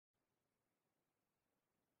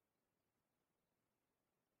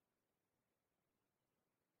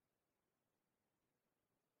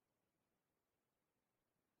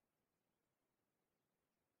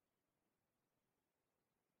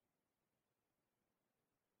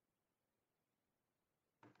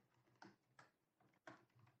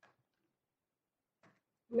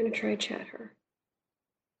I'm going to try chat her.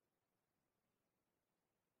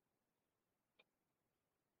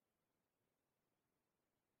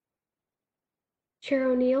 Chair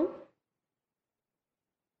O'Neill?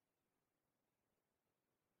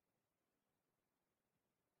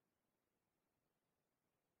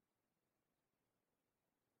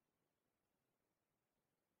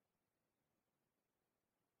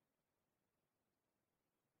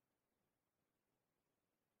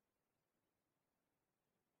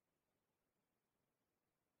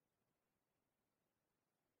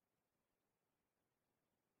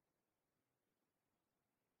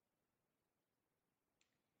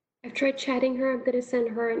 I've tried chatting her. I'm going to send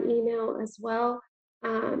her an email as well.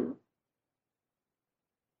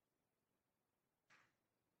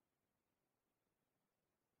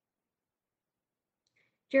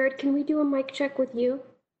 Jared, can we do a mic check with you?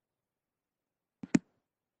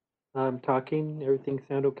 I'm talking. Everything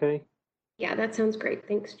sound okay? Yeah, that sounds great.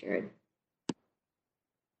 Thanks, Jared.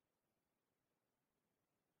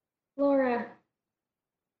 Laura.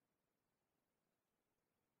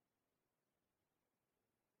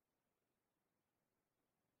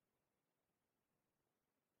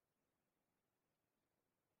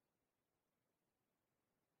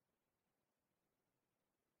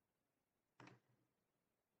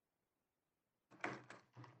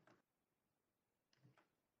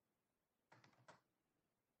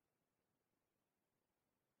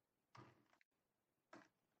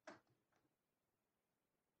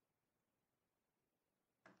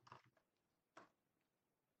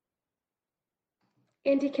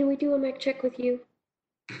 Andy, can we do a mic check with you?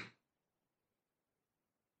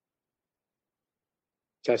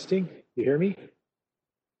 Testing, you hear me?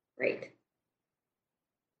 Great.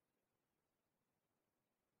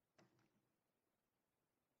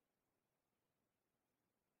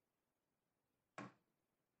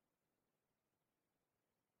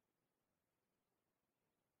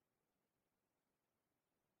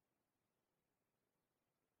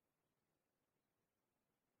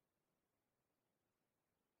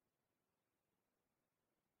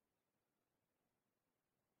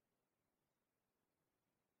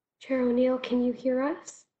 Chair O'Neill, can you hear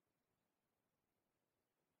us?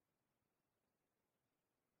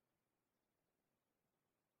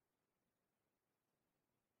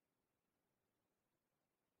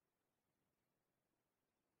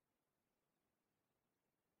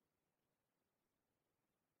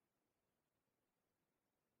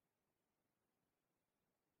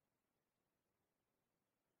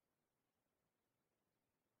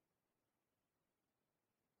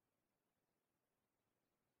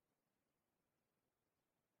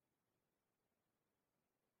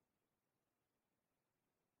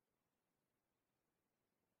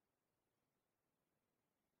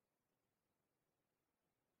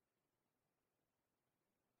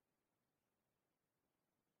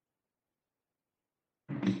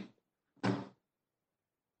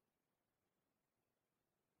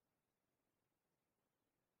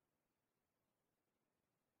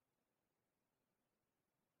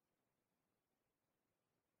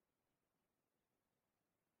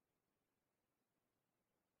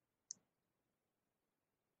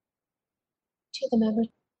 To the members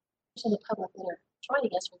of the public that are joining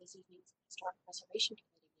us for this evening's Historic Preservation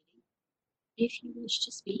Committee meeting, if you wish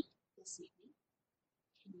to speak this evening,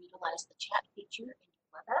 you can utilize the chat feature in your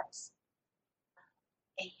WebEx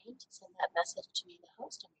and send that message to me, the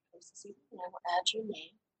host. I'm your host this evening, and I will add your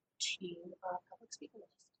name to our public speaker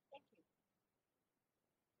list. Thank you.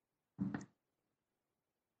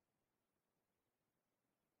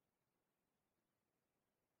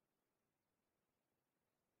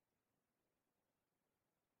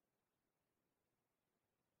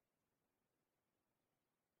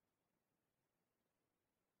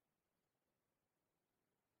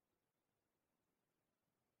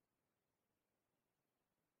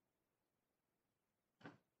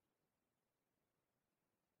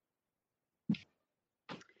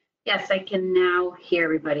 Yes, I can now hear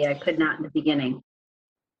everybody. I could not in the beginning.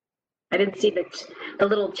 I didn't see the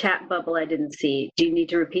little chat bubble. I didn't see. Do you need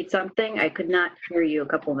to repeat something? I could not hear you a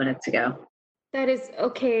couple minutes ago. That is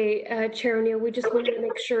okay, Chair O'Neill. We just wanted to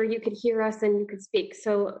make sure you could hear us and you could speak.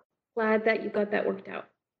 So glad that you got that worked out.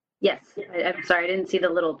 Yes, I'm sorry. I didn't see the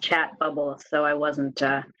little chat bubble, so I wasn't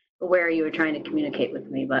aware you were trying to communicate with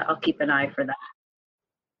me, but I'll keep an eye for that.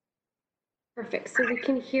 Perfect. So we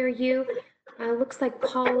can hear you. Looks like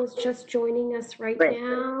Paul is just joining us right Great.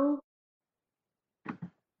 now.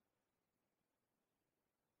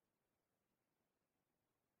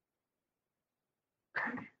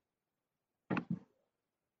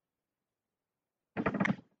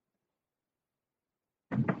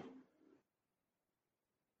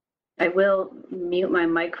 I will mute my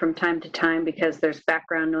mic from time to time because there's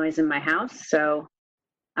background noise in my house. So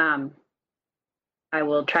I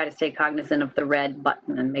will try to stay cognizant of the red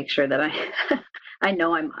button and make sure that I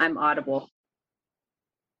know I'm audible.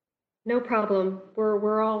 No problem.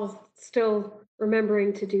 We're all still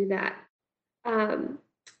remembering to do that.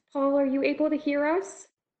 Paul, are you able to hear us?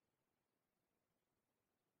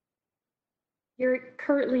 You're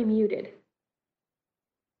currently muted.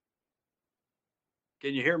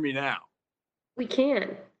 Can you hear me now? We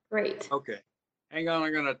can. Great. Okay. Hang on,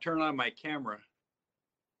 I'm gonna turn on my camera.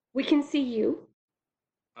 We can see you.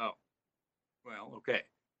 Oh, well, okay.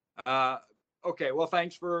 Okay, well,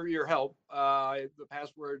 thanks for your help. The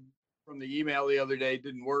password from the email the other day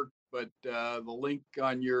didn't work, but the link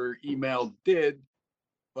on your email did.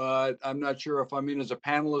 But I'm not sure if I'm in as a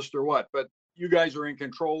panelist or what, but you guys are in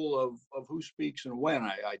control of who speaks and when,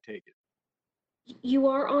 I take it. You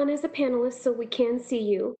are on as a panelist, so we can see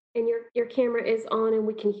you, and your camera is on and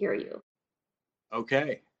we can hear you.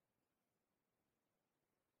 Okay.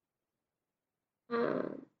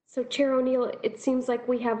 So Chair O'Neill, it seems like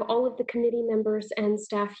we have all of the committee members and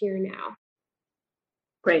staff here now.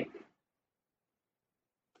 Great.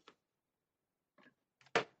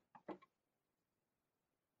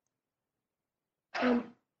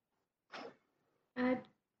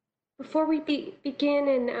 Before we begin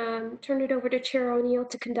and turn it over to Chair O'Neill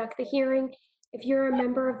to conduct the hearing, if you're a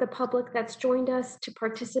member of the public that's joined us to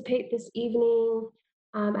participate this evening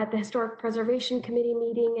at the Historic Preservation Committee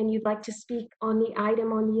meeting and you'd like to speak on the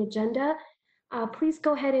item on the agenda, please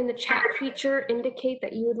go ahead in the chat feature, indicate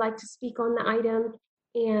that you would like to speak on the item,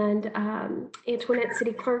 and Antoinette,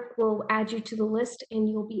 City Clerk, will add you to the list and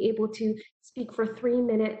you'll be able to speak for 3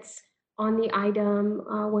 minutes on the item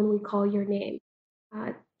when we call your name.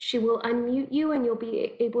 She will unmute you and you'll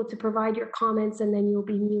be able to provide your comments and then you'll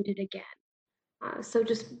be muted again. So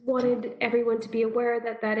just wanted everyone to be aware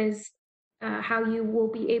that that is how you will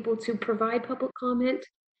be able to provide public comment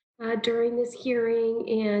during this hearing.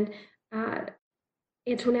 And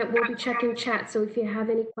Antoinette will be checking chat, so if you have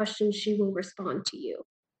any questions, she will respond to you.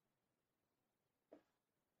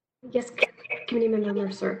 Yes, Committee Member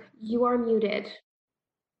Mercer, you are muted.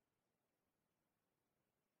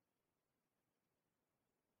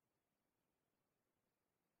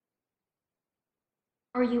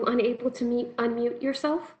 Are you unable to unmute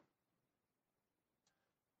yourself?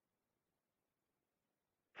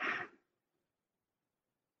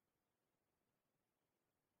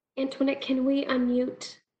 Antoinette, can we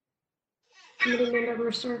unmute Committee Member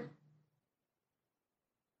Mercer?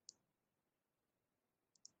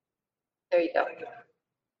 There you go.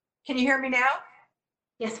 Can you hear me now?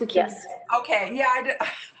 Yes, we can. Yes. Okay, yeah,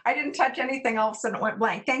 I didn't touch anything, all of a sudden it went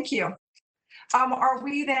blank. Thank you. Are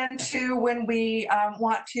we then to, when we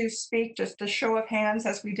want to speak, just a show of hands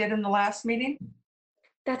as we did in the last meeting?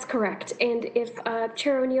 That's correct. And if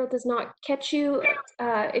Chair O'Neill does not catch you,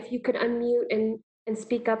 if you could unmute and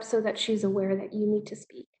speak up so that she's aware that you need to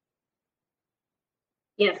speak.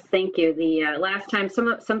 Yes, thank you. The last time,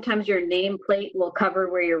 sometimes your nameplate will cover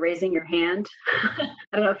where you're raising your hand. I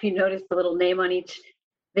don't know if you noticed the little name on each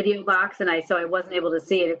video box, and so I wasn't able to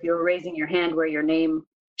see it if you were raising your hand where your name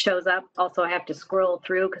shows up. Also, I have to scroll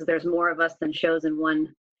through because there's more of us than shows in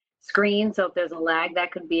one screen. So if there's a lag,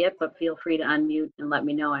 that could be it, but feel free to unmute and let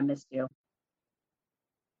me know I missed you.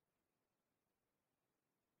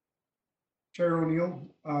 Chair O'Neill,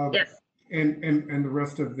 Yes. and the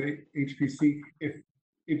rest of the HPC, if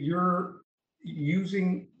you're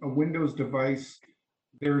using a Windows device,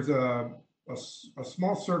 there's a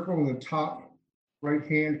small circle in the top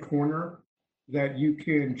right-hand corner that you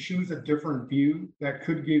can choose a different view that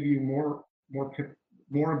could give you more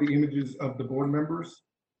of the images of the board members.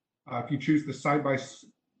 If you choose the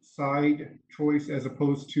side-by-side choice as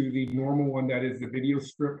opposed to the normal one that is the video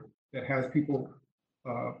strip that has people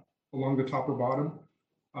along the top or bottom.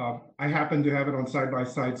 I happen to have it on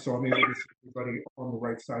side-by-side, so I'm able to see everybody on the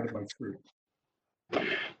right side of my screen.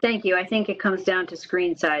 Thank you. I think it comes down to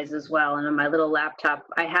screen size as well. And on my little laptop,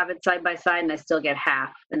 I have it side by side and I still get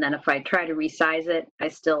half. And then if I try to resize it,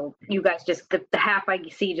 you guys just, the half I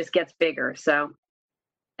see just gets bigger. So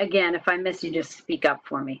again, if I miss you, just speak up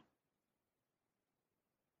for me.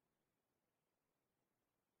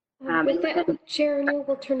 With that, Chair O'Neill,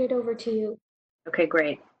 we'll turn it over to you. Okay,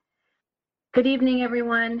 great. Good evening,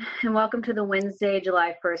 everyone, and welcome to the Wednesday,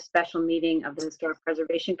 July 1st special meeting of the Historic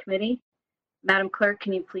Preservation Committee. Madam Clerk,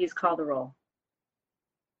 can you please call the roll?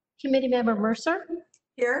 Committee Member Mercer,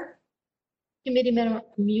 Here? Committee Member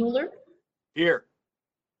Mueller, Here.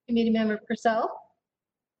 Committee Member Purcell,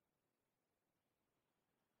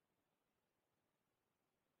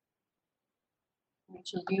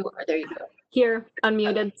 Rachel, you are, there you go. Here,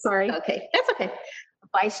 unmuted, sorry. Okay, that's okay.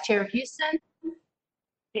 Vice Chair Houston,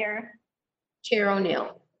 Here. Chair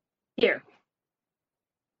O'Neill. Here.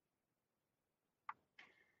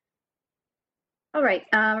 All right,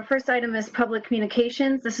 first item is public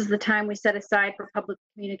communications. This is the time we set aside for public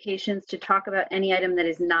communications to talk about any item that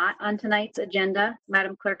is not on tonight's agenda.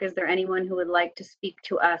 Madam Clerk, is there anyone who would like to speak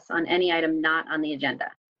to us on any item not on the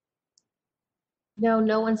agenda? No,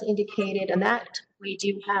 no one's indicated on that. We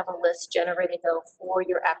do have a list generated though for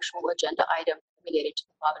your actual agenda item related to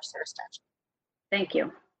the Father Sarah statute. Thank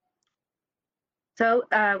you. So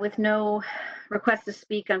with no request to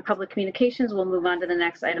speak on public communications, we'll move on to the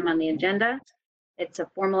next item on the agenda. It's a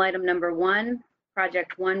formal item number 1,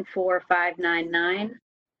 project 14599,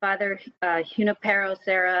 Father Junipero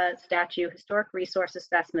Serra Statue Historic Resource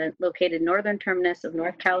Assessment located northern terminus of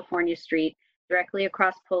North California Street, directly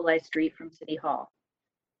across Poli Street from City Hall.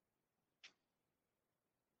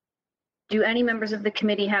 Do any members of the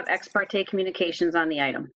committee have ex parte communications on the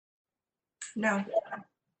item? No.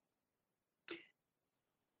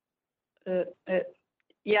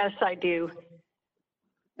 Yes, I do.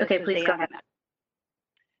 Okay, This is please go Ann. ahead.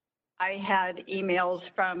 I had emails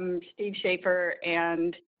from Steve Schaefer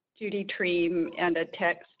and Judy Treem and a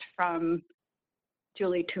text from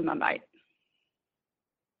Julie Tumamite.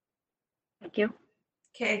 Thank you.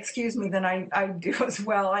 Okay, excuse me, then I do as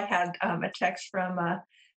well. I had a text from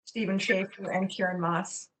Stephen Schaefer and Karen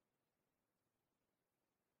Moss.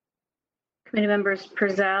 Committee members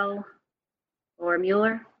Purcell or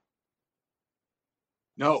Mueller?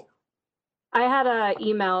 No. I had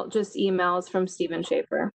just emails from Stephen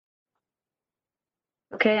Schaefer.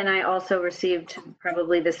 Okay, and I also received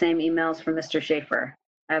probably the same emails from Mr. Schaefer.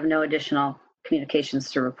 I have no additional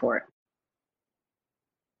communications to report.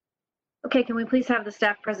 Okay, can we please have the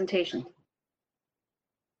staff presentation?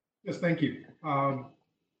 Yes, thank you. For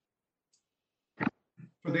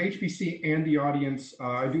the HPC and the audience,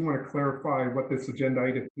 I do want to clarify what this agenda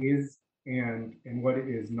item is and what it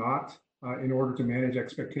is not in order to manage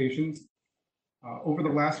expectations. Over the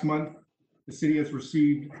last month, the city has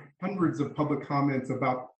received hundreds of public comments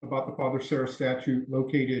about the Father Sarah statue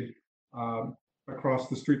located across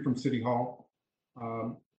the street from City Hall.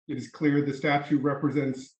 It is clear the statue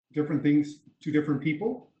represents different things to different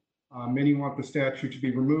people. Many want the statue to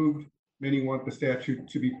be removed. Many want the statue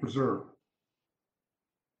to be preserved.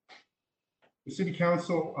 The City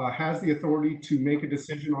Council has the authority to make a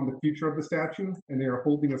decision on the future of the statue, and they are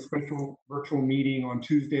holding a special virtual meeting on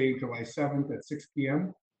Tuesday, July 7th at 6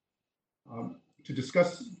 p.m. To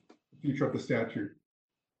discuss the future of the statue.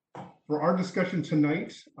 For our discussion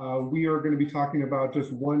tonight, we are going to be talking about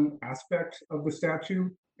just one aspect of the statue,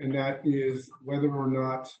 and that is whether or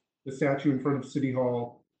not the statue in front of City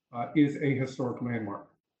Hall is a historic landmark.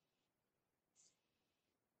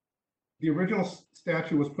 The original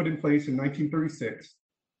statue was put in place in 1936,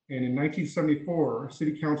 and in 1974,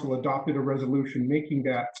 City Council adopted a resolution making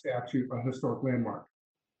that statue a historic landmark.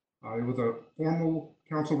 It was a formal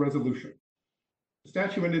council resolution. The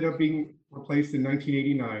statue ended up being replaced in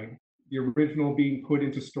 1989, the original being put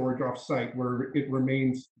into storage off-site where it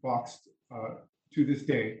remains boxed to this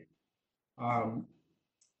day. And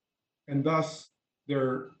thus,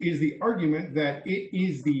 there is the argument that it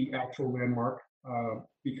is the actual landmark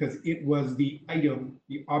because it was the item,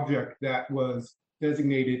 the object that was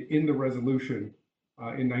designated in the resolution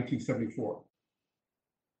in 1974.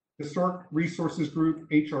 Historic Resources Group,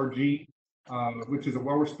 HRG, which is a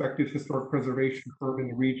well-respected historic preservation firm in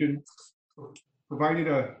the region, provided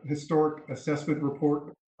a historic assessment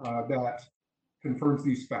report that confirms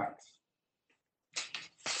these facts.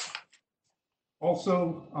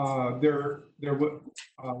 Also, there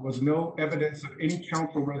was no evidence of any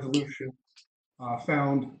council resolution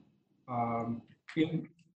found in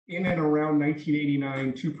and around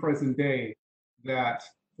 1989 to present day that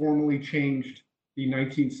formally changed the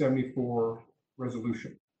 1974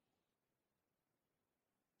 resolution.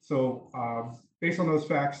 So based on those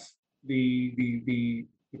facts, the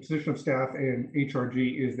position of staff and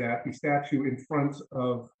HRG is that the statue in front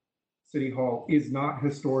of City Hall is not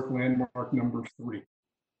historic landmark number 3.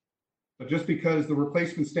 But just because the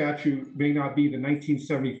replacement statue may not be the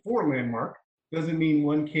 1974 landmark doesn't mean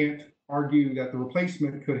one can't argue that the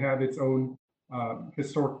replacement could have its own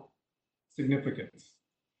historic significance.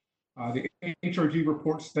 The HRG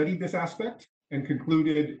report studied this aspect and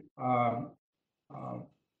concluded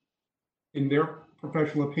in their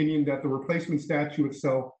professional opinion that the replacement statue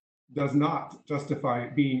itself does not justify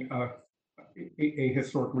being a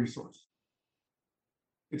historic resource.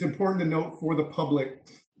 It's important to note for the public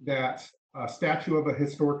that a statue of a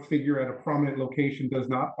historic figure at a prominent location does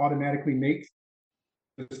not automatically make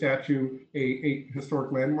the statute a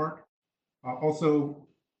historic landmark. Also,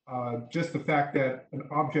 just the fact that an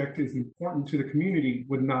object is important to the community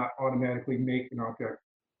would not automatically make an object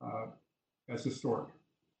as historic.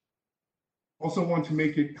 Also want to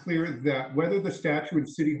make it clear that whether the statue in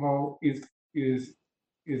City Hall is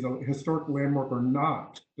a historic landmark or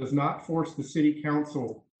not, does not force the City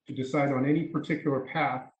Council to decide on any particular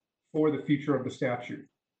path for the future of the statue.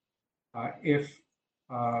 If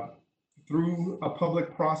through a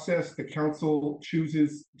public process, the council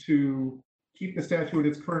chooses to keep the statue in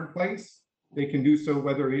its current place, they can do so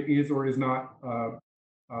whether it is or is not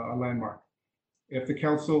a landmark. If the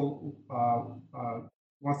council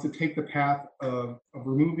wants to take the path of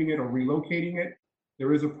removing it or relocating it,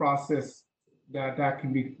 there is a process that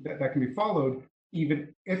can be followed,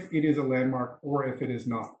 even if it is a landmark or if it is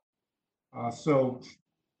not. So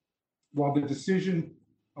while the decision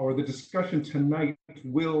or the discussion tonight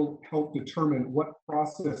will help determine what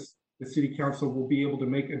process the City Council will be able to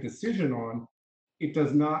make a decision on, it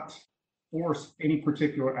does not force any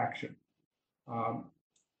particular action.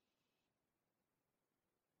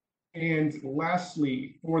 And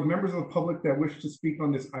lastly, for the members of the public that wish to speak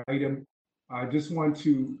on this item, I just want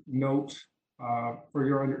to note for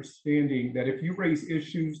your understanding that if you raise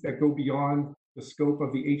issues that go beyond the scope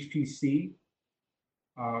of the HPC,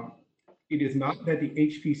 it is not that the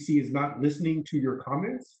HPC is not listening to your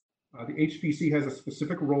comments. The HPC has a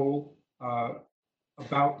specific role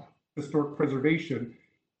about historic preservation,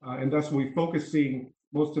 and thus we're focusing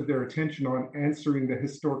most of their attention on answering the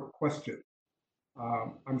historic question.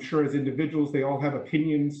 I'm sure as individuals, they all have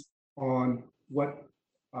opinions on what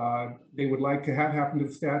they would like to have happen to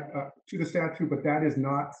the statue, but that is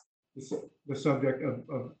not the subject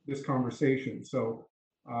of this conversation. So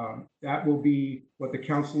that will be what the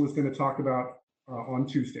council is going to talk about on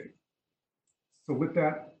Tuesday. So with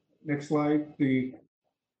that, next slide, the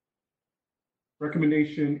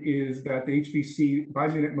recommendation is that the HPC by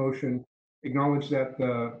minute motion acknowledge that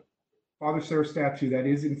the Father Serra statue that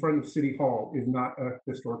is in front of City Hall is not a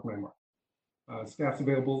historic landmark. Staff's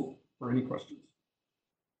available for any questions.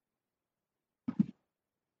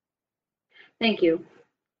 Thank you.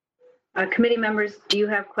 Committee members, do you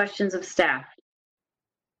have questions of staff?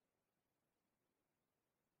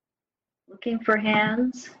 Looking for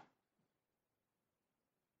hands.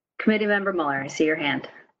 Committee member Muller, I see your hand.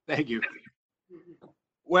 Thank you.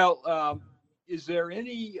 Well, is there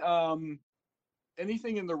any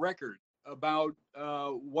anything in the record about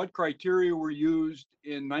what criteria were used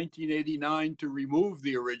in 1989 to remove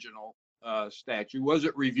the original statue? Was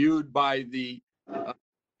it reviewed by the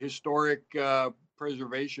Historic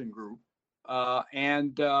Preservation Group?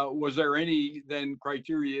 And was there any then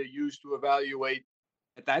criteria used to evaluate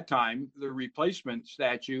at that time the replacement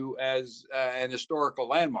statue as an historical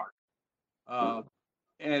landmark?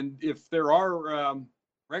 And if there are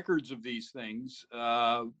records of these things,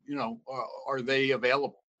 you know, are they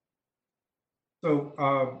available? So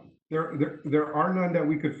there are none that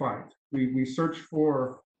we could find. We searched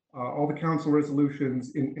for all the council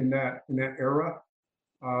resolutions in that era.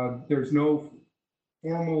 There's no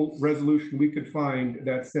formal resolution we could find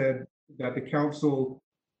that said that the council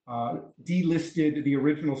delisted the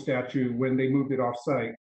original statue when they moved it off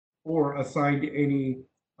site or assigned any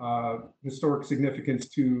historic significance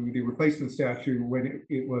to the replacement statue when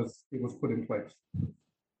it was put in place.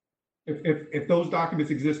 If those documents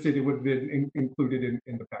existed, it would have been included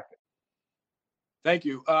in the packet. Thank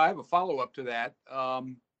you. I have a follow-up to that,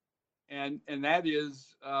 and that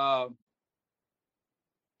is well,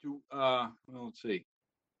 let's see.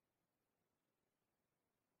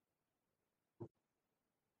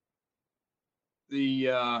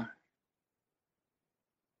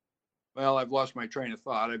 Well, I've lost my train of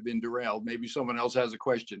thought. I've been derailed. Maybe someone else has a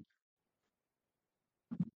question.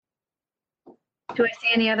 Do I see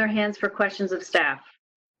any other hands for questions of staff?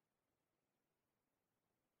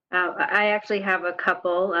 I actually have a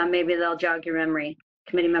couple. Maybe they'll jog your memory.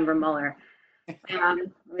 Committee member Muller. Let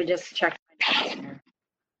me just check.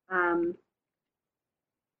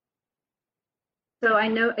 So I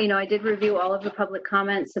know, I did review all of the public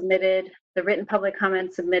comments submitted, the written public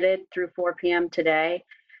comments submitted through 4 p.m. today.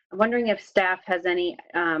 I'm wondering if staff has any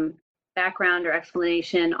background or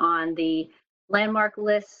explanation on the landmark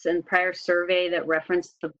lists and prior survey that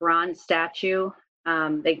referenced the bronze statue.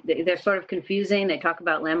 They're sort of confusing. They talk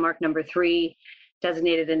about landmark number 3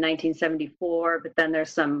 designated in 1974, but then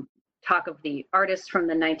there's some talk of the artist from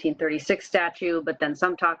the 1936 statue, but then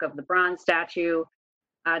some talk of the bronze statue.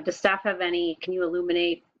 Does staff have any, can you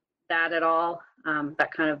illuminate that at all?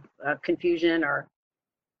 That kind of confusion or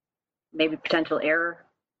maybe potential error?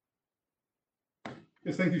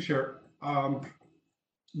 Yes, thank you, Chair.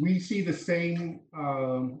 we see the same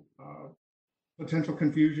potential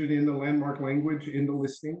confusion in the landmark language in the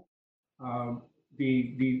listing.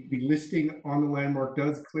 The listing on the landmark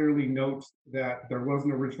does clearly note that there was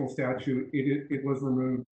an original statute, it was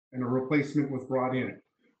removed, and a replacement was brought in.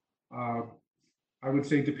 I would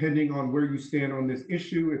say, depending on where you stand on this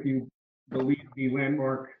issue, if you believe the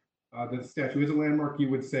landmark, the statute is a landmark, you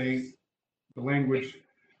would say the language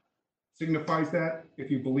signifies that.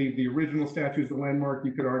 If you believe the original statute is a landmark,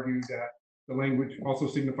 you could argue that the language also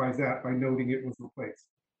signifies that by noting it was replaced.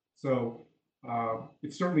 So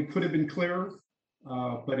it certainly could have been clearer,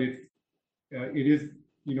 but it is,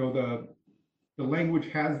 you know, the language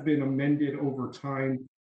has been amended over time.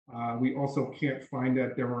 We also can't find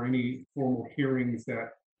that there were any formal hearings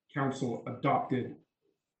that council adopted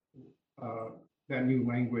that new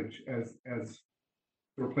language as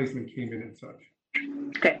the replacement came in and such.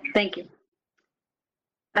 Okay, thank you.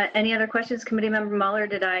 Any other questions, Committee Member Muller?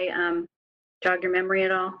 Did I jog your memory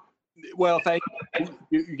at all? Well, thank you.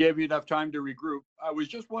 You gave me enough time to regroup. I was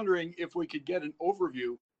just wondering if we could get an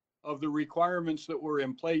overview of the requirements that were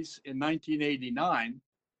in place in 1989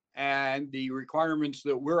 and the requirements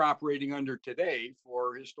that we're operating under today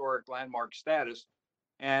for historic landmark status.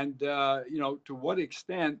 And, you know, to what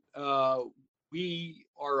extent we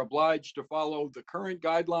are obliged to follow the current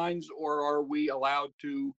guidelines, or are we allowed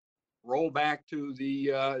to roll back to the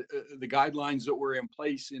guidelines that were in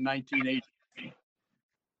place in 1980?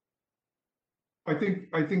 I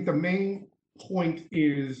think the main point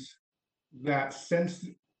is that since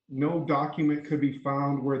no document could be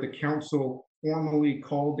found where the council formally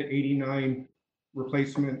called the 89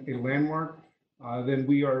 replacement a landmark, then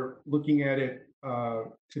we are looking at it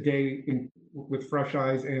today with fresh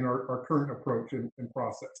eyes and our current approach and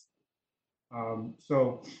process.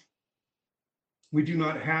 So we do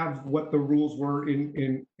not have what the rules were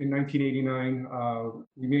in 1989.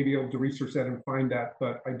 We may be able to research that and find that,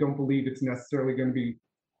 but I don't believe it's necessarily going to be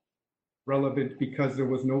relevant because there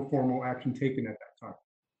was no formal action taken at that time.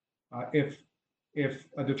 If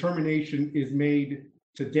a determination is made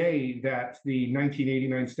today that the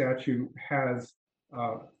 1989 statute has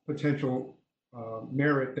potential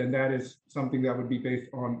merit, then that is something that would be based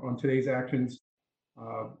on today's actions.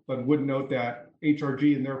 But would note that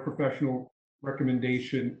HRG in their professional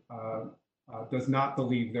recommendation does not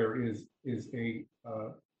believe there is a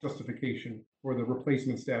justification for the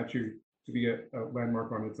replacement statute to be a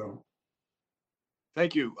landmark on its own.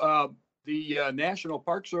 Thank you. The National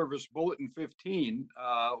Park Service Bulletin 15,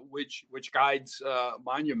 which guides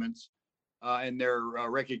monuments and their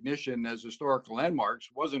recognition as historical landmarks,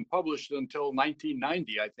 wasn't published until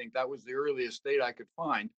 1990. I think that was the earliest date I could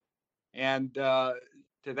find. And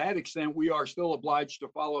to that extent, we are still obliged to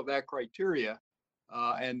follow that criteria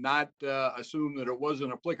and not assume that it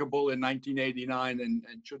wasn't applicable in 1989 and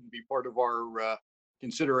shouldn't be part of our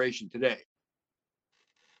consideration today.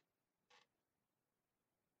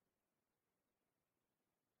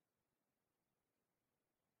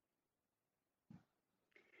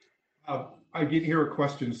 I did hear a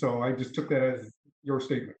question, so I just took that as your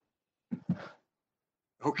statement.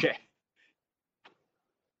 Okay.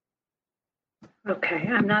 Okay,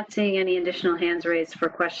 I'm not seeing any additional hands raised for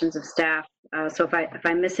questions of staff. So if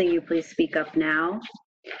I'm missing you, please speak up now.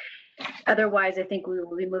 Otherwise, I think we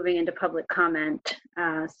will be moving into public comment.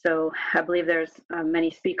 So I believe there's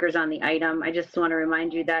many speakers on the item. I just want to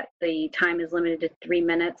remind you that the time is limited to 3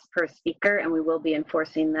 minutes per speaker, and we will be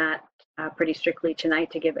enforcing that pretty strictly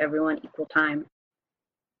tonight to give everyone equal time.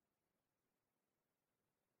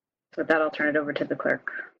 So with that, I'll turn it over to the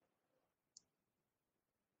clerk.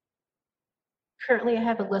 Currently, I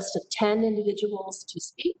have a list of 10 individuals to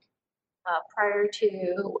speak. Prior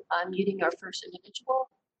to muting our first individual,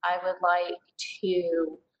 I would like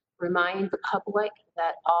to remind the public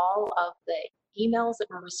that all of the emails that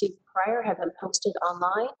were received prior have been posted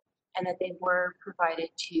online and that they were provided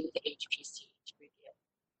to the HPC to review.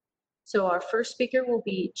 So our first speaker will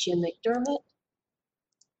be Jim McDermott.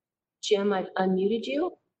 Jim, I've unmuted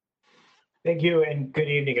you. Thank you, and good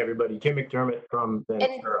evening, everybody. Jim McDermott from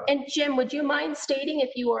Ventura. And Jim, would you mind stating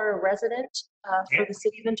if you are a resident for the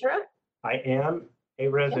city of Ventura? I am a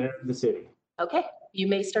resident of the city. Okay, you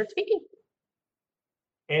may start speaking.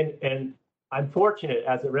 And I'm fortunate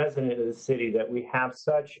as a resident of the city that we have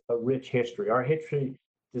such a rich history. Our history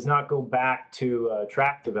does not go back to a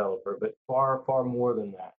tract developer, but far, far more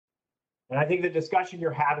than that. And I think the discussion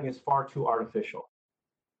you're having is far too artificial.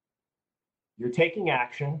 You're taking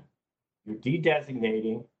action, you're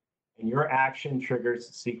de-designating, and your action triggers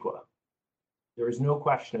CEQA. There is no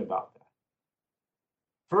question about that.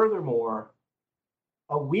 Furthermore,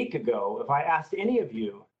 a week ago, if I asked any of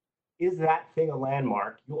you is that thing a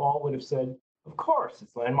landmark? You all would have said, of course,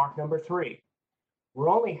 it's landmark number 3. We're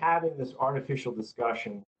only having this artificial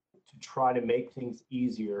discussion to try to make things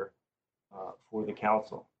easier for the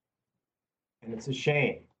council. And it's a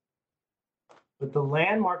shame. But the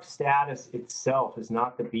landmark status itself is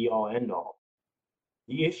not the be-all, end-all.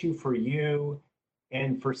 The issue for you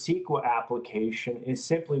and for CEQA application is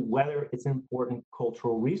simply whether it's an important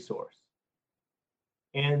cultural resource.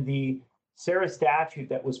 And the SARA statute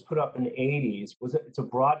that was put up in the 80s it's a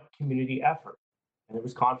broad community effort, and there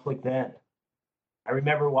was conflict then. I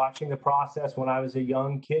remember watching the process when I was a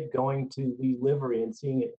young kid going to the livery and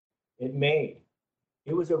seeing it made.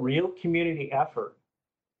 It was a real community effort,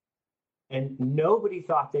 and nobody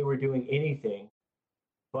thought they were doing anything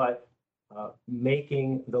but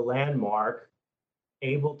making the landmark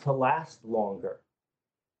able to last longer.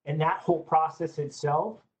 And that whole process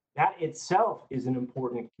itself, that itself is an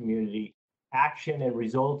important community action and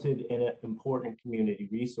resulted in an important community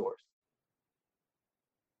resource.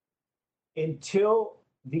 Until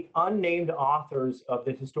the unnamed authors of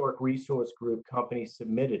the Historic Resource Group company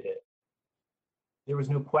submitted it, there was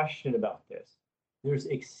no question about this. There's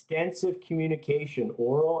extensive communication,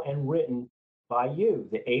 oral and written, by you,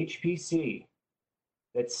 the HPC,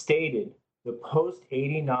 that stated the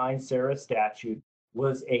post-89 SARA statute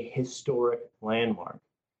was a historic landmark.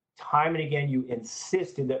 Time and again, you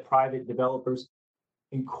insisted that private developers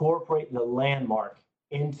incorporate the landmark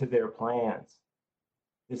into their plans.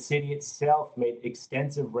 The city itself made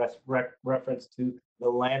extensive reference to the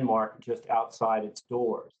landmark just outside its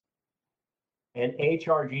doors. And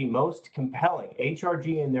HRG, most compelling,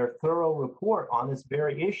 HRG in their thorough report on this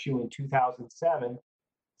very issue in 2007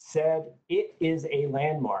 said it is a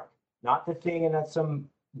landmark, not the thing in some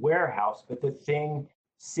warehouse, but the thing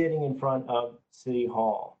sitting in front of City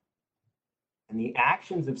Hall. And the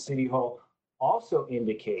actions of City Hall also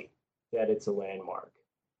indicate that it's a landmark.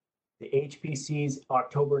 The HPC's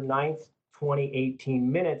October 9th, 2018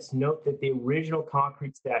 minutes note that the original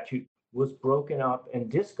concrete statute was broken up and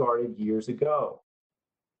discarded years ago.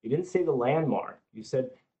 You didn't say the landmark, you said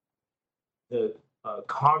the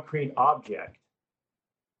concrete object.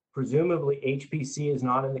 Presumably, HPC is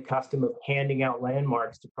not in the custom of handing out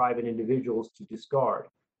landmarks to private individuals to discard.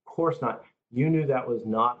 Of course not. You knew that was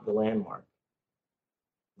not the landmark.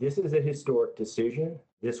 This is a historic decision,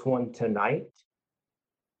 this one tonight,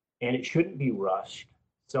 and it shouldn't be rushed.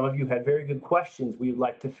 Some of you had very good questions. We'd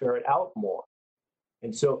like to ferret out more.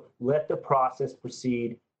 And so let the process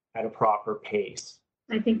proceed at a proper pace.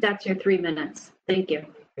 I think that's your 3 minutes. Thank you.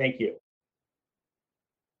 Thank you.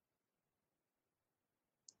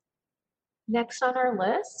 Next on our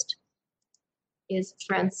list is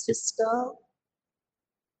Francisco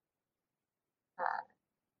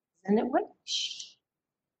Zenowicz.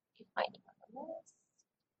 You can find him on the list.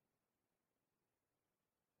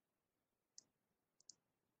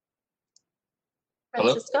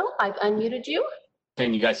 Hello? Francisco, I've unmuted you.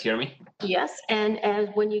 Can you guys hear me? Yes, and as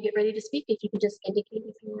when you get ready to speak, if you could just indicate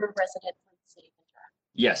if you're a resident from the city of Ventura.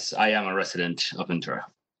 Yes, I am a resident of Ventura.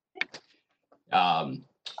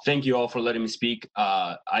 Thank you all for letting me speak.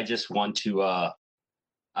 I just want to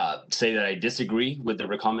say that I disagree with the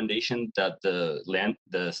recommendation that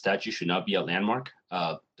the statue should not be a landmark.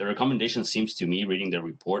 The recommendation seems to me, reading the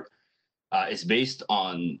report, is based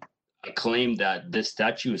on a claim that this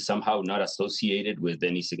statue is somehow not associated with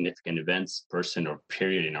any significant events, person, or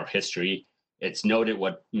period in our history. It's noted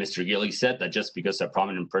what Mr. Gilley said, that just because a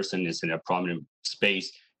prominent person is in a prominent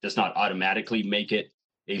space does not automatically make it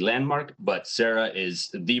a landmark, but Sarah is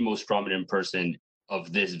the most prominent person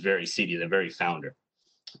of this very city, the very founder.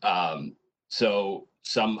 So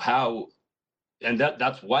somehow, and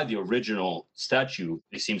that's why the original statue,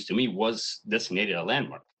 it seems to me, was designated a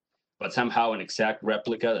landmark. But somehow an exact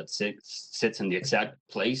replica that sits in the exact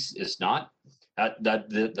place is not.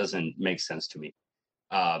 That doesn't make sense to me.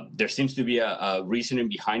 There seems to be a reasoning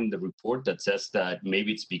behind the report that says that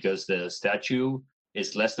maybe it's because the statue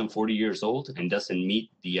is less than 40 years old and doesn't meet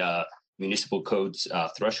the municipal code's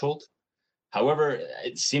threshold. However,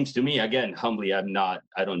 it seems to me, again, humbly, I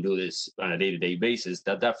don't do this on a day-to-day basis,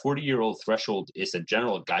 that 40-year-old threshold is a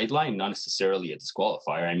general guideline, not necessarily a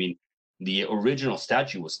disqualifier. I mean, the original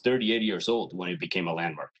statue was 38 years old when it became a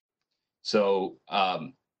landmark. So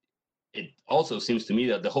it also seems to me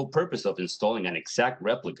that the whole purpose of installing an exact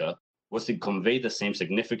replica was to convey the same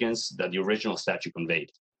significance that the original statue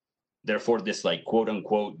conveyed. Therefore, this quote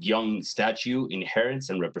unquote young statue inherits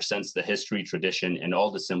and represents the history, tradition, and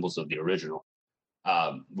all the symbols of the original.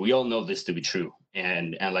 We all know this to be true.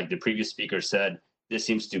 And like the previous speaker said, this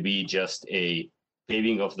seems to be just a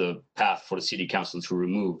paving of the path for the city council to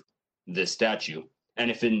remove this statue. And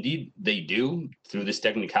if indeed they do through this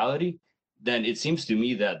technicality, then it seems to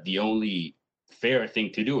me that the only fair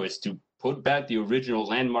thing to do is to put back the original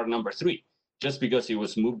landmark number 3. Just because it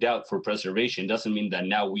was moved out for preservation doesn't mean that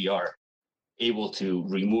now we are able to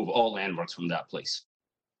remove all landmarks from that place.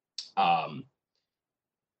 A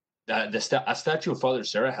statue of Father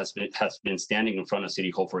Serra has been standing in front of City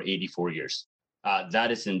Hall for 84 years. That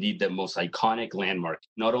is indeed the most iconic landmark,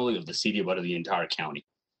 not only of the city, but of the entire county.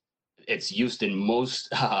 It's used in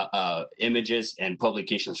most images and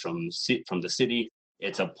publications from the city.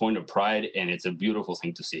 It's a point of pride, and it's a beautiful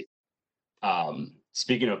thing to see.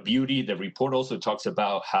 Speaking of beauty, the report also talks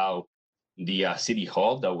about how the City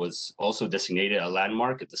Hall, that was also designated a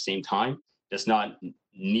landmark at the same time, does not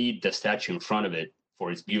need the statue in front of it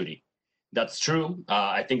for its beauty. That's true.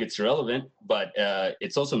 I think it's relevant, but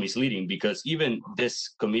it's also misleading because even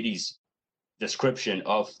this committee's description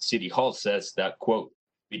of City Hall says that, quote,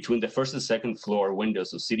 between the first and second floor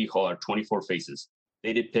windows of City Hall are 24 faces.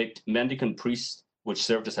 They depict mendicant priests, which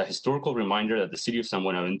served as a historical reminder that the city of San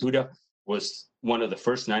Buenaventura was one of the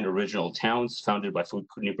first 9 original towns founded by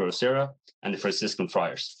Junipero Serra and the Franciscan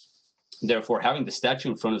friars. Therefore, having the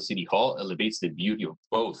statue in front of City Hall elevates the beauty of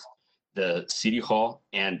both the City Hall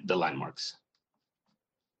and the landmarks.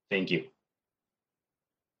 Thank you.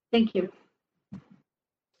 Thank you.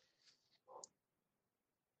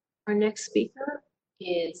 Our next speaker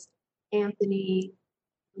is Anthony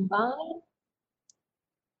Mbani.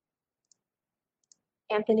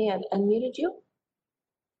 Anthony, I've unmuted you.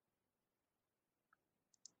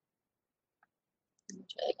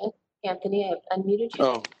 Try again. Anthony, I've unmuted you.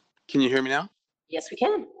 Oh, can you hear me now? Yes, we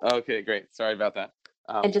can. Okay, great. Sorry about that.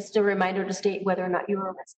 And just a reminder to state whether or not you are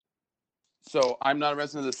a resident. So I'm not a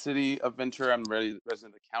resident of the city of Ventura. I'm a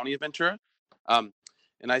resident of the county of Ventura. And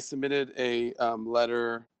I submitted a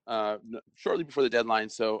letter shortly before the deadline.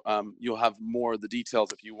 So you'll have more of the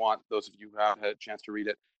details if you want, those of you who have had a chance to read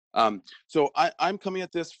it. So I'm coming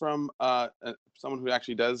at this from someone who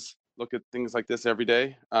actually does look at things like this every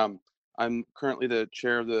day. I'm currently the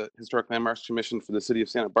chair of the Historic Landmarks Commission for the city of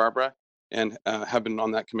Santa Barbara and have been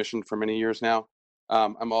on that commission for many years now.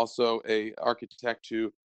 I'm also an architect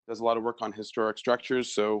who does a lot of work on historic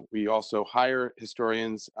structures. So we also hire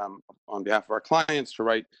historians on behalf of our clients to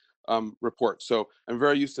write reports. So I'm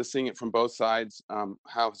very used to seeing it from both sides,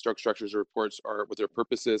 how historic structures reports are, what their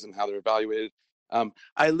purpose is and how they're evaluated.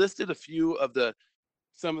 I listed a few of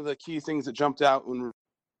some of the key things that jumped out when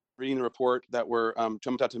reading the report that were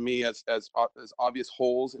jumped out to me as obvious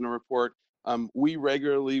holes in a report. We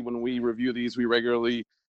regularly, when we review these,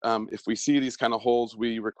 if we see these kind of holes,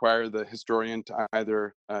 we require the historian to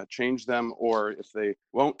either change them, or if they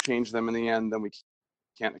won't change them in the end, then we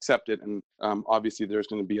can't accept it. And obviously there's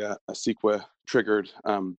going to be a CEQA triggered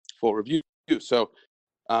full review. So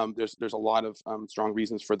there's a lot of strong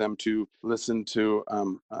reasons for them to listen to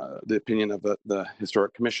the opinion of the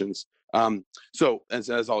historic commissions. So as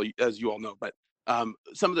you all know, but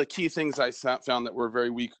some of the key things I found that were very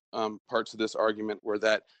weak parts of this argument were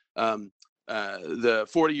that the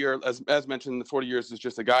 40-year, as mentioned, the 40 years is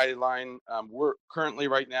just a guideline. We're currently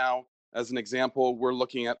right now, as an example, we're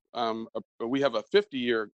looking at, we have a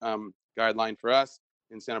 50-year guideline for us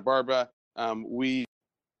in Santa Barbara. We're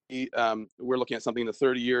looking at something in the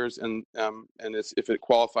 30 years, and if it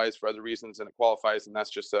qualifies for other reasons, then it qualifies, and that's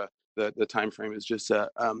just the time frame is just a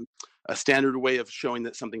standard way of showing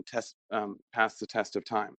that something passed the test of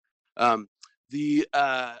time.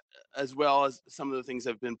 As well as some of the things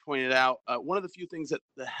that have been pointed out, one of the few things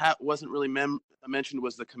that wasn't really mentioned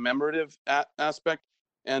was the commemorative aspect,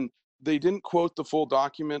 and they didn't quote the full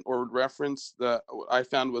document or reference what I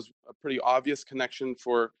found was a pretty obvious connection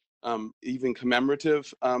for even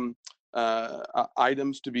commemorative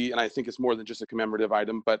items to be, and I think it's more than just a commemorative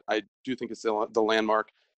item, but I do think it's the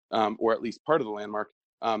landmark, or at least part of the landmark.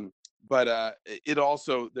 But it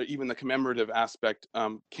also, even the commemorative aspect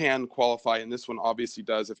can qualify, and this one obviously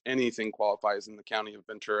does. If anything qualifies in the county of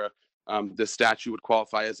Ventura, this statue would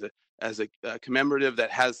qualify as a commemorative that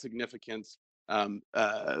has significance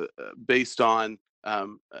based on a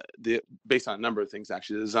number of things.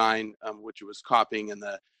 Actually, the design, which it was copying, and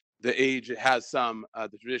the age. It has some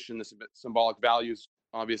the tradition, the symbolic values.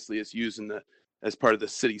 Obviously, is used as part of the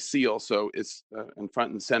city seal, so it's in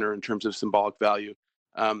front and center in terms of symbolic value.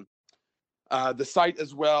 The site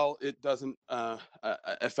as well, it doesn't, I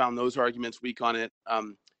found those arguments weak on it.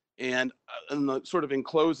 And in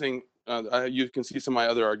closing, you can see some of my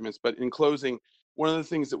other arguments, but in closing, one of the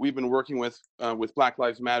things that we've been working with Black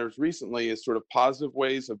Lives Matters recently is sort of positive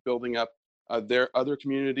ways of building up their other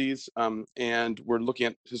communities. And we're looking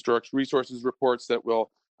at historic resources reports that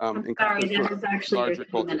will I'm sorry, that is actually your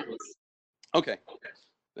 2 minutes. Okay,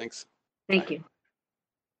 thanks. Thank you.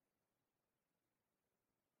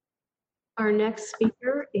 Our next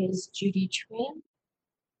speaker is Judy Tran.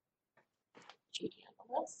 Judy on the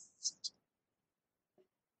list.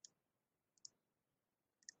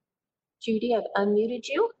 Judy, I've unmuted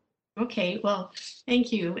you. Okay, well,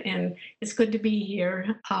 thank you, and it's good to be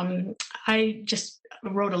here. I just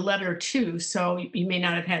wrote a letter too, so you may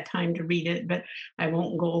not have had time to read it, but I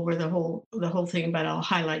won't go over the whole thing, but I'll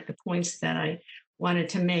highlight the points that I wanted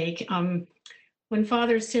to make. When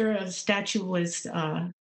Father Serra's statue was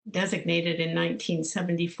designated in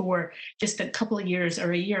 1974, just a couple of years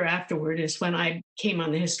or a year afterward is when I came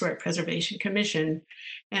on the Historic Preservation Commission,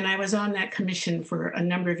 and I was on that commission for a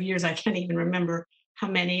number of years. I can't even remember how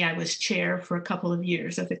many. I was chair for a couple of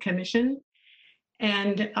years of the commission.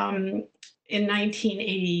 And in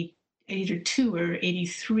 1982 or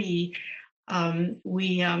 83,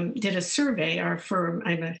 we did a survey, our firm,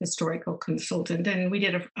 I'm a historical consultant, and we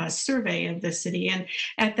did a survey of the city. And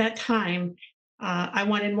at that time, I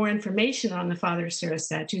wanted more information on the Father Serra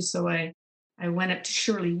statue. So I went up to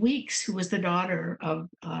Shirley Weeks, who was the daughter of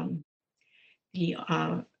the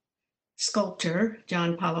sculptor,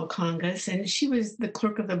 John Paulo Congas, and she was the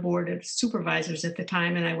clerk of the board of supervisors at the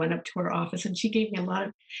time. And I went up to her office and she gave me a lot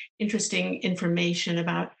of interesting information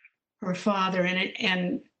about her father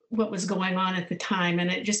and what was going on at the time.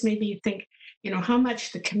 And it just made me think, how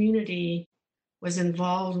much the community was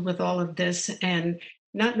involved with all of this. And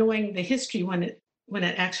not knowing the history when it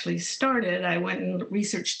actually started, I went and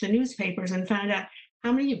researched the newspapers and found out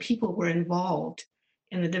how many people were involved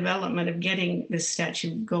in the development of getting this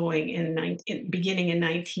statue going beginning in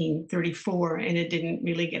 1934, and it didn't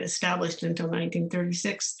really get established until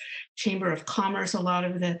 1936. Chamber of Commerce, a lot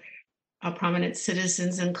of the prominent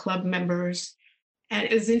citizens and club members. And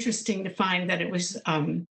it was interesting to find that it was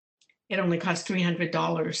it only cost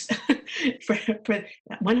 $300 for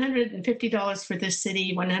 $150 for this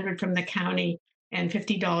city, $100 from the county, and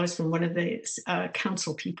 $50 from one of the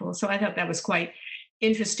council people. So I thought that was quite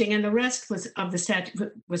interesting. And the rest of the statue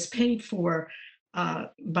was paid for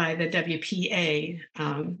by the WPA,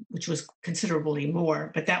 which was considerably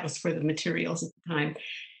more, but that was for the materials at the time.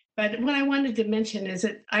 But what I wanted to mention is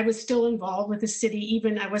that I was still involved with the city.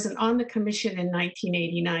 Even I wasn't on the commission in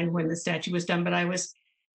 1989 when the statue was done, but I was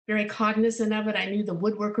very cognizant of it. I knew the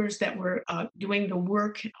woodworkers that were doing the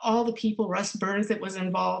work, all the people, Russ Burns that was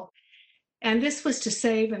involved. And this was to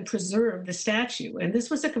save and preserve the statue. And this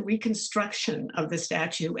was like a reconstruction of the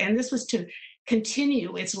statue. And this was to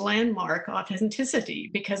continue its landmark authenticity,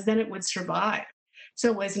 because then it would survive. So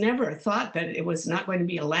it was never thought that it was not going to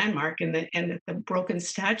be a landmark, and that the broken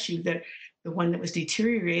statue, the one that was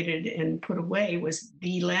deteriorated and put away, was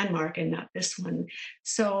the landmark and not this one.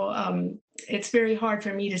 So it's very hard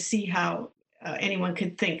for me to see how anyone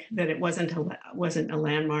could think that it wasn't a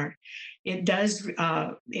landmark. It does,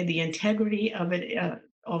 the integrity of it,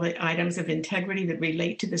 all the items of integrity that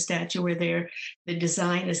relate to the statue are there. The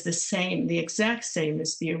design is the same, the exact same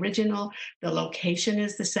as the original. The location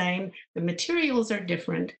is the same. The materials are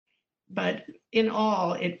different, but in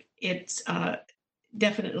all, it's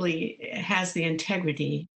definitely has the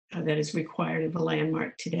integrity that is required of a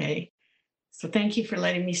landmark today. So thank you for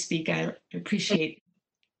letting me speak. I appreciate it.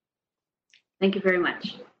 Thank you very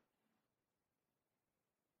much.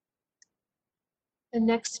 The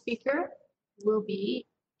next speaker will be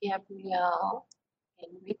Gabrielle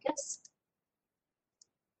Enriquez.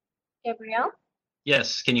 Gabrielle?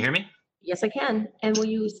 Yes, can you hear me? Yes, I can. And will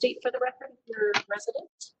you state for the record your resident?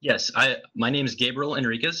 Yes, my name is Gabriel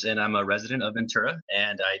Enriquez, and I'm a resident of Ventura,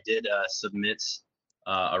 and I did submit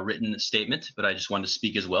a written statement, but I just wanted to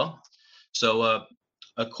speak as well. So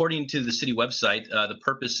according to the city website, the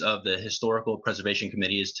purpose of the Historical Preservation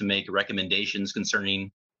Committee is to make recommendations concerning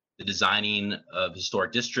the designing of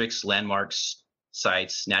historic districts, landmarks,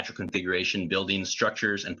 sites, natural configuration, buildings,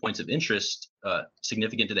 structures, and points of interest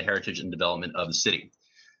significant to the heritage and development of the city.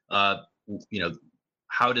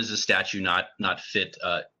 How does a statue not fit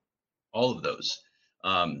all of those?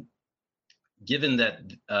 Given that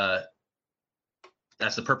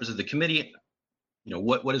that's the purpose of the committee,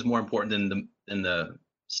 what is more important than the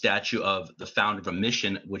statue of the founder of a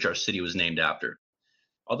mission, which our city was named after?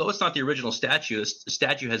 Although it's not the original statue, the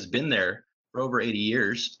statue has been there for over 80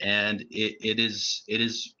 years, and it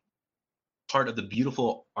is part of the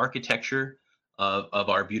beautiful architecture of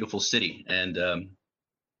our beautiful city, and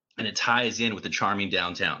it ties in with the charming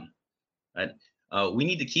downtown. Right? We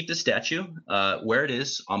need to keep the statue where it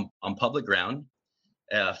is on public ground.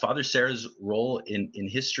 Father Serra's role in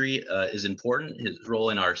history is important. His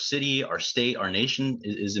role in our city, our state, our nation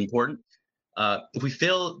is important. If we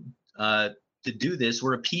fail to do this,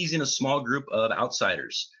 we're appeasing a small group of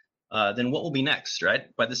outsiders. Then what will be next, right?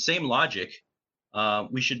 By the same logic,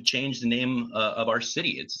 we should change the name of our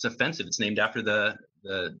city. It's offensive. It's named after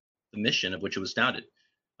the mission of which it was founded.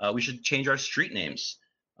 We should change our street names.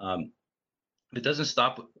 If it doesn't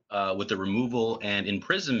stop with the removal and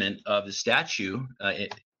imprisonment of the statue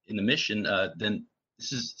in the mission, then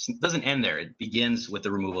this doesn't end there. It begins with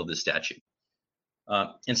the removal of the statue.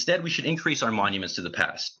 Instead, we should increase our monuments to the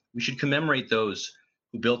past. We should commemorate those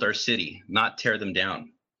who built our city, not tear them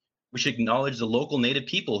down. We should acknowledge the local Native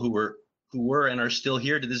people who were and are still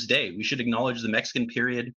here to this day. We should acknowledge the Mexican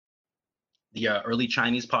period, the early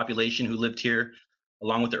Chinese population who lived here,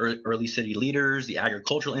 along with the early city leaders, the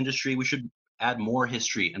agricultural industry. We should add more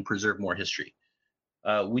history and preserve more history.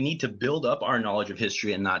 We need to build up our knowledge of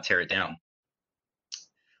history and not tear it down.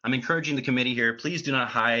 I'm encouraging the committee here, please do not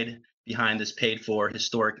hide behind this paid-for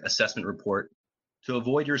historic assessment report to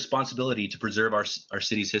avoid your responsibility to preserve our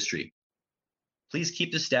city's history. Please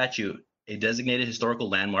keep the statue a designated historical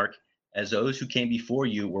landmark, as those who came before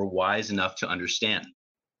you were wise enough to understand.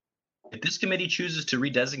 If this committee chooses to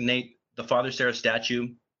redesignate the Father Sarah statue,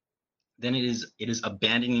 then it is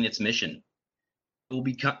abandoning its mission.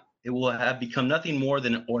 It will have become nothing more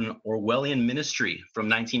than an Orwellian ministry from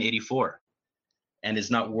 1984, and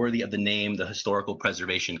is not worthy of the name the Historical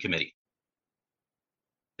Preservation Committee.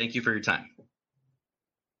 Thank you for your time.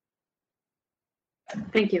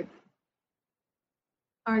 Thank you.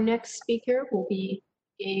 Our next speaker will be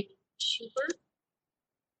Gabe Schubert.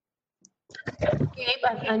 Gabe,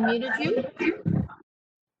 I've unmuted you.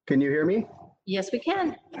 Can you hear me? Yes, we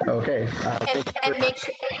can. Okay.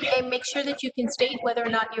 And make sure that you can state whether or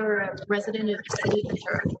not you're a resident of the city of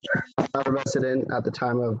Ventura. I'm not a resident at the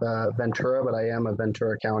time of Ventura, but I am of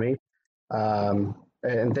Ventura County.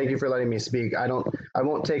 And thank you for letting me speak. I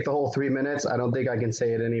won't take the whole 3 minutes. I don't think I can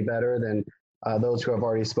say it any better than those who have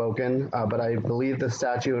already spoken. But I believe the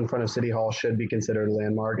statue in front of City Hall should be considered a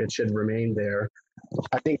landmark. It should remain there.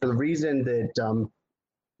 I think the reason that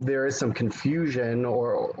there is some confusion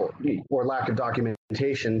or lack of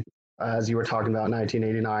documentation, as you were talking about in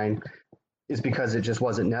 1989, is because it just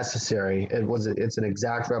wasn't necessary. It's an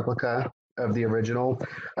exact replica of the original.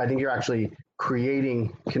 I think you're actually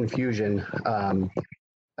creating confusion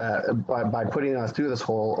by putting us through this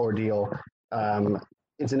whole ordeal.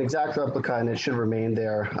 It's an exact replica and it should remain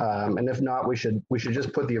there. And if not, we should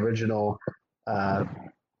just put the original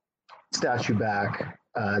statue back.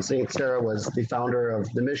 St. Sarah was the founder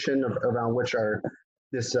of the mission around which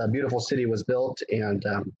this beautiful city was built. And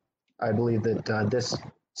I believe that this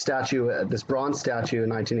statue, this bronze statue in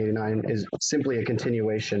 1989 is simply a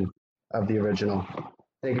continuation of the original.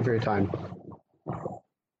 Thank you for your time.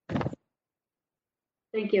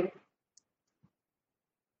 Thank you.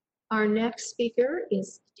 Our next speaker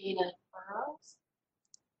is Dana Burrows.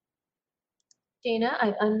 Dana,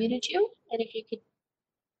 I've unmuted you, and if you could.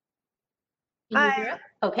 Can you hear us?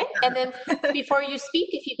 Okay, and then before you speak,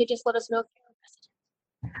 if you could just let us know if you're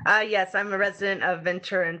a resident. Yes, I'm a resident of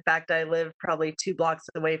Ventura. In fact, I live probably 2 blocks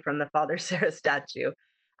away from the Father Sarah statue.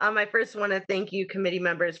 I first want to thank you, committee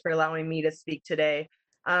members, for allowing me to speak today.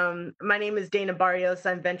 My name is Dana Barrios.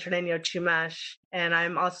 I'm Ventureño Chumash, and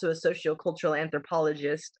I'm also a sociocultural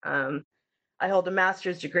anthropologist. I hold a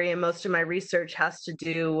master's degree, and most of my research has to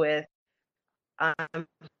do with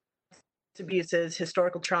abuses,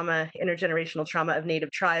 historical trauma, intergenerational trauma of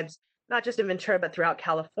Native tribes, not just in Ventura, but throughout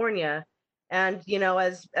California. And, you know,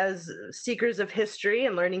 as seekers of history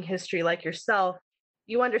and learning history like yourself,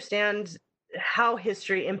 you understand how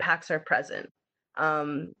history impacts our present.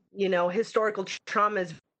 You know, historical trauma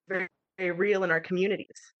is very, very real in our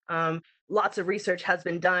communities. Lots of research has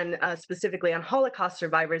been done specifically on Holocaust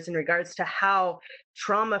survivors in regards to how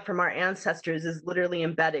trauma from our ancestors is literally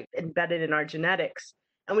embedded in our genetics.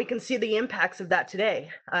 And we can see the impacts of that today.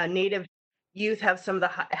 Native youth have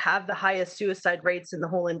the highest suicide rates in the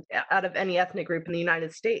whole out of any ethnic group in the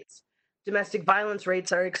United States. Domestic violence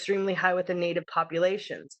rates are extremely high within Native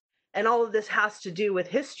populations. And all of this has to do with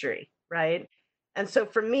history, right? And so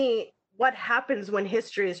for me, what happens when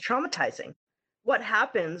history is traumatizing? What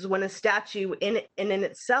happens when a statue in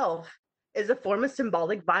itself is a form of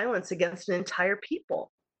symbolic violence against an entire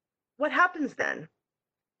people? What happens then?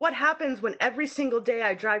 What happens when every single day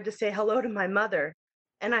I drive to say hello to my mother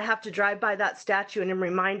and I have to drive by that statue and am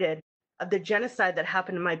reminded of the genocide that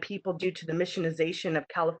happened to my people due to the missionization of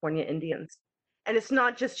California Indians? And it's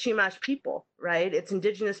not just Chumash people, right? It's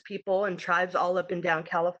indigenous people and tribes all up and down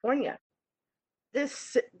California. It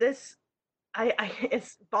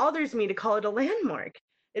bothers me to call it a landmark.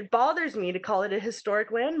 It bothers me to call it a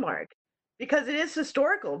historic landmark because it is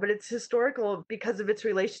historical, but it's historical because of its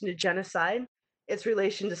relation to genocide, its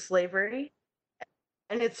relation to slavery,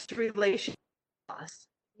 and its relation to loss.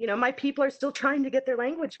 You know, my people are still trying to get their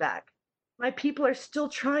language back. My people are still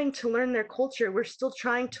trying to learn their culture. We're still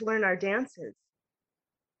trying to learn our dances.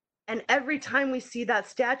 And every time we see that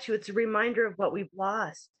statue, it's a reminder of what we've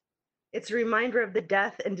lost. It's a reminder of the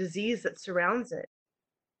death and disease that surrounds it.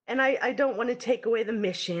 And I don't want to take away the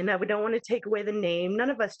mission. I don't want to take away the name. None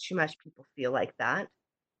of us Chumash people feel like that.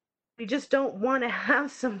 We just don't want to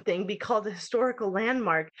have something be called a historical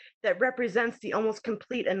landmark that represents the almost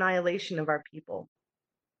complete annihilation of our people.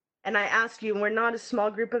 And I ask you, we're not a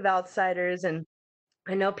small group of outsiders, and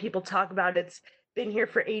I know people talk about it's been here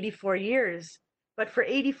for 84 years, but for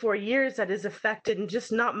 84 years that has affected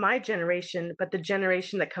just not my generation, but the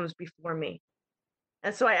generation that comes before me.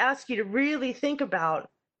 And so I ask you to really think about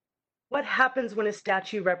what happens when a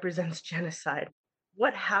statue represents genocide?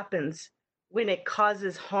 What happens when it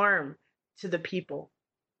causes harm to the people?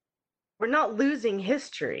 We're not losing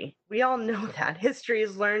history. We all know that. History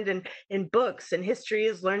is learned in books, and history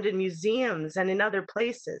is learned in museums and in other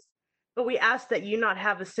places. But we ask that you not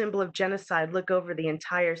have a symbol of genocide look over the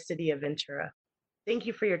entire city of Ventura. Thank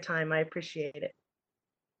you for your time. I appreciate it.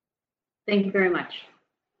 Thank you very much.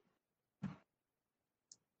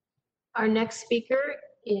 Our next speaker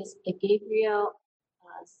is Gabriel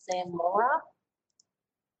Zamora.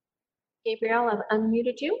 Gabriel, I've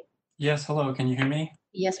unmuted you. Yes, hello, can you hear me?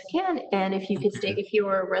 Yes, we can. And if you could state if you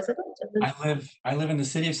are a resident of the... I live in the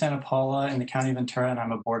city of Santa Paula in the county of Ventura, and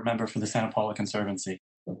I'm a board member for the Santa Paula Conservancy.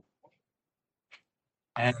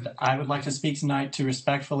 And I would like to speak tonight to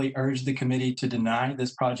respectfully urge the committee to deny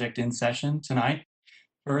this project in session tonight.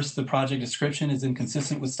 First, the project description is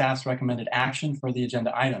inconsistent with staff's recommended action for the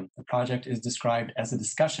agenda item. The project is described as a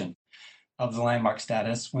discussion of the landmark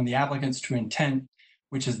status when the applicant's true intent,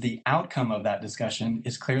 which is the outcome of that discussion,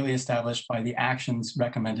 is clearly established by the actions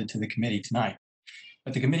recommended to the committee tonight.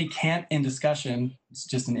 But the committee can't, in discussion, it's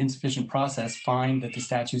just an insufficient process, find that the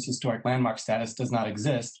statue's historic landmark status does not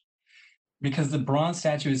exist, because the bronze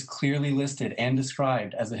statue is clearly listed and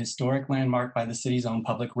described as a historic landmark by the city's own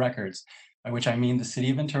public records, by which I mean the City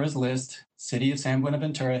of Ventura's list, City of San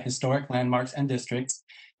Buenaventura Historic Landmarks and Districts,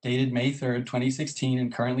 dated May 3rd, 2016,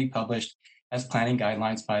 and currently published as planning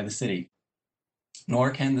guidelines by the city. Nor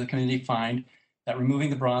can the committee find that removing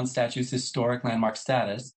the bronze statue's historic landmark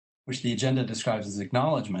status, which the agenda describes as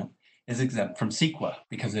acknowledgement, is exempt from CEQA,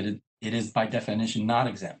 because it is by definition not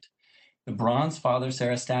exempt. The bronze Father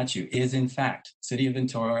Serra statue is, in fact, City of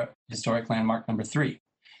Ventura Historic Landmark number 3.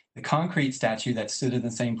 The concrete statue that stood in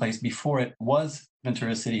the same place before it was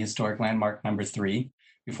Ventura City Historic Landmark number 3,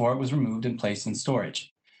 before it was removed and placed in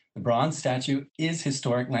storage. The bronze statue is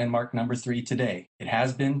Historic Landmark number 3 today. It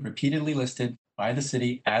has been repeatedly listed by the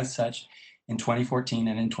city as such in 2014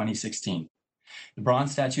 and in 2016. The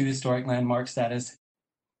bronze statue Historic Landmark status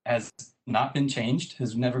has not been changed,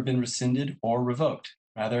 has never been rescinded or revoked.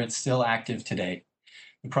 Rather, it's still active today.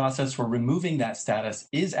 The process for removing that status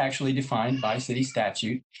is actually defined by city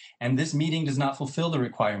statute, and this meeting does not fulfill the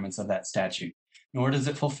requirements of that statute, nor does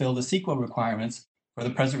it fulfill the CEQA requirements for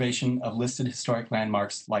the preservation of listed historic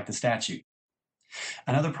landmarks like the statute.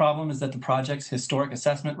 Another problem is that the project's historic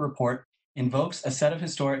assessment report invokes a set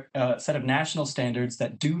of national standards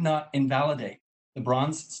that do not invalidate the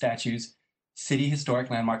bronze statue's city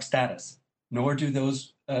historic landmark status, nor do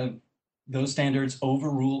those standards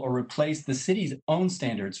overrule or replace the city's own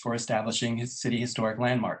standards for establishing city historic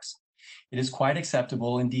landmarks. It is quite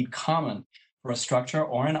acceptable, indeed common, for a structure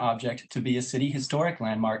or an object to be a city historic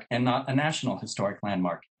landmark and not a national historic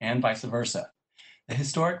landmark, and vice versa. The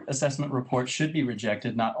historic assessment report should be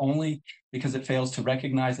rejected not only because it fails to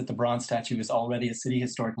recognize that the bronze statue is already a city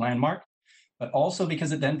historic landmark, but also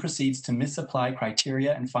because it then proceeds to misapply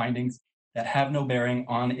criteria and findings that have no bearing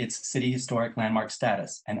on its city historic landmark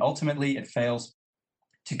status. And ultimately, it fails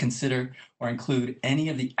to consider or include any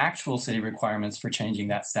of the actual city requirements for changing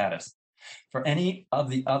that status. For any of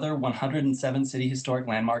the other 107 city historic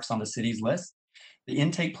landmarks on the city's list, the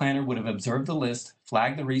intake planner would have observed the list,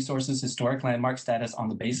 flagged the resource's historic landmark status on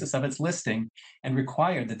the basis of its listing, and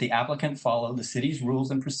required that the applicant follow the city's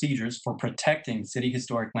rules and procedures for protecting city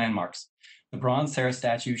historic landmarks. The bronze Serra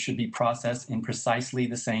statue should be processed in precisely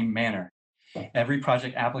the same manner. Every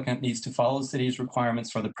project applicant needs to follow the city's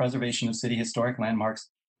requirements for the preservation of city historic landmarks,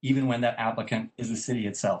 even when that applicant is the city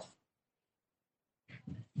itself.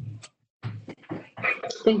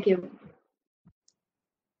 Thank you.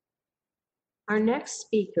 Our next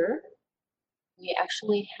speaker, we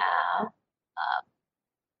actually have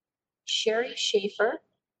Sherry Schaefer,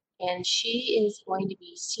 and she is going to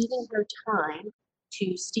be ceding her time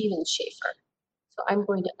to Stephen Schaefer. So I'm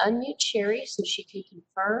going to unmute Sherry so she can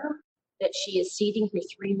confirm that she is ceding her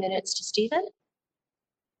 3 minutes to Stephen.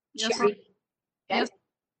 Yes, Sherry? yes,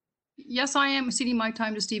 yes, I am ceding my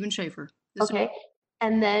time to Stephen Schaefer. Okay.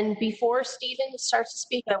 And then before Stephen starts to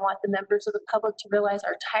speak, I want the members of the public to realize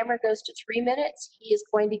our timer goes to 3 minutes. He is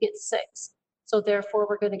going to get 6. So therefore,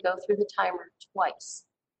 we're going to go through the timer twice.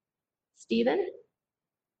 Stephen?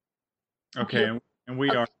 Okay, and we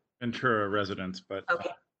are Ventura residents, but Okay.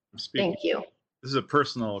 I'm speaking. Thank you. This is a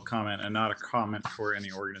personal comment and not a comment for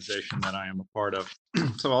any organization that I am a part of.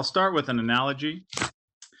 So I'll start with an analogy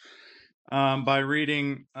by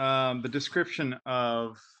reading the description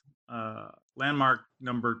of landmark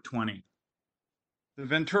number 20. The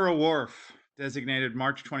Ventura Wharf, designated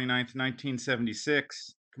March 29th,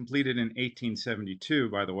 1976, completed in 1872,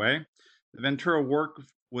 by the way. The Ventura Wharf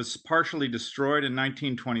was partially destroyed in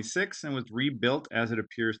 1926 and was rebuilt as it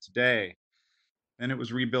appears today. Then it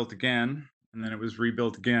was rebuilt again, and then it was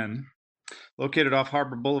rebuilt again. Located off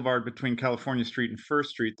Harbor Boulevard between California Street and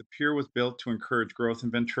First Street, the pier was built to encourage growth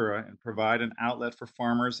in Ventura and provide an outlet for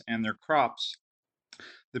farmers and their crops.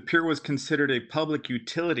 The pier was considered a public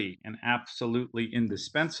utility and absolutely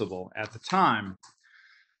indispensable at the time.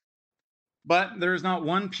 But there is not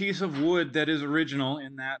one piece of wood that is original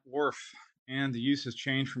in that wharf, and the use has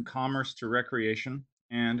changed from commerce to recreation,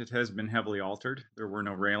 and it has been heavily altered. There were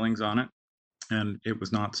no railings on it, and it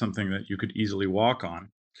was not something that you could easily walk on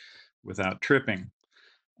without tripping.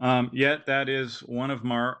 Yet that is one of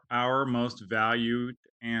our most valued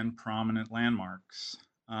and prominent landmarks.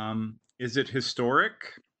 Is it historic?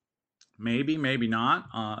 Maybe, maybe not.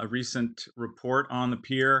 A recent report on the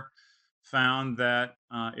pier found that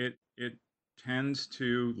it tends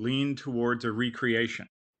to lean towards a recreation,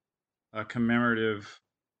 a commemorative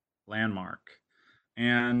landmark.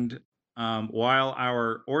 And while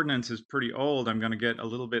our ordinance is pretty old, I'm going to get a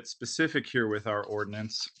little bit specific here with our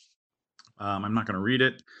ordinance. I'm not going to read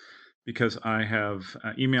it because I have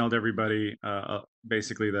emailed everybody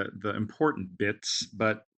basically the important bits,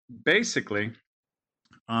 but basically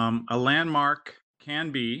a landmark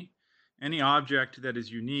can be any object that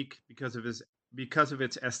is unique because of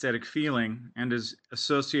its aesthetic feeling and is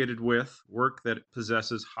associated with work that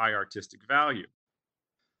possesses high artistic value.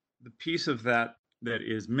 The piece of that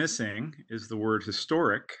is missing is the word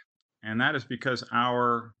historic, and that is because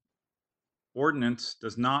our ordinance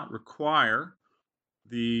does not require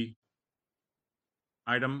the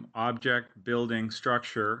item, object, building,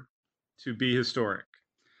 structure to be historic.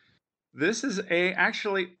 This is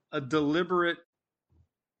actually a deliberate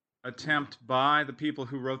attempt by the people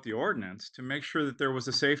who wrote the ordinance to make sure that there was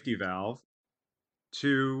a safety valve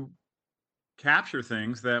to capture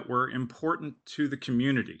things that were important to the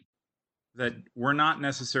community, that were not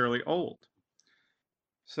necessarily old.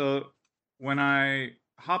 So when I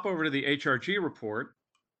hop over to the HRG report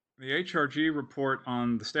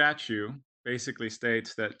on the statue basically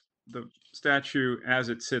states that the statue as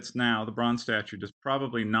it sits now, the bronze statue, does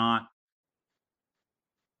probably not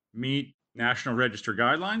meet National Register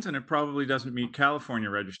guidelines, and it probably doesn't meet California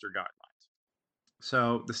Register guidelines.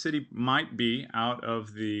 So the city might be out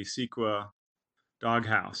of the CEQA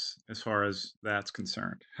doghouse as far as that's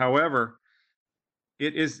concerned. However,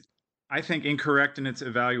 it is, I think, incorrect in its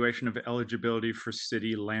evaluation of eligibility for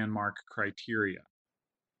city landmark criteria.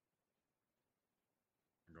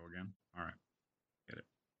 Go again. All right, get it.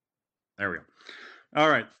 There we go. All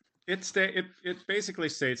right. It basically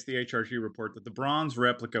states, the HRG report, that the bronze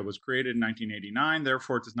replica was created in 1989.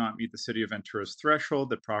 Therefore, it does not meet the city of Ventura's threshold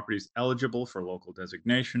that properties eligible for local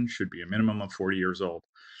designation should be a minimum of 40 years old.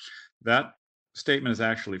 That statement is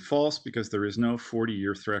actually false because there is no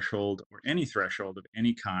 40-year threshold or any threshold of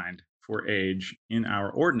any kind for age in our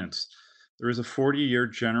ordinance. There is a 40-year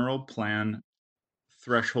general plan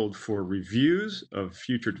threshold for reviews of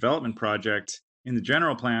future development projects in the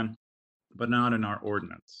general plan, but not in our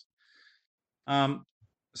ordinance.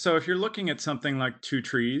 So if you're looking at something like Two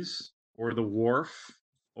Trees or the Wharf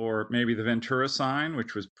or maybe the Ventura sign,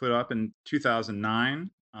 which was put up in 2009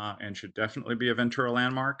 and should definitely be a Ventura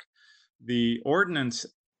landmark, the ordinance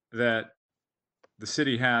that the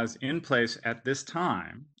city has in place at this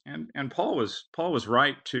time, and Paul was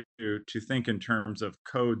right to think in terms of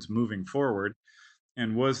codes moving forward,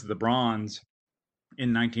 and was the bronze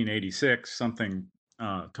in 1986 something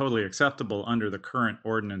totally acceptable under the current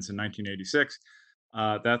ordinance in 1986,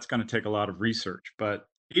 that's going to take a lot of research. But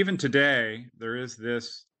even today, there is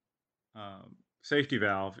this safety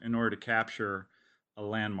valve in order to capture a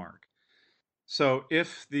landmark. So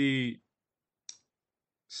if the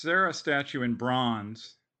Sarah statue in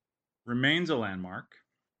bronze remains a landmark,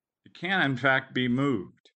 it can in fact be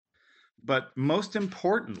moved. But most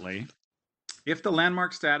importantly, if the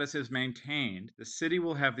landmark status is maintained, the city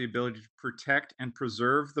will have the ability to protect and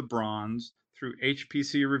preserve the bronze through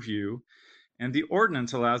HPC review, and the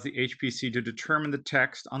ordinance allows the HPC to determine the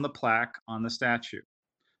text on the plaque on the statue.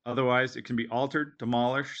 Otherwise, it can be altered,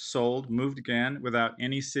 demolished, sold, moved again without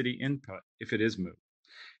any city input if it is moved.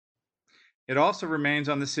 It also remains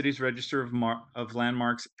on the city's register of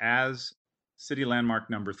landmarks as city landmark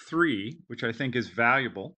number 3, which I think is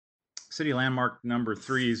valuable. City landmark number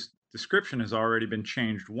 3's description has already been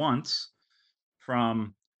changed once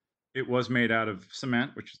from it was made out of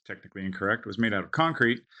cement, which is technically incorrect, it was made out of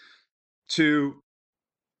concrete, to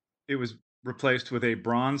it was replaced with a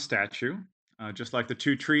bronze statue, just like the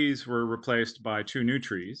 2 trees were replaced by 2 new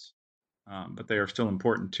trees, but they are still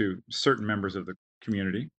important to certain members of the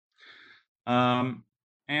community.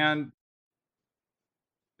 And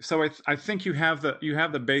so I think you have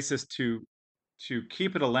the basis to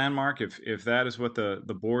keep it a landmark if that is what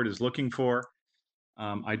the board is looking for.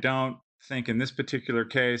 I don't think in this particular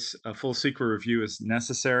case a full SEQR review is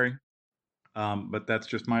necessary, but that's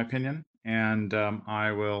just my opinion, and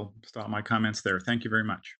I will stop my comments there. Thank you very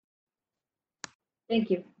much. Thank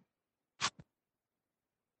you.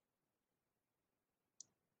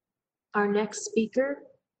 Our next speaker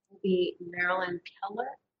will be Marilyn Keller.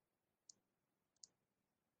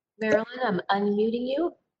 Marilyn, I'm unmuting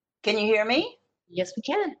you. Can you hear me? Yes, we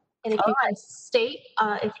can. And if you can state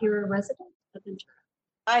if you're a resident of Ventura.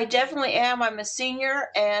 I definitely am. I'm a senior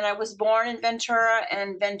and I was born in Ventura,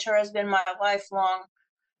 and Ventura has been my lifelong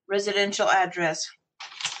residential address.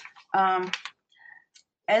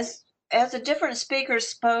 As a different speaker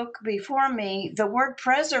spoke before me, the word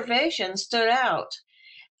preservation stood out,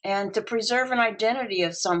 and to preserve an identity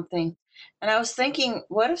of something. And I was thinking,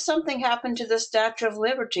 what if something happened to the Statue of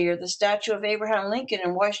Liberty or the statue of Abraham Lincoln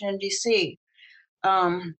in Washington, D.C.?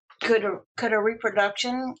 Could a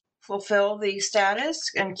reproduction fulfill the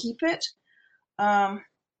status and keep it? And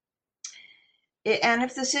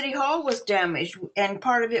if the city hall was damaged and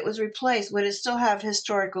part of it was replaced, would it still have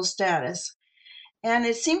historical status? And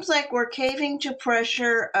it seems like we're caving to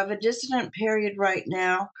pressure of a dissident period right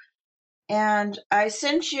now. And I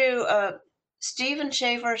sent you, Stephen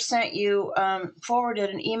Schaefer sent you,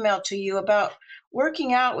 forwarded an email to you about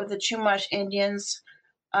working out with the Chumash Indians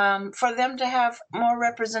for them to have more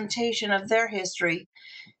representation of their history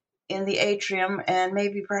in the atrium, and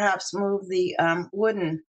maybe perhaps move the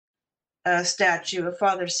wooden statue of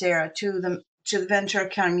Father Sarah to the Ventura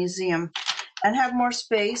County Museum, and have more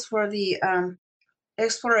space for the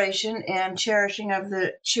exploration and cherishing of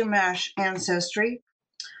the Chumash ancestry.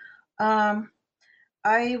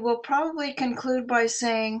 I will probably conclude by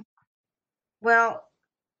saying, well,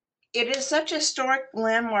 it is such a historic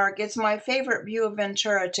landmark. It's my favorite view of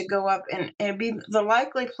Ventura to go up, and it'd be the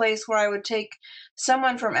likely place where I would take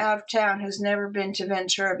someone from out of town who's never been to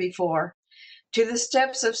Ventura before, to the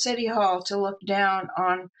steps of City Hall to look down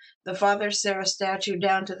on the Father Sarah statue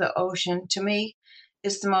down to the ocean. To me,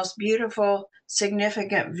 is the most beautiful,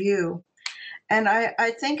 significant view. And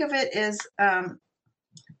I think of it as,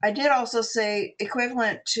 I did also say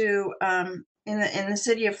equivalent to, in the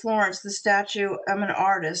city of Florence, the statue of an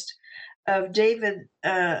artist of David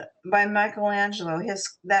by Michelangelo,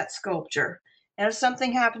 that sculpture. And if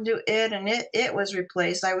something happened to it and it was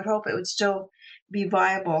replaced, I would hope it would still be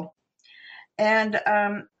viable. And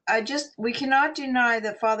we cannot deny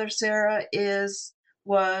that Father Sarah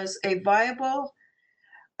was a viable,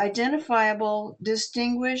 identifiable,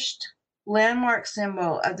 distinguished landmark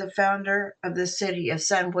symbol of the founder of the city of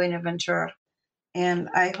San Buenaventura. And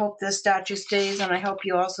I hope this statue stays, and I hope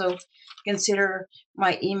you also consider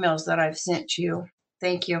my emails that I've sent to you.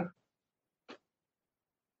 Thank you.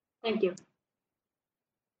 Thank you.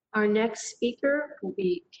 Our next speaker will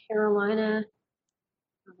be Carolina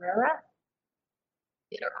Herrera.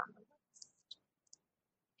 Get her on the list.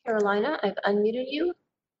 Carolina, I've unmuted you.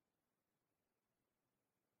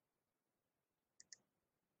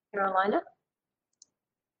 Carolina?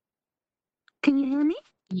 Can you hear me?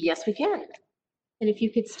 Yes, we can. And if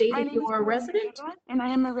you could state if you are a resident. And I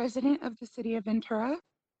am a resident of the city of Ventura.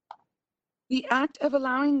 The act of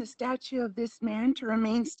allowing the statue of this man to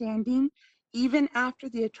remain standing, even after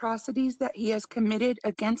the atrocities that he has committed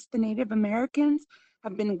against the Native Americans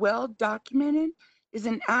have been well documented, is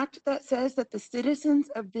an act that says that the citizens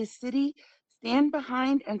of this city stand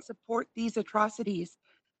behind and support these atrocities.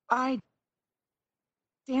 I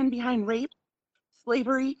stand behind rape,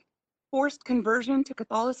 slavery, forced conversion to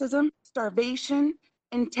Catholicism, starvation,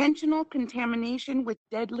 intentional contamination with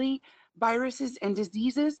deadly viruses and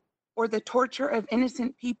diseases, or the torture of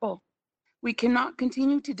innocent people. We cannot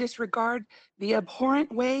continue to disregard the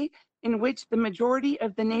abhorrent way in which the majority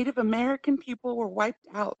of the Native American people were wiped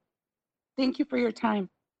out. Thank you for your time.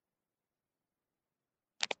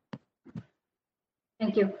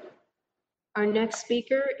 Thank you. Our next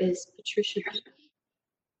speaker is Patricia Beebe.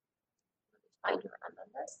 Find her on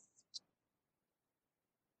the list.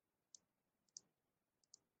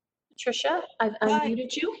 Patricia, I've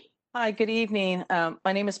unmuted you. Hi, good evening.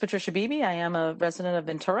 My name is Patricia Beebe. I am a resident of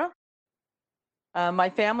Ventura. My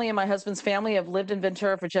family and my husband's family have lived in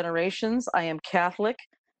Ventura for generations. I am Catholic.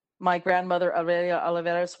 My grandmother, Aurelia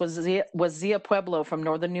Oliveras, was Zia Pueblo from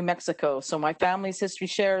northern New Mexico. So my family's history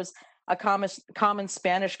shares a common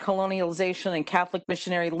Spanish colonialization and Catholic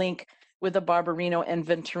missionary link with the Barbarino and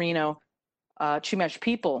Venturino Chumash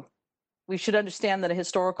people. We should understand that a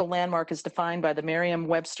historical landmark is defined by the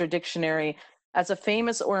Merriam-Webster dictionary as a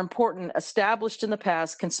famous or important, established in the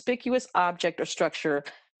past, conspicuous object or structure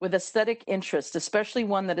with aesthetic interest, especially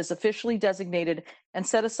one that is officially designated and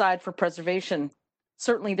set aside for preservation.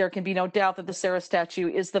 Certainly, there can be no doubt that the Serra statue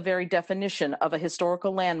is the very definition of a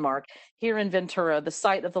historical landmark here in Ventura, the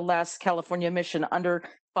site of the last California mission under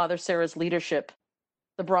Father Serra's leadership.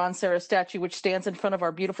 The bronze Serra statue, which stands in front of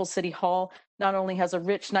our beautiful city hall, not only has a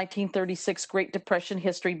rich 1936 Great Depression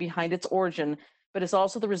history behind its origin, but is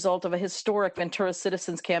also the result of a historic Ventura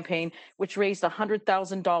Citizens campaign, which raised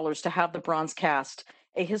 $100,000 to have the bronze cast,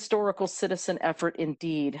 a historical citizen effort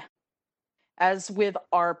indeed. As with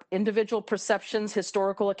our individual perceptions,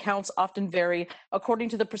 historical accounts often vary according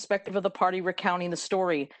to the perspective of the party recounting the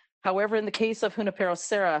story. However, in the case of Junipero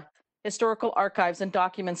Serra, historical archives and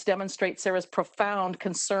documents demonstrate Serra's profound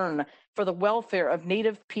concern for the welfare of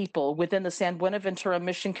Native people within the San Buenaventura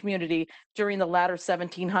mission community during the latter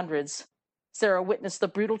 1700s. Serra witnessed the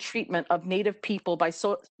brutal treatment of Native people by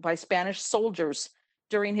Spanish soldiers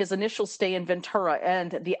during his initial stay in Ventura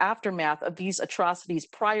and the aftermath of these atrocities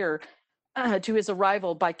prior to his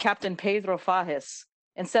arrival by Captain Pedro Fages.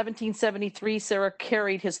 In 1773, Serra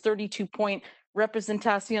carried his 32-point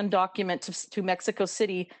representación document to Mexico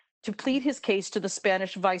City to plead his case to the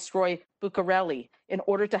Spanish Viceroy Bucareli in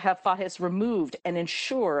order to have Fages removed and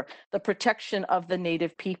ensure the protection of the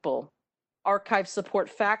Native people. Archives support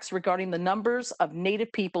facts regarding the numbers of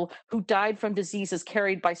Native people who died from diseases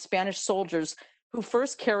carried by Spanish soldiers who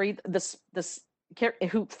first entered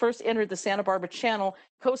the Santa Barbara Channel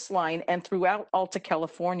coastline and throughout Alta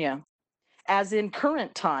California. As in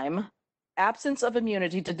current time, absence of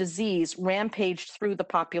immunity to disease rampaged through the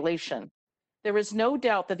population. There is no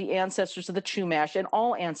doubt that the ancestors of the Chumash and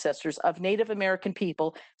all ancestors of Native American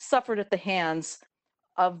people suffered at the hands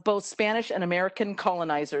of both Spanish and American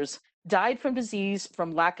colonizers, died from disease,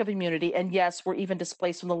 from lack of immunity, and yes, were even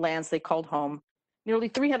displaced from the lands they called home. Nearly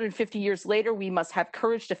 350 years later, we must have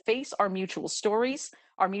courage to face our mutual stories,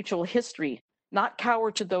 our mutual history, not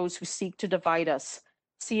cower to those who seek to divide us.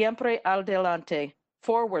 Siempre adelante.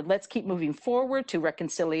 Forward. Let's keep moving forward to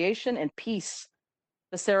reconciliation and peace.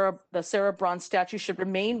 The Serra bronze statue should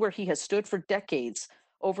remain where he has stood for decades,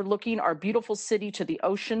 overlooking our beautiful city to the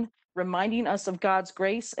ocean, reminding us of God's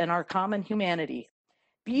grace and our common humanity.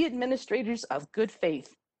 Be administrators of good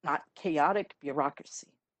faith, not chaotic bureaucracy.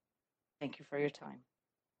 Thank you for your time.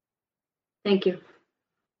 Thank you.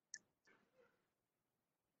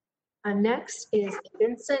 Next is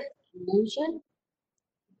Vincent Illusion.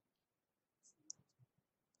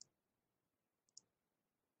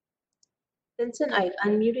 Vincent, I've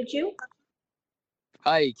unmuted you.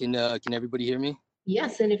 Hi, can everybody hear me?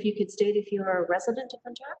 Yes, and if you could state if you're a resident of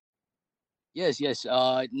Ventura? Yes.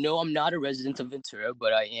 No, I'm not a resident of Ventura,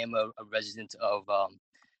 but I am a resident of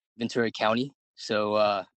Ventura County.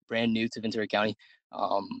 So brand new to Ventura County.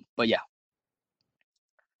 But yeah.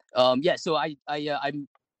 So I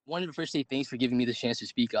wanted to first say thanks for giving me the chance to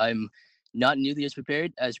speak. I'm not nearly as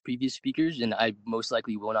prepared as previous speakers, and I most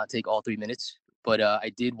likely will not take all 3 minutes. But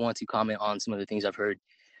I did want to comment on some of the things I've heard.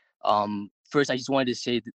 First, I just wanted to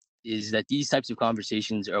say that these types of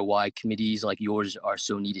conversations are why committees like yours are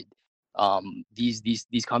so needed.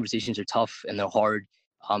 These conversations are tough and they're hard.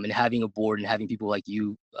 And having a board and having people like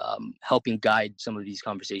you helping guide some of these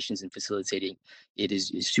conversations and facilitating it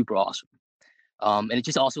is super awesome. And it's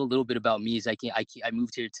just also a little bit about me. Is I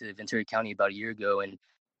moved here to Ventura County about a year ago, and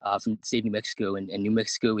from the state of New Mexico, and New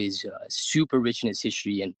Mexico is super rich in its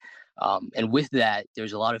history, and with that,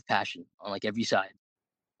 there's a lot of passion on like every side.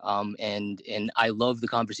 And I love the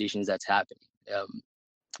conversations that's happening.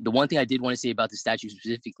 The one thing I did want to say about the statue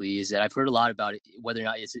specifically is that I've heard a lot about it, whether or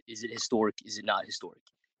not is it historic, is it not historic,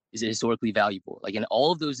 is it historically valuable? Like, and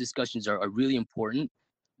all of those discussions are really important.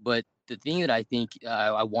 But the thing that I think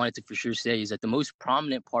I wanted to for sure say is that the most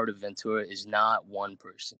prominent part of Ventura is not one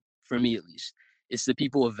person, for me at least. It's the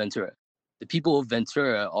people of Ventura. The people of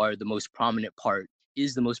Ventura are the most prominent part,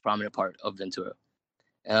 is the most prominent part of Ventura.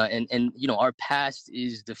 And you know, our past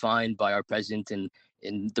is defined by our present, and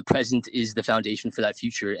the present is the foundation for that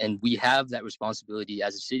future. And we have that responsibility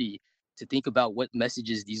as a city to think about what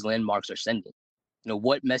messages these landmarks are sending. You know,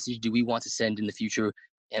 what message do we want to send in the future?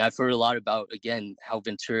 And I've heard a lot about, again, how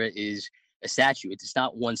Ventura is a statue. It's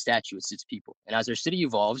not one statue, it's its people. And as our city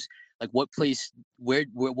evolves, like what place,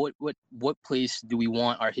 what place do we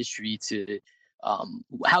want our history to,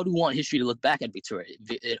 how do we want history to look back at Ventura,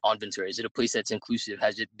 on Ventura? Is it a place that's inclusive?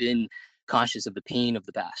 Has it been conscious of the pain of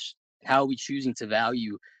the past? How are we choosing to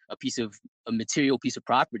value a material piece of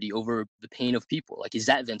property over the pain of people? Like, is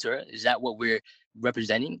that Ventura? Is that what we're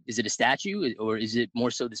representing? Is it a statue, or is it more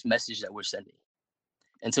so this message that we're sending?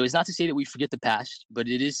 And so it's not to say that we forget the past, but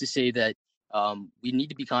it is to say that we need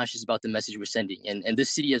to be conscious about the message we're sending. And this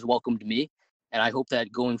city has welcomed me. And I hope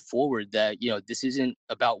that going forward that, you know, this isn't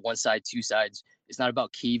about one side, two sides. It's not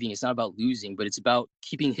about caving. It's not about losing, but it's about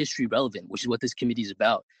keeping history relevant, which is what this committee is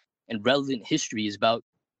about. And relevant history is about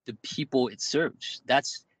the people it serves.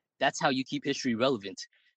 That's how you keep history relevant.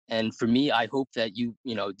 And for me, I hope that you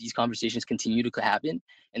know, these conversations continue to happen,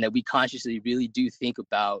 and that we consciously really do think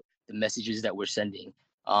about the messages that we're sending.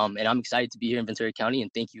 And I'm excited to be here in Ventura County,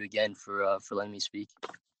 and thank you again for letting me speak.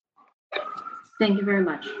 Thank you very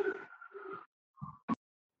much.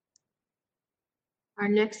 Our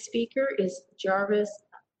next speaker is Jarvis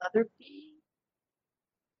Leatherby.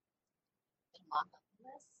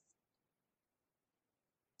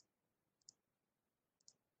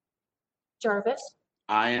 Jarvis,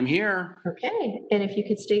 I am here. okay, and if you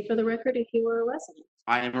could state for the record if you were a resident.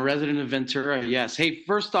 I am a resident of Ventura, yes. Hey,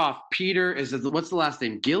 first off, Peter, what's the last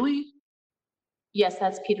name? Gilly? Yes,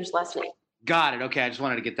 that's Peter's last name. Got it. Okay, I just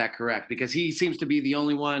wanted to get that correct because he seems to be the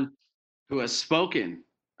only one who has spoken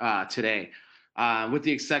today, with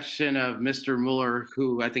the exception of Mr. Mueller,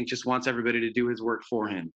 who I think just wants everybody to do his work for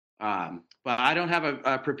him. But I don't have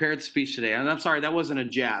a prepared speech today. And I'm sorry, that wasn't a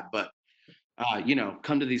jab, but you know,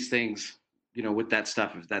 come to these things, you know, with that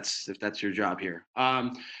stuff if that's your job here.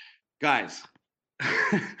 Guys,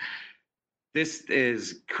 this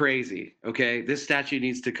is crazy. Okay, this statue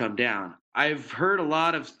needs to come down. I've heard a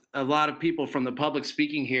lot of people from the public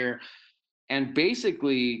speaking here, and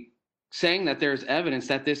basically saying that there's evidence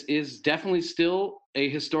that this is definitely still a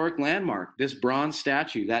historic landmark. This bronze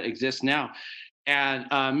statue that exists now. And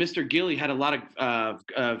Mr. Gilly had a lot of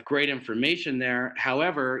great information there.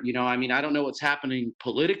 However, you know, I mean, I don't know what's happening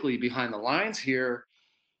politically behind the lines here,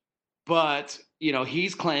 but, you know,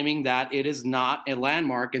 he's claiming that it is not a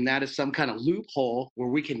landmark and that is some kind of loophole where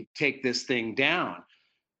we can take this thing down.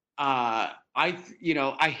 I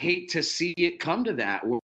hate to see it come to that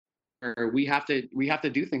where we have to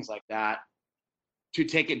do things like that to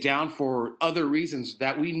take it down for other reasons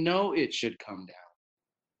that we know it should come down.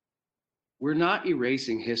 We're not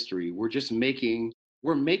erasing history. We're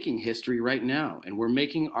making history right now, and we're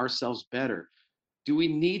making ourselves better. Do we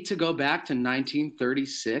need to go back to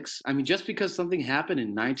 1936? I mean, just because something happened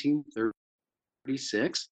in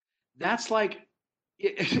 1936, that's like,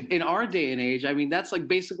 in our day and age, I mean, that's like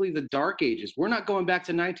basically the Dark Ages. We're not going back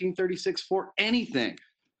to 1936 for anything.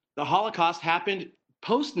 The Holocaust happened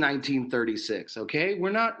post 1936, okay? We're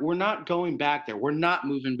not going back there. We're not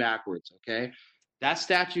moving backwards, okay? That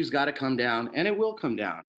statue's got to come down, and it will come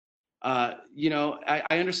down. You know,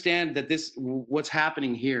 I understand that what's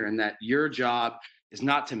happening here, and that your job is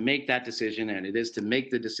not to make that decision, and it is to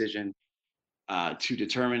make the decision to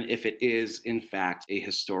determine if it is, in fact, a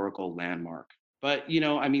historical landmark. But, you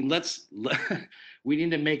know, I mean, we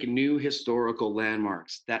need to make new historical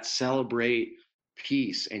landmarks that celebrate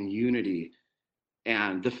peace and unity.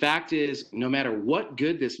 And the fact is, no matter what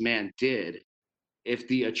good this man did, if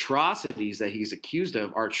the atrocities that he's accused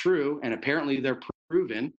of are true, and apparently they're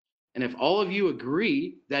proven, and if all of you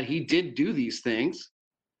agree that he did do these things,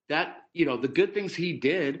 that, you know, the good things he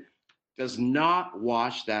did does not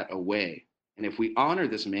wash that away. And if we honor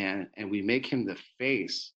this man and we make him the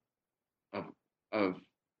face of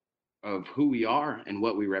who we are and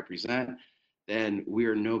what we represent, then we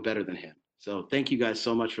are no better than him. So thank you guys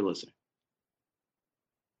so much for listening.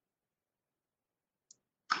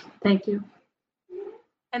 Thank you.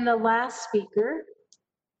 And the last speaker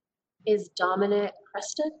is Dominic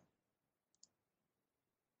Preston.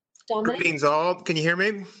 Dominic? Greetings all. Can you hear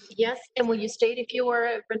me? Yes, and will you state if you were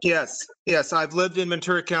a Yes. I've lived in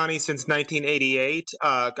Ventura County since 1988.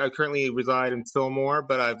 I currently reside in Fillmore,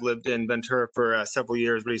 but I've lived in Ventura for several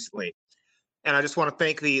years recently. And I just want to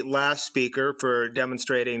thank the last speaker for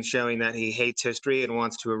demonstrating, showing that he hates history and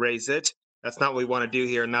wants to erase it. That's not what we want to do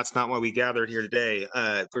here, and that's not why we gathered here today.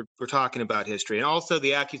 We're talking about history, and also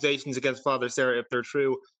the accusations against Father Sarah, if they're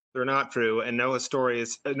true, they're not true, and no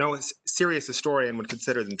serious historian would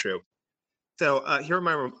consider them true. So here are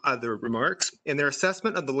my other remarks. In their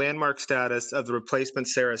assessment of the landmark status of the replacement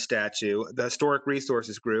Sarah statue, the Historic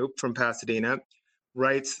Resources Group from Pasadena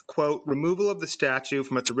writes, quote, removal of the statue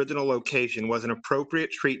from its original location was an appropriate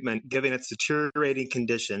treatment given its deteriorating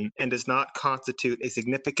condition and does not constitute a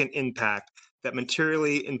significant impact that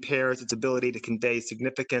materially impairs its ability to convey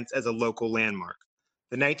significance as a local landmark.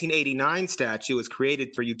 The 1989 statue was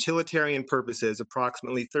created for utilitarian purposes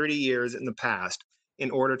approximately 30 years in the past in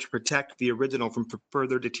order to protect the original from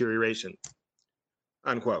further deterioration,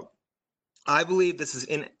 unquote. I believe this is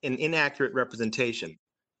an inaccurate representation.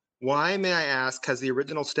 Why, may I ask, has the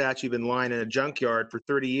original statue been lying in a junkyard for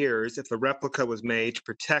 30 years if the replica was made to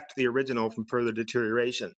protect the original from further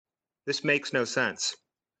deterioration? This makes no sense.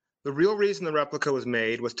 The real reason the replica was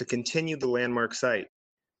made was to continue the landmark site.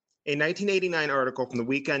 A 1989 article from the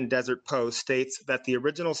Weekend Desert Post states that the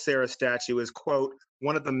original Sarah statue is, quote,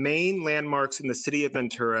 one of the main landmarks in the city of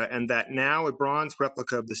Ventura, and that now a bronze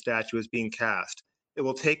replica of the statue is being cast. It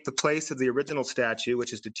will take the place of the original statue,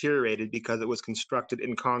 which is deteriorated because it was constructed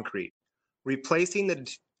in concrete. Replacing the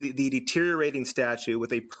deteriorating statue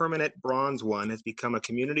with a permanent bronze one has become a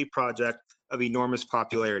community project of enormous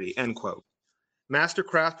popularity, end quote. Master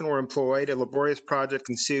craftsmen were employed. A laborious project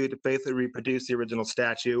ensued to faithfully reproduce the original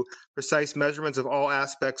statue. Precise measurements of all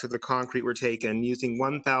aspects of the concrete were taken using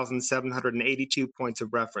 1,782 points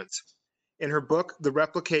of reference. In her book, The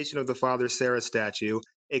Replication of the Father Sarah Statue,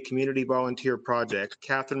 a community volunteer project,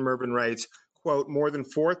 Catherine Mervyn writes, quote, more than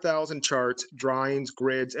 4,000 charts, drawings,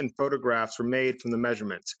 grids, and photographs were made from the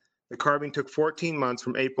measurements. The carving took 14 months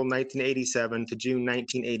from April 1987 to June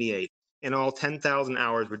 1988. In all, 10,000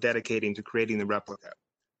 hours were dedicated to creating the replica.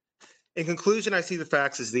 In conclusion, I see the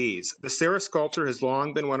facts as these. The Sarah sculpture has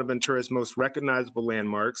long been one of Ventura's most recognizable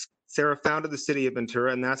landmarks. Sarah founded the city of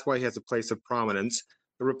Ventura, and that's why he has a place of prominence.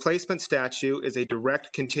 The replacement statue is a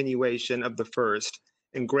direct continuation of the first,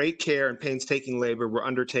 and great care and painstaking labor were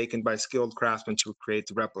undertaken by skilled craftsmen to create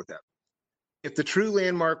the replica. If the true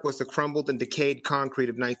landmark was the crumbled and decayed concrete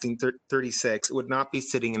of 1936, it would not be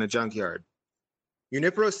sitting in a junkyard.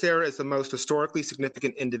 Junipero Serra is the most historically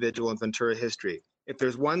significant individual in Ventura history. If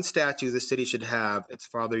there's one statue the city should have, it's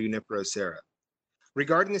Father Junipero Serra.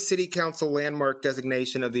 Regarding the City Council landmark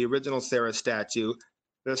designation of the original Serra statue,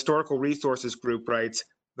 the Historical Resources Group writes,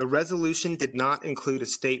 the resolution did not include a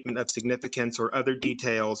statement of significance or other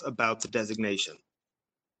details about the designation.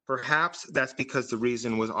 Perhaps that's because the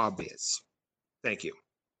reason was obvious. Thank you.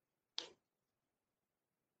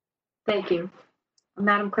 Thank you.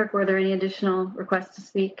 Madam Clerk, were there any additional requests to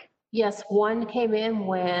speak? Yes, one came in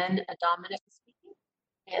when Dominic was speaking,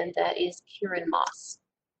 and that is Kieran Moss.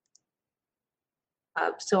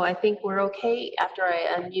 So I think we're okay after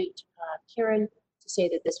I unmute Kieran to say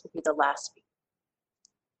that this will be the last speaker.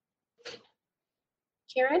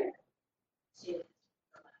 Kieran?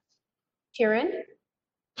 Kieran?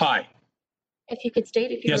 Hi. If you could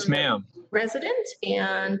state if you're Yes, ma'am. resident,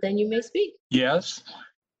 and then you may speak. Yes.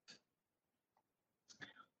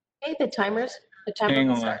 Okay, the timer Hang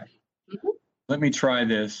will on. start. Let me try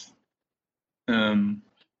this.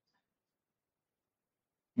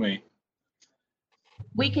 Wait.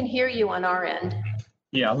 We can hear you on our end.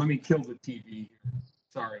 Yeah, let me kill the TV.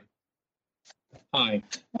 Sorry. Hi.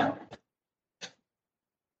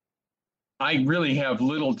 I really have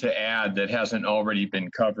little to add that hasn't already been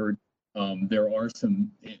covered. There are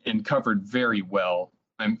some, and covered very well.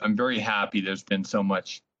 I'm very happy there's been so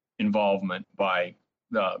much involvement by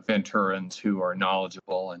the Venturans who are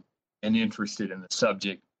knowledgeable and interested in the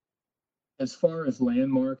subject. As far as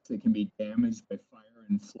landmarks that can be damaged by fire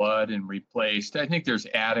and flood and replaced, I think there's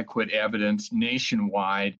adequate evidence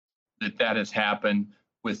nationwide that that has happened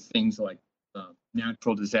with things like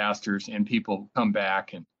natural disasters, and people come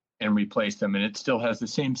back and replace them, and it still has the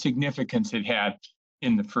same significance it had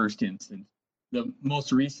in the first instance. The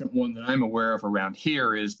most recent one that I'm aware of around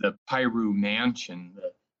here is the Piru Mansion,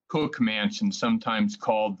 the Cook Mansion, sometimes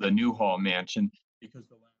called the Newhall Mansion, because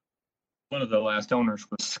one of the last owners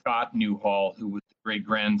was Scott Newhall, who was the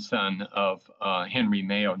great-grandson of Henry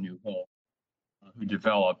Mayo Newhall, who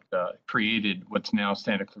created what's now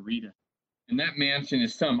Santa Clarita. And that mansion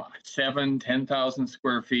is some 10,000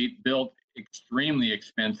 square feet, built extremely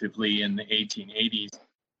expensively in the 1880s.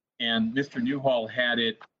 And Mr. Newhall had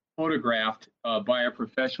it photographed by a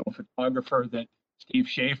professional photographer that Steve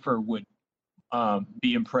Schaefer would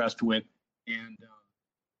be impressed with, and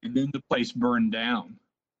then the place burned down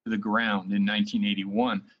to the ground in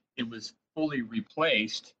 1981. It was fully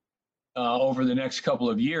replaced over the next couple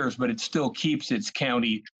of years, but it still keeps its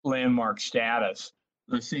county landmark status.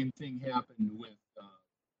 The same thing has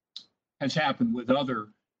happened with other.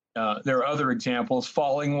 There are other examples.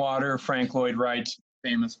 Falling Water, Frank Lloyd Wright's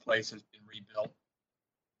famous place, has been rebuilt.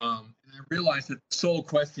 And I realize that the sole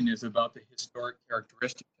question is about the historic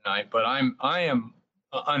characteristic tonight, but I am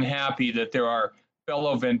unhappy that there are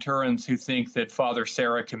fellow Venturans who think that Father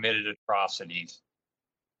Serra committed atrocities.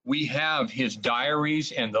 We have his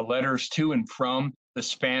diaries and the letters to and from the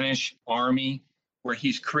Spanish army where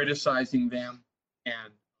he's criticizing them,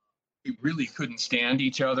 and he really couldn't stand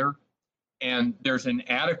each other. And there's an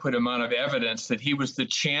adequate amount of evidence that he was the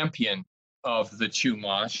champion of the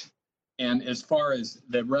Chumash. And as far as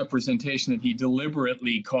the representation that he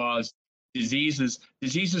deliberately caused diseases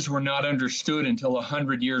were not understood until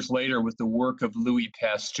 100 years later with the work of Louis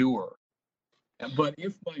Pasteur. But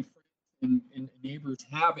if my friends and neighbors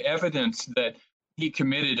have evidence that he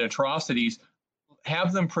committed atrocities,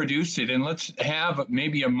 have them produce it, and let's have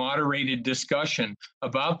maybe a moderated discussion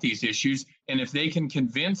about these issues. And if they can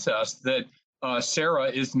convince us that Serra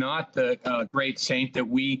is not the great saint that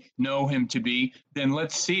we know him to be, then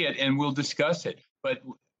let's see it and we'll discuss it. But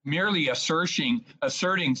merely asserting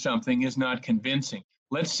something is not convincing.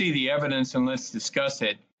 Let's see the evidence and let's discuss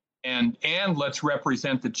it, and let's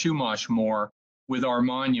represent the Chumash more with our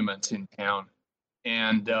monuments in town,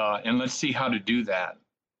 and let's see how to do that.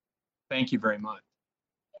 Thank you very much.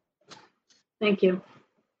 Thank you.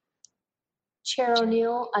 Chair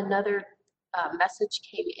O'Neill, another message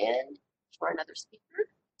came in for another speaker.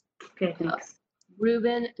 Okay, thanks.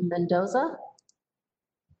 Ruben Mendoza.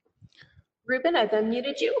 Ruben, I've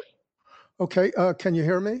unmuted you. Okay, can you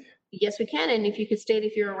hear me? Yes, we can. And if you could state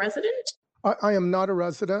if you're a resident. I am not a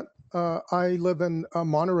resident. I live in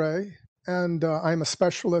Monterey, and I'm a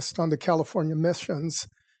specialist on the California missions,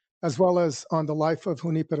 as well as on the life of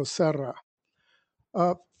Junípero Serra.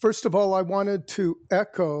 First of all, I wanted to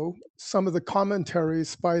echo some of the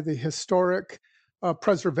commentaries by the historic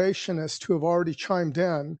preservationists who have already chimed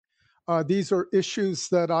in. These are issues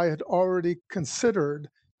that I had already considered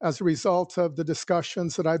as a result of the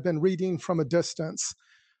discussions that I've been reading from a distance.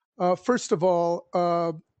 First of all,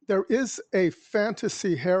 there is a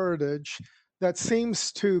fantasy heritage that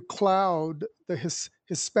seems to cloud the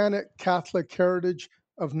Hispanic Catholic heritage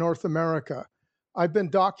of North America. I've been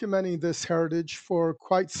documenting this heritage for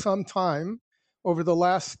quite some time. Over the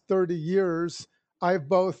last 30 years, I've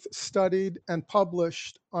both studied and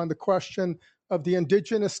published on the question of the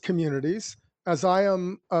indigenous communities, as I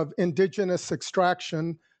am of indigenous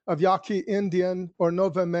extraction of Yaqui Indian or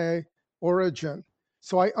Nova-Me origin.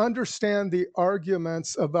 So I understand the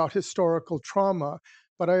arguments about historical trauma,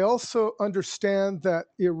 but I also understand that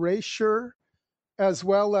erasure as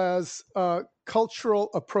well as cultural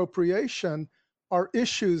appropriation are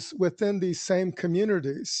issues within these same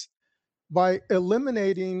communities. By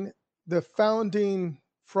eliminating the founding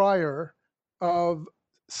friar of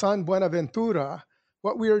San Buenaventura,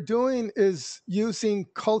 what we are doing is using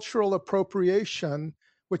cultural appropriation,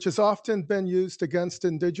 which has often been used against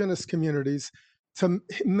indigenous communities, to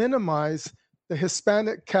minimize the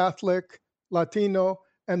Hispanic, Catholic, Latino,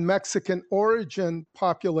 and Mexican origin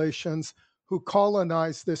populations who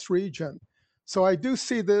colonized this region. So I do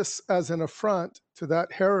see this as an affront to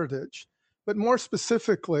that heritage. But more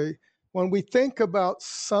specifically, when we think about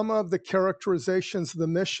some of the characterizations of the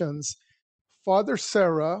missions, Father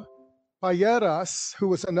Serra Payeras, who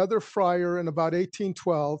was another friar in about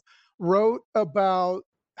 1812, wrote about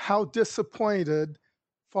how disappointed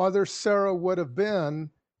Father Serra would have been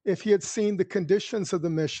if he had seen the conditions of the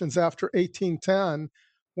missions after 1810,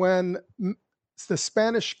 when the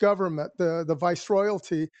Spanish government, the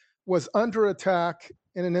viceroyalty, was under attack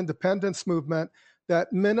in an independence movement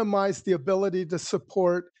that minimized the ability to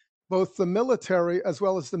support both the military as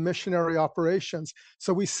well as the missionary operations.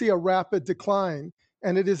 So we see a rapid decline.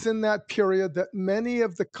 And it is in that period that many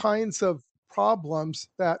of the kinds of problems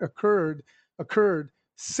that occurred.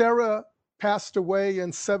 Serra passed away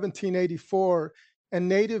in 1784, and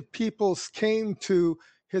native peoples came to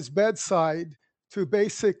his bedside to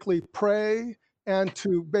basically pray and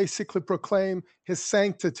to basically proclaim his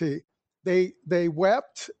sanctity. They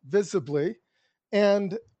wept visibly.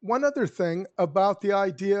 And one other thing about the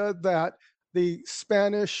idea that the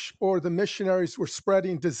Spanish or the missionaries were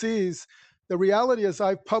spreading disease, the reality is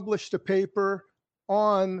I've published a paper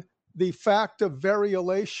on the fact of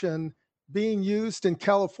variolation being used in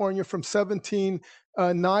California from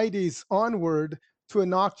 1790s onward to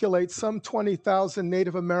inoculate some 20,000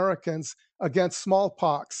 Native Americans against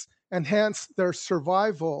smallpox, and hence their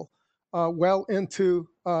survival well into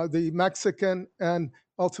the Mexican and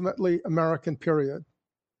ultimately American period.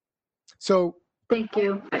 So Thank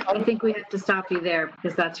you. I think we have to stop you there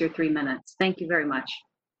because that's your 3 minutes. Thank you very much.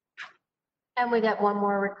 And we got one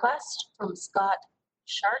more request from Scott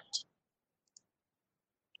Shart.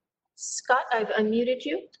 Scott, I've unmuted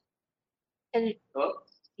you. And Hello?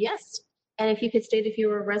 yes, and if you could state if you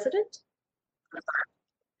were a resident?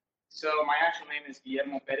 So my actual name is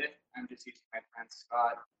Guillermo Perez. I'm just using my friend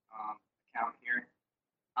Scott account here.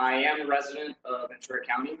 I am a resident of Ventura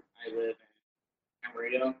County. I live in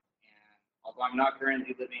Camarillo, and although I'm not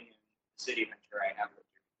currently living in the city of Ventura, I have lived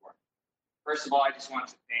here before. First of all, I just want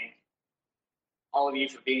to thank all of you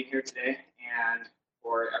for being here today, and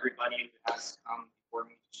for everybody who has come before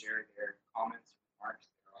me to share their comments and remarks.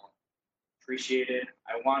 They're all appreciated.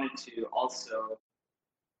 I wanted to also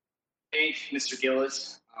thank Mr.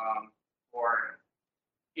 Gillis for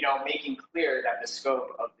making clear that the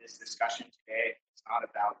scope of this discussion today is not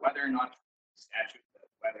about whether or not the statute, but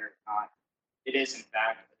whether or not it is in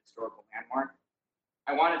fact a historical landmark.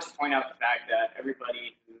 I wanted to point out the fact that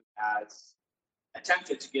everybody who has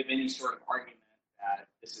attempted to give any sort of argument that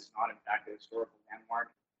this is not in fact a historical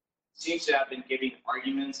landmark seems to have been giving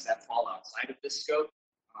arguments that fall outside of this scope.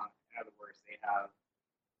 In other words, they have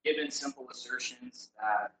given simple assertions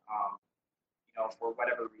that, for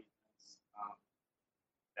whatever reasons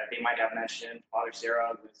that they might have mentioned, Father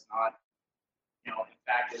Serra was not, in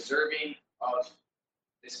fact, deserving of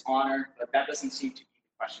this honor, but that doesn't seem to be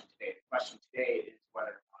the question today. The question today is whether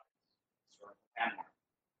or not it's a historical landmark.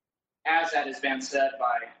 As that has been said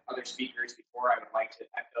by other speakers before, I would like to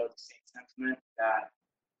echo the same sentiment that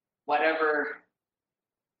whatever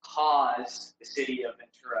caused the city of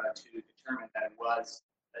Ventura to determine that it was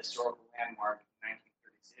a historical landmark in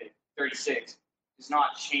 1936 does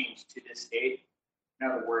not change to this date. In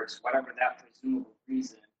other words, whatever that presumable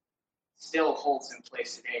reason still holds in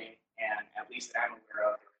place today, and at least that I'm aware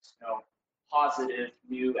of, there is no positive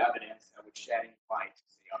new evidence that would shed any light to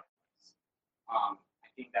say otherwise. I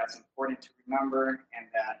think that's important to remember, and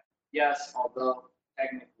that yes, although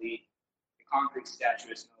technically the concrete statue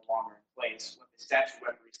is no longer in place, what the statue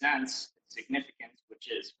represents its significance, which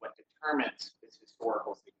is what determines its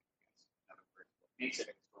historical significance. In other words, what makes it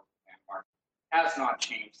a historical landmark has not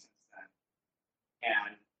changed since then.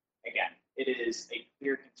 And again, it is a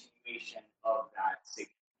clear continuation of that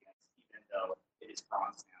significance, even though it is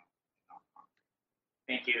bronze now, not concrete.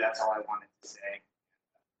 Thank you. That's all I wanted to say.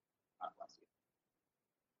 God bless you.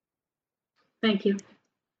 Thank you.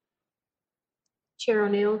 Chair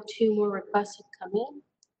O'Neill, two more requests have come in.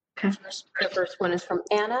 Okay. The first one is from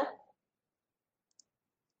Anna.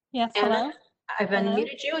 Yes, Anna, hello. I've Hello.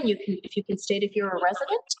 unmuted you, and if you can state if you're a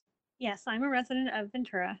resident. Yes, I'm a resident of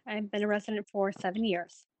Ventura. I've been a resident for 7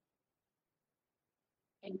 years.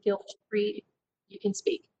 And feel free, you can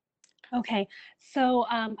speak. Okay, so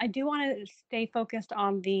I do want to stay focused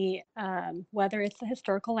on the whether it's a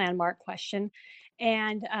historical landmark question.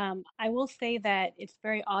 And I will say that it's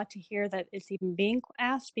very odd to hear that it's even being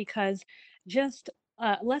asked, because just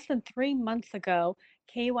less than 3 months ago,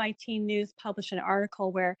 KYT News published an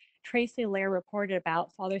article where Tracy Lair reported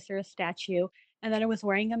about Father Serra's statue and that it was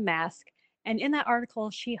wearing a mask. And in that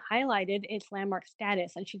article, she highlighted its landmark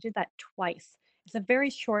status, and she did that twice. It's a very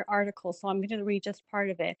short article, so I'm going to read just part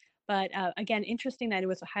of it. But again, interesting that it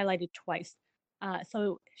was highlighted twice.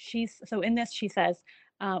 So in this, she says,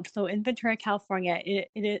 so in Ventura, California,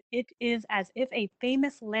 it is as if a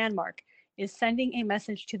famous landmark is sending a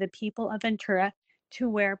message to the people of Ventura to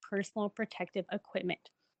wear personal protective equipment.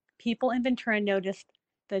 People in Ventura noticed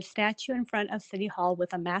the statue in front of City Hall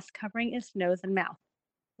with a mask covering its nose and mouth.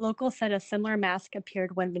 Locals said a similar mask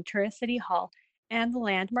appeared when Ventura City Hall and the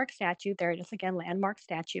landmark statue, there it is again, landmark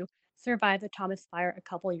statue, survived the Thomas Fire a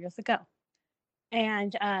couple years ago.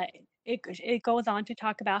 And it goes on to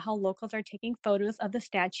talk about how locals are taking photos of the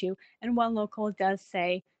statue, and one local does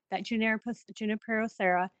say that Junipero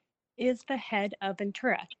Serra is the head of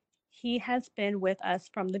Ventura. He has been with us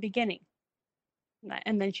from the beginning.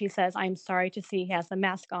 And then she says, I'm sorry to see he has the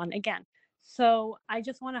mask on again. So I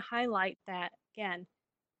just want to highlight that, again,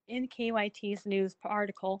 in KYT's news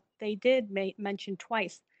article, they did mention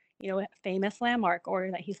twice, famous landmark,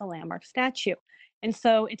 or that he's a landmark statue. And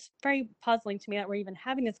so it's very puzzling to me that we're even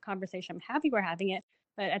having this conversation. I'm happy we're having it,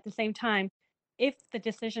 but at the same time, if the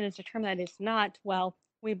decision is determined that it's not, well,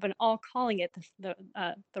 we've been all calling it the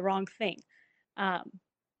wrong thing.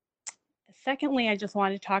 Secondly, I just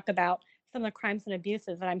wanted to talk about some of the crimes and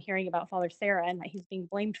abuses that I'm hearing about Father Serra and that he's being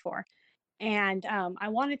blamed for. And I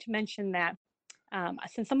wanted to mention that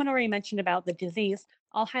since someone already mentioned about the disease,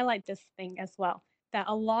 I'll highlight this thing as well, that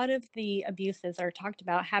a lot of the abuses that are talked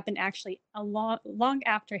about happened actually long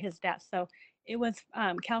after his death. So it was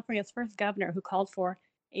California's first governor who called for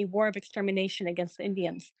a war of extermination against the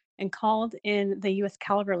Indians and called in the U.S.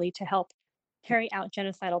 cavalry to help carry out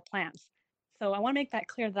genocidal plans. So I want to make that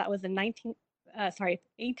clear. That was in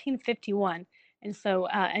 1851. And so,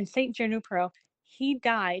 and Saint Junipero, he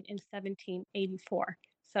died in 1784.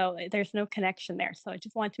 So there's no connection there. So I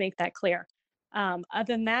just wanted to make that clear. Other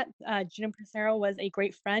than that, Junipero was a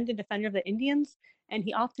great friend and defender of the Indians, and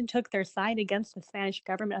he often took their side against the Spanish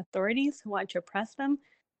government authorities who wanted to oppress them.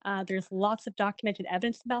 There's lots of documented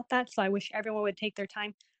evidence about that. So I wish everyone would take their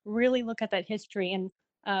time, really look at that history, and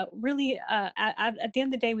really, at the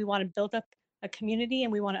end of the day, we want to build up a community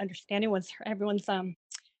and we want to understand it once everyone's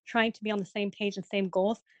trying to be on the same page and same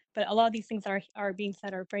goals. But a lot of these things are being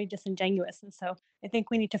said are very disingenuous. And so I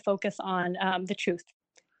think we need to focus on the truth.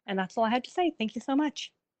 And that's all I had to say. Thank you so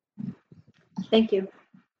much. Thank you.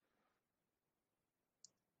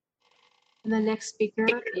 And the next speaker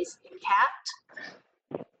is Kat.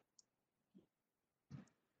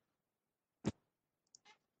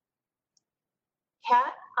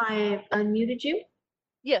 Kat, I've unmuted you.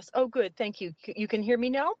 Yes. Oh, good. Thank you. You can hear me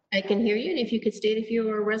now? I can hear you. And if you could state if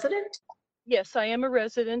you're a resident. Yes, I am a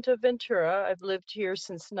resident of Ventura. I've lived here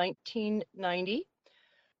since 1990.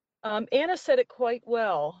 Anna said it quite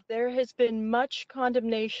well. There has been much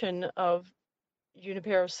condemnation of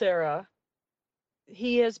Junipero Serra.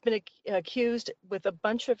 He has been accused with a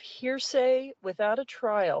bunch of hearsay without a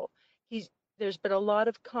trial. There's been a lot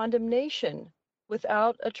of condemnation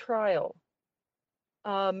without a trial.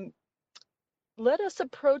 Let us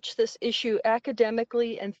approach this issue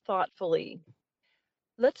academically and thoughtfully.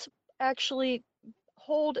 Let's actually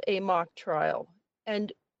hold a mock trial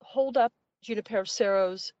and hold up Junipero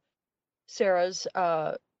Serra's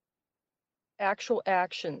actual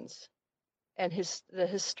actions and the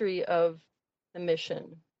history of the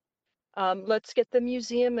mission. Let's get the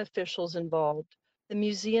museum officials involved. The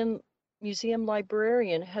museum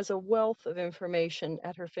librarian has a wealth of information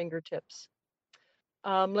at her fingertips.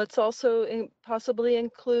 Let's also possibly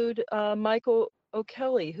include Michael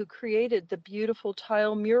O'Kelly, who created the beautiful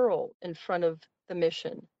tile mural in front of the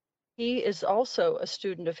mission. He is also a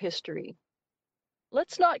student of history.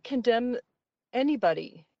 Let's not condemn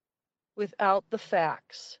anybody without the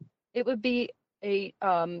facts. It would be a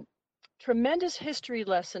tremendous history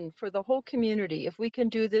lesson for the whole community if we can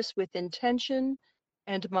do this with intention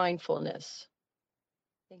and mindfulness.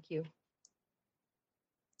 Thank you.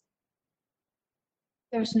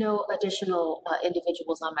 There's no additional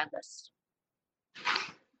individuals on my list.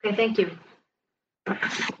 Okay, thank you.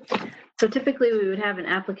 So typically we would have an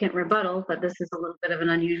applicant rebuttal, but this is a little bit of an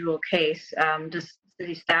unusual case. Does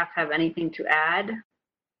city staff have anything to add?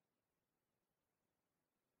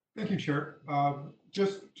 Thank you, Chair.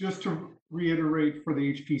 Just to reiterate for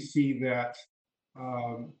the HPC that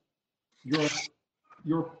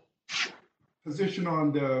your position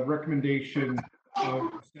on the recommendation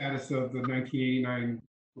of the status of the 1989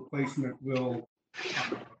 replacement will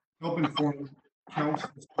help inform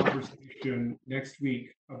Council's conversation next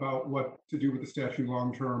week about what to do with the statue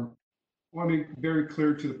long term. I want to make very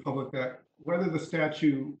clear to the public that whether the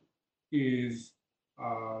statue is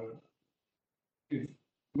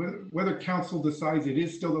whether Council decides it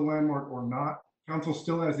is still the landmark or not, Council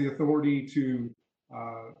still has the authority to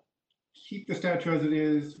keep the statue as it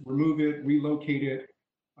is, remove it, relocate it.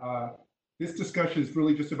 This discussion is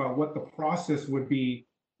really just about what the process would be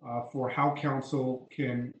for how Council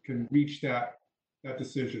can reach that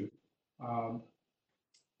decision.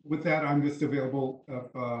 With that, I'm just available if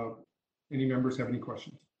any members have any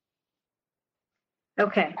questions.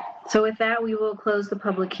 Okay, so with that, we will close the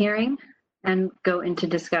public hearing and go into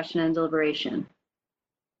discussion and deliberation.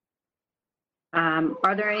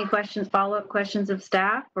 Are there any questions, follow-up questions of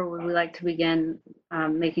staff, or would we like to begin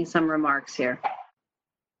making some remarks here?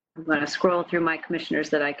 I'm going to scroll through my commissioners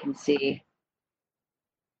that I can see.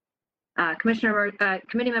 Committee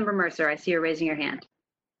Member Mercer, I see you're raising your hand.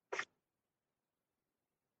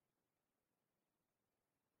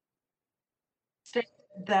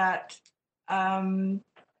 That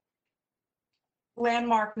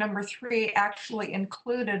landmark number 3 actually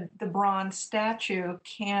included the bronze statue.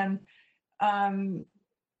 Peter,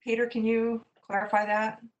 can you clarify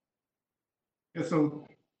that? Yeah, so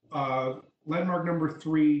landmark number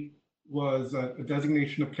 3 was a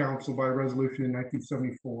designation of Council by resolution in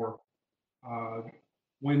 1974.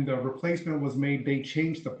 When the replacement was made, they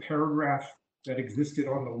changed the paragraph that existed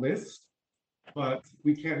on the list, but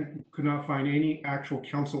we could not find any actual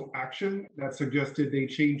Council action that suggested they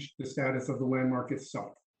changed the status of the landmark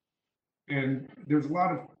itself. And there's a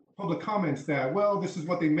lot of public comments that, well, this is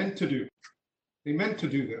what they meant to do. They meant to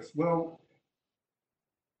do this. Well,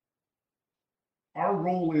 our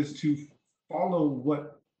role is to follow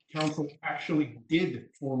what council actually did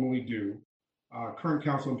formally do, current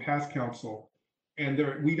council and past council.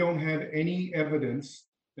 And we don't have any evidence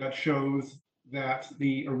that shows that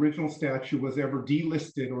the original statue was ever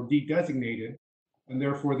delisted or de-designated, and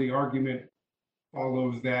therefore the argument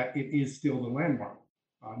follows that it is still the landmark.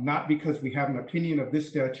 Not because we have an opinion of this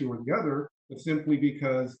statue or the other, but simply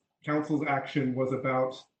because council's action was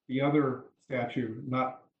about the other statue,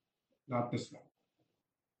 not this one.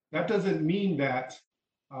 That doesn't mean that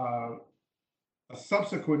a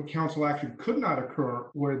subsequent council action could not occur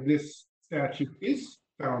where this statue is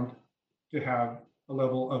found to have a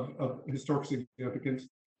level of historic significance,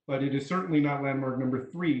 but it is certainly not landmark number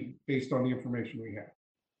 3 based on the information we have.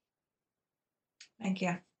 Thank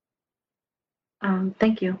you.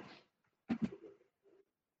 Thank you.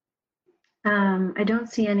 I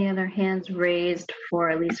don't see any other hands raised for,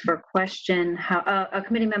 at least for question.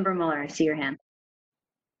 Committee Member Muller, I see your hand.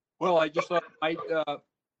 Well, I just thought it might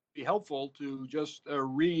be helpful to just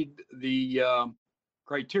read the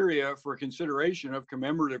criteria for consideration of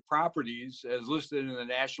commemorative properties as listed in the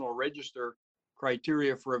National Register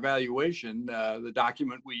criteria for evaluation, the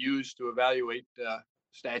document we use to evaluate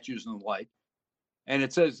statues and the like. And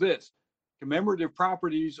it says this: commemorative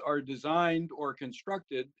properties are designed or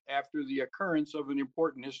constructed after the occurrence of an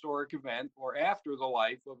important historic event or after the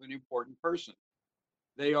life of an important person.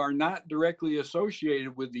 They are not directly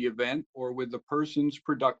associated with the event or with the person's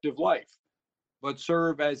productive life, but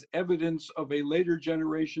serve as evidence of a later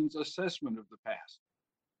generation's assessment of the past.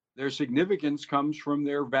 Their significance comes from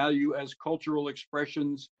their value as cultural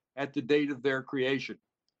expressions at the date of their creation.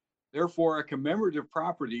 Therefore, a commemorative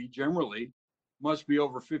property generally must be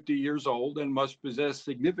over 50 years old and must possess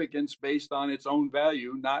significance based on its own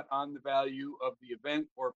value, not on the value of the event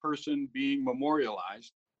or person being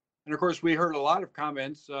memorialized. And of course, we heard a lot of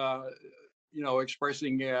comments,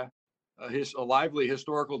 expressing a lively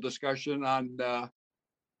historical discussion on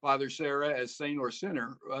Father Serra as saint or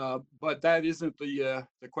sinner, but that isn't the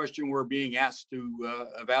question we're being asked to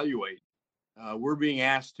evaluate. We're being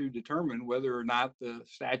asked to determine whether or not the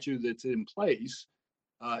statue that's in place,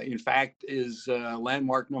 in fact, is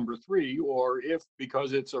landmark number 3, or if,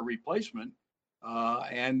 because it's a replacement,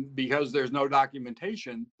 and because there's no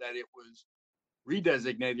documentation that it was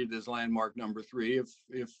redesignated as landmark number 3,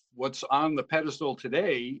 if what's on the pedestal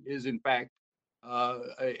today is in fact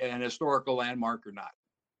an historical landmark or not.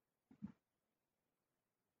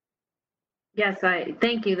 Yes, I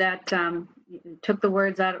thank you. That took the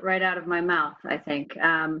words right out of my mouth, I think.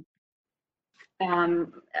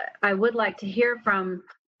 I would like to hear from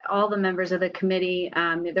all the members of the committee.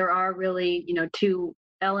 There are really, 2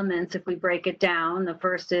 elements if we break it down. The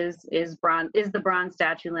first is the bronze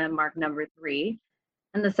statue landmark number 3.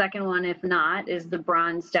 And the second one, if not, is the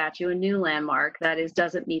bronze statue a new landmark that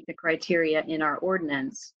doesn't meet the criteria in our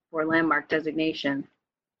ordinance for landmark designation.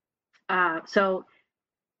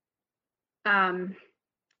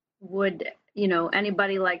 Would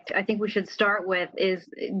anybody like to, I think we should start with is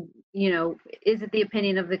it the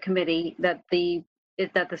opinion of the committee that the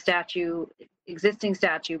existing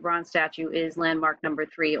statue, bronze statue, is landmark number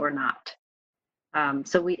 3 or not?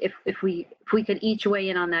 So if we could each weigh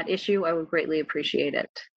in on that issue, I would greatly appreciate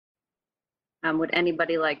it. Would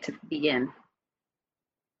anybody like to begin?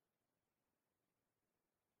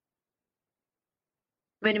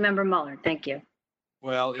 Committee Member Muller, thank you.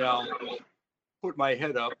 Well, yeah, I'll put my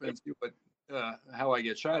head up and see how I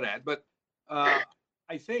get shot at. But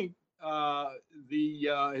I think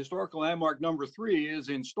the historical landmark number 3 is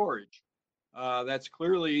in storage. That's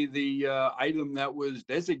clearly the item that was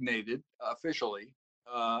designated officially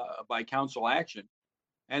by council action.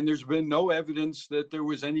 And there's been no evidence that there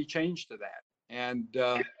was any change to that. And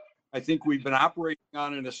I think we've been operating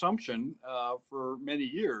on an assumption for many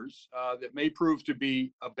years that may prove to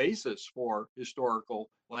be a basis for historical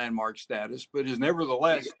landmark status, but is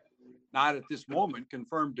nevertheless not at this moment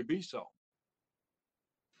confirmed to be so.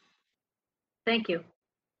 Thank you.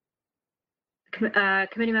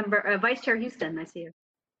 Committee Member, Vice Chair Houston, I see you.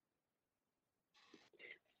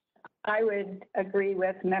 I would agree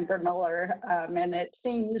with Member Muller, and it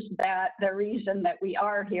seems that the reason that we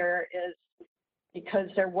are here is because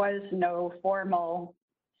there was no formal,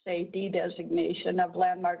 say, de-designation of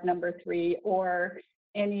landmark number 3 or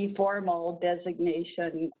any formal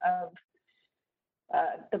designation of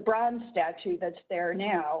the bronze statue that's there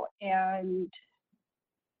now, and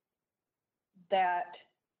that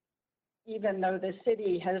even though the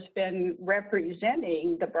city has been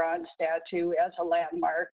representing the bronze statue as a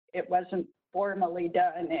landmark, it wasn't formally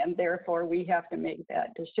done, and therefore we have to make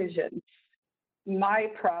that decision. My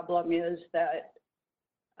problem is that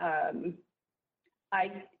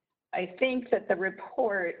I think that the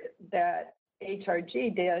report that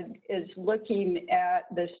HRG did is looking at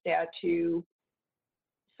the statue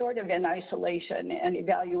sort of in isolation and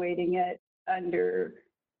evaluating it under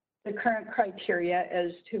the current criteria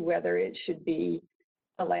as to whether it should be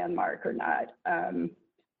a landmark or not.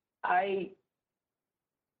 I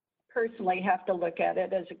personally have to look at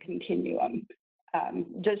it as a continuum,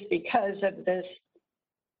 just because of this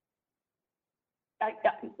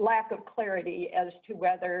lack of clarity as to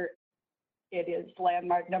whether it is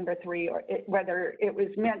landmark number 3 or whether it was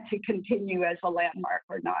meant to continue as a landmark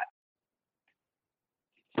or not.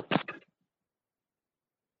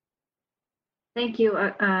 Thank you.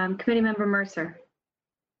 Committee Member Mercer.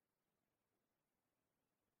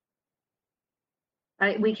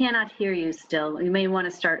 We cannot hear you still. You may want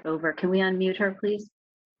to start over. Can we unmute her, please?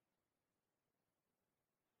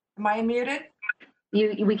 Am I unmuted?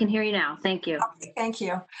 We can hear you now. Thank you. Okay, thank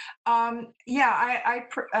you. Yeah,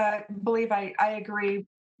 I believe I agree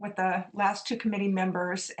with the last 2 committee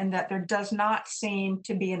members in that there does not seem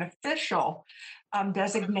to be an official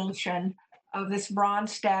designation of this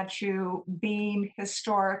bronze statue being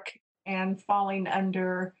historic and falling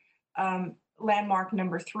under landmark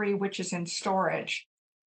number 3, which is in storage.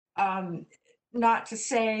 Not to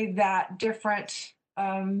say that different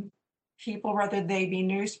people, whether they be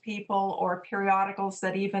news people or periodicals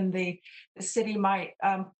that even the city might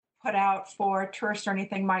put out for tourists or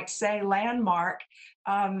anything might say landmark.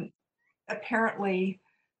 Apparently,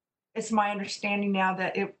 it's my understanding now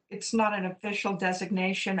that it's not an official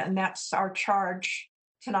designation, and that's our charge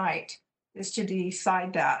tonight, is to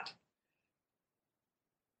decide that.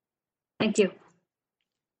 Thank you.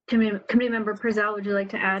 Committee Member Purcell, would you like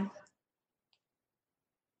to add?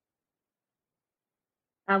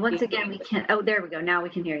 Once again, we can't. Oh, there we go. Now we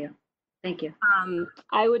can hear you. Thank you.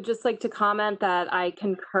 I would just like to comment that I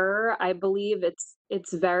concur. I believe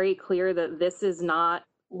it's very clear that this is not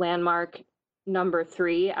landmark number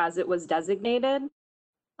 3 as it was designated.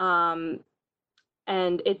 And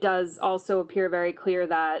it does also appear very clear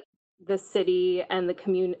that the city and the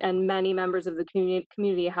community and many members of the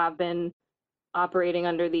community have been operating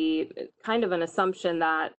under the kind of an assumption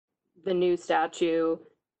that the new statue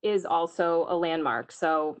is also a landmark.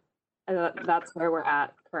 So that's where we're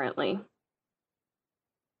at currently.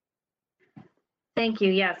 Thank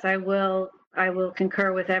you. Yes, I will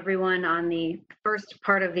concur with everyone on the first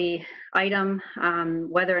part of the item,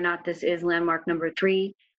 whether or not this is landmark number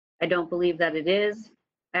 3. I don't believe that it is.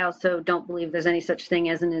 I also don't believe there's any such thing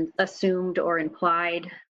as an assumed or implied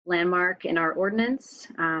landmark in our ordinance.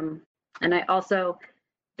 And I also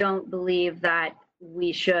don't believe that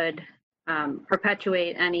we should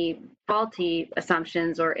perpetuate any faulty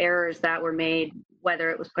assumptions or errors that were made, whether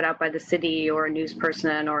it was put out by the city or a news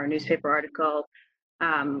person or a newspaper article,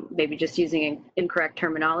 maybe just using incorrect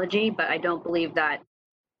terminology. But I don't believe that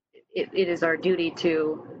it is our duty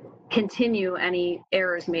to continue any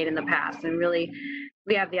errors made in the past. And really,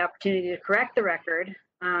 we have the opportunity to correct the record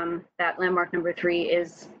that landmark number 3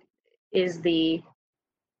 is the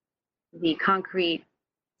concrete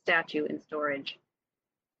statue in storage.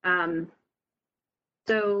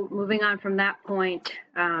 So moving on from that point,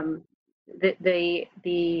 the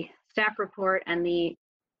staff report and the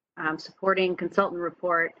supporting consultant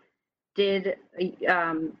report did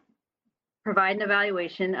provide an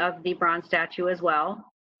evaluation of the bronze statue as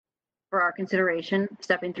well for our consideration,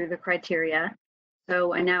 stepping through the criteria.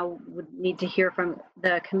 So I now would need to hear from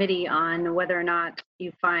the committee on whether or not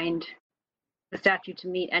you find the statue to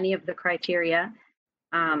meet any of the criteria,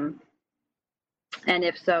 and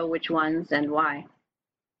if so, which ones and why.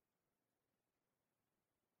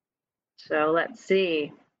 So let's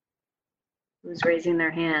see who's raising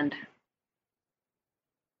their hand.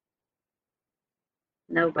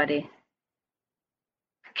 Nobody.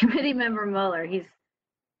 Committee Member Mueller, he's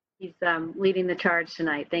leading the charge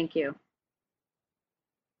tonight. Thank you.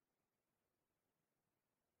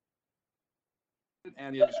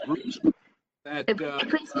 And his groups that,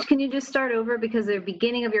 please, can you just start over, because the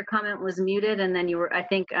beginning of your comment was muted, and then you were, I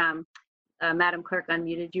think, Madam Clerk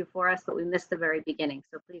unmuted you for us, but we missed the very beginning.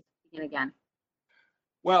 So please begin again.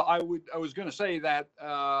 well, I was going to say that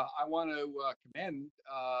I want to commend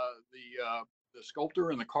the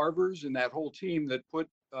sculptor and the carvers and that whole team that put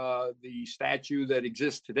the statue that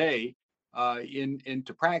exists today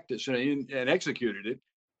into practice and executed it.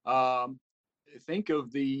 Think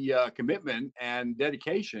of the commitment and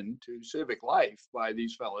dedication to civic life by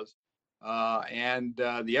these fellas, and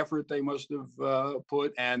the effort they must have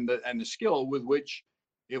put, and the skill with which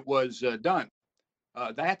it was done.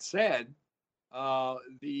 That said,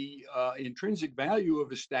 the intrinsic value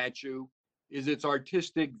of a statue is its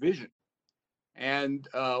artistic vision. And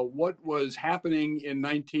what was happening in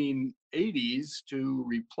 1980s to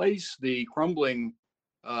replace the crumbling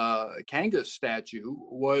Kangas statue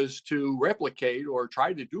was to replicate or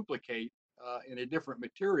try to duplicate in a different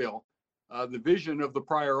material the vision of the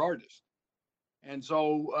prior artist. And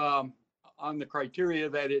so on the criteria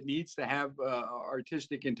that it needs to have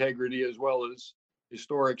artistic integrity as well as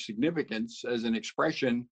historic significance as an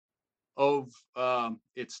expression of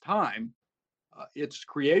its time, its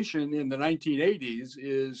creation in the 1980s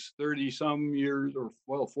is 30 some years, or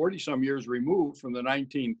well, 40 some years removed from the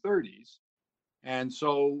 1930s. And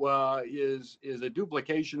so is a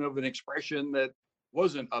duplication of an expression that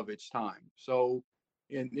wasn't of its time. So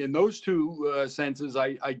in those two senses,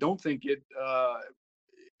 I don't think it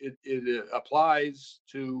applies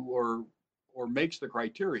to or makes the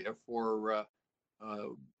criteria for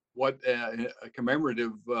what a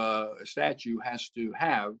commemorative statue has to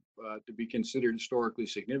have to be considered historically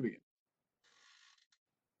significant.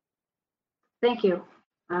 Thank you.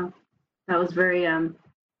 That was very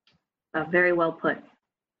well put.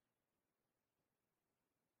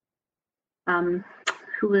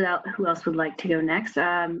 Who else would like to go next?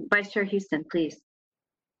 Vice Chair Houston, please.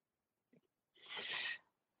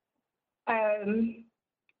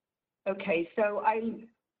 Okay, so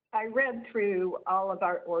I read through all of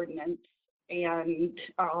our ordinance and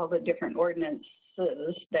all the different ordinances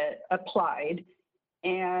that applied,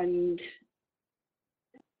 and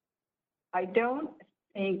I don't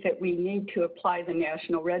think that we need to apply the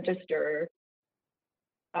National Register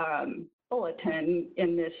bulletin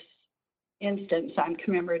in this instance on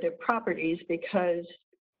commemorative properties, because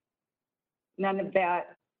none of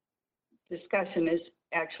that discussion is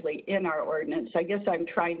actually in our ordinance. I guess I'm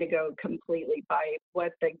trying to go completely by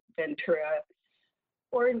what the Ventura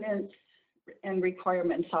ordinance and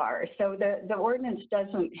requirements are. So the ordinance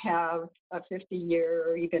doesn't have a 50-year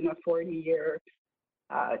or even a 40-year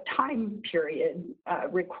time period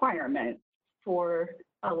requirement for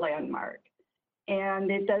a landmark.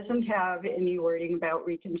 And it doesn't have any wording about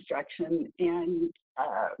reconstruction and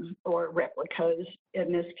or replicas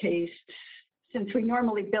in this case. Since we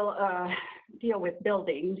normally deal with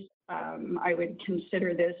buildings, I would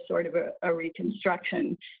consider this sort of a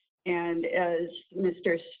reconstruction. And as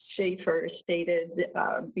Mr. Schaefer stated,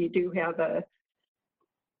 we do have a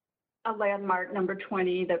landmark number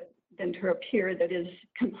 20, the Ventura Pier, that is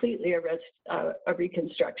completely a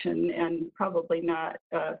reconstruction and probably not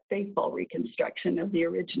a faithful reconstruction of the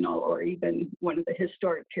original or even one of the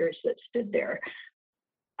historic piers that stood there.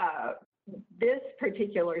 This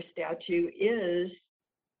particular statue is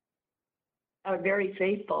a very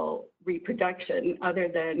faithful reproduction other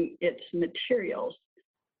than its materials.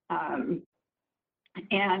 And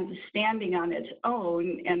standing on its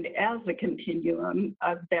own and as a continuum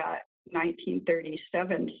of that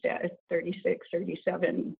 1937,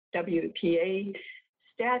 36-37 WPA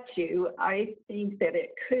statue, I think that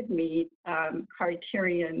it could meet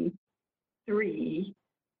criterion 3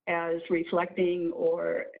 as reflecting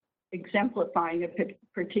or exemplifying a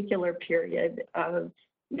particular period of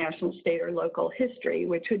national, state, or local history,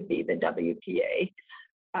 which would be the WPA,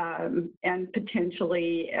 and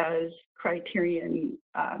potentially as criterion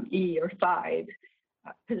E or 5,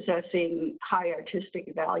 possessing high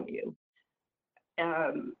artistic value.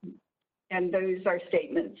 And those are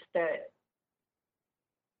statements that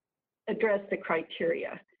address the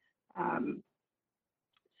criteria.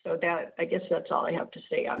 So that, I guess that's all I have to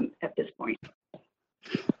say at this point.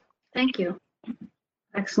 Thank you.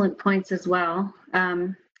 Excellent points as well.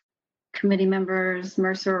 Committee members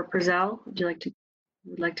Mercer or Purcell, would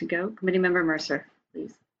like to go? Committee member Mercer,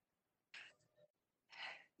 please.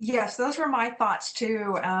 Yes, those were my thoughts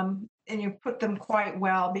too. And you put them quite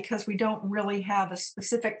well because we don't really have a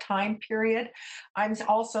specific time period. I'm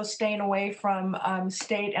also staying away from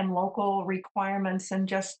state and local requirements and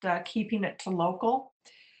just keeping it to local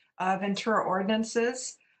Ventura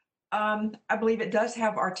ordinances. I believe it does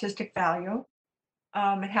have artistic value.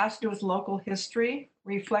 It has to do with local history,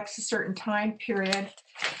 reflects a certain time period,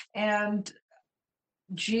 and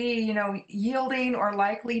G, yielding or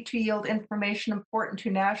likely to yield information important to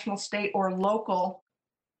national, state, or local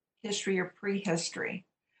history or prehistory.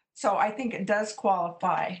 So I think it does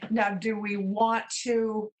qualify. Now, do we want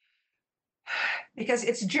to, because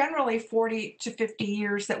it's generally 40 to 50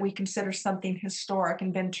 years that we consider something historic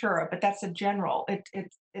in Ventura, but that's a general.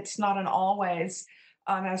 It's not an always,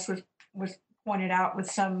 as was pointed out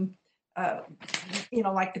with some,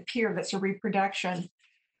 like the pier that's a reproduction.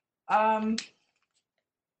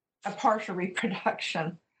 A partial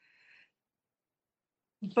reproduction.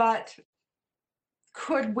 But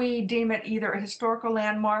could we deem it either a historical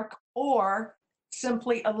landmark or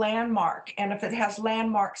simply a landmark. And if it has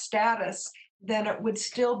landmark status, then it would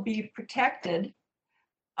still be protected.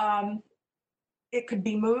 It could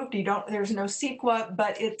be moved. There's no CEQA,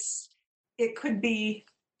 but it could be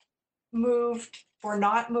moved or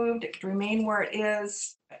not moved. It could remain where it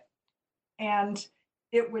is, and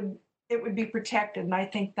it would be protected. And I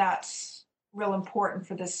think that's real important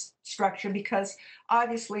for this structure, because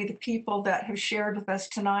obviously the people that have shared with us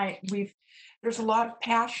tonight, there's a lot of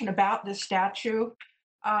passion about this statue,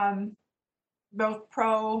 both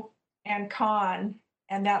pro and con,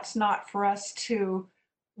 and that's not for us to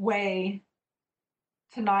weigh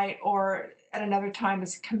tonight or at another time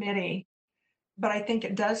as a committee. But I think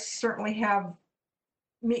it does certainly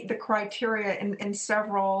meet the criteria in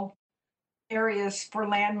several areas for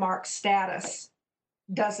landmark status.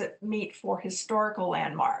 Does it meet for historical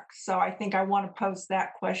landmarks? So I think I want to pose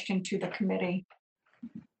that question to the committee.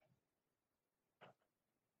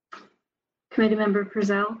 Committee Member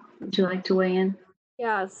Purcell, would you like to weigh in?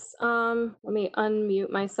 Yes, let me unmute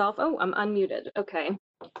myself. Oh, I'm unmuted. Okay.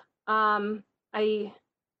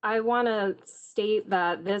 I want to state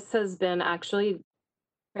that this has been actually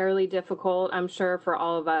fairly difficult, I'm sure, for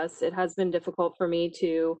all of us. It has been difficult for me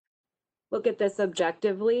to look at this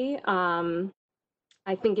objectively.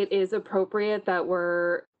 I think it is appropriate that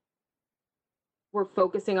we're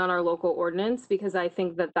focusing on our local ordinance, because I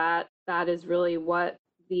think that is really what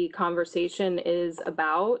the conversation is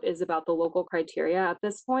about the local criteria at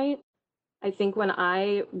this point. I think when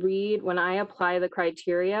I apply the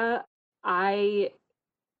criteria, I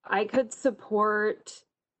could support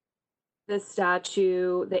the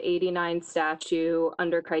statute, the 89 statute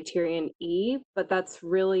under criterion E, but that's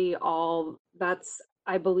really all.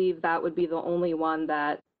 I believe that would be the only one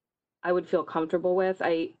that I would feel comfortable with.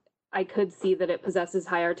 I could see that it possesses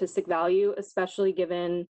high artistic value, especially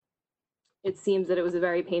given it seems that it was a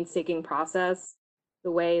very painstaking process, the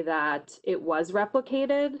way that it was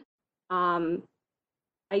replicated.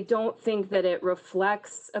 I don't think that it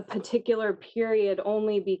reflects a particular period,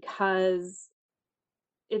 only because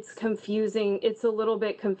it's confusing. It's a little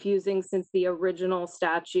bit confusing, since the original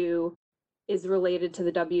statue is related to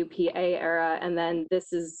the WPA era, and then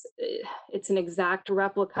it's an exact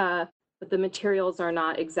replica, but the materials are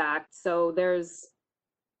not exact. So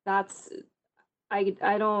I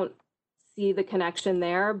don't see the connection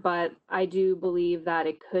there, but I do believe that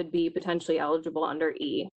it could be potentially eligible under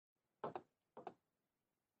E.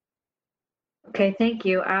 Okay, thank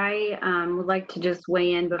you. I would like to just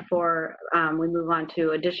weigh in before we move on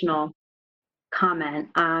to additional comment.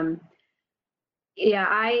 Yeah,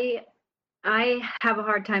 I have a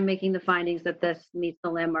hard time making the findings that this meets the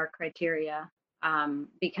landmark criteria,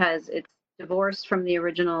 because it's divorced from the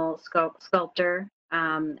original sculptor,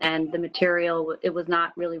 and the material, it was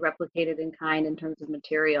not really replicated in kind in terms of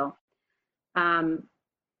material.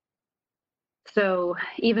 So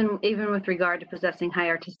even with regard to possessing high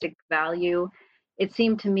artistic value, it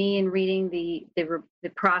seemed to me in reading the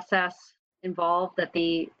process involved that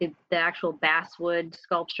the actual basswood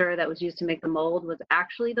sculpture that was used to make the mold was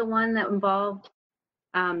actually the one that involved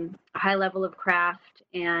a high level of craft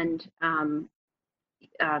and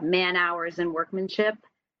man hours and workmanship.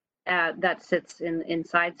 That sits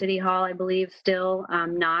inside City Hall, I believe, still,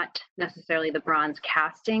 not necessarily the bronze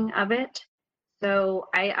casting of it. So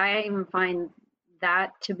I even find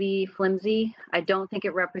that to be flimsy. I don't think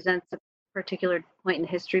it represents a particular point in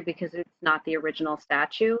history because it's not the original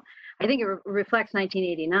statue. I think it reflects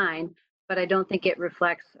 1989, but I don't think it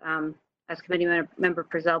reflects, as Committee Member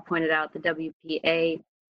Purcell pointed out, the WPA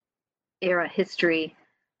era history.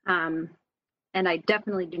 And I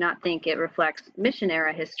definitely do not think it reflects Mission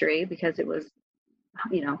era history, because it was,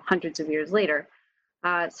 hundreds of years later.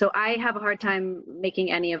 So I have a hard time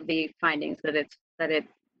making any of the findings that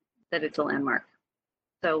it's a landmark.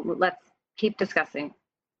 So let's keep discussing.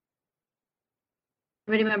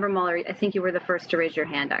 Committee Member Muller, I think you were the first to raise your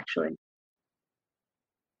hand, actually.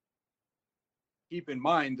 Keep in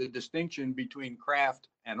mind the distinction between craft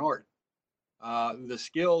and art. The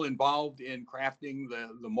skill involved in crafting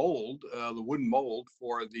the mold, the wooden mold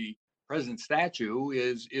for the present statue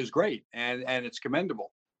is great, and it's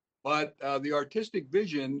commendable. But the artistic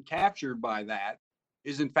vision captured by that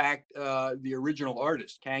is in fact the original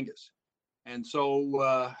artist, Kangas. And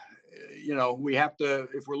so, we have to,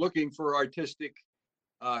 if we're looking for artistic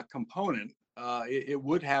component, it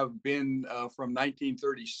would have been from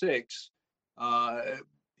 1936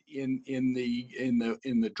 in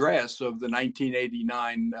the dress of the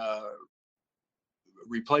 1989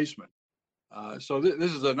 replacement. So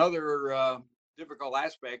this is another difficult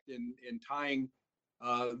aspect in tying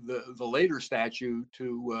the later statue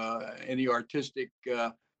to any artistic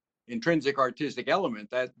intrinsic artistic element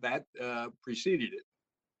that preceded it.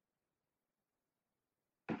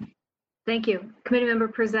 Thank you. Committee Member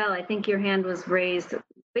Purcell, I think your hand was raised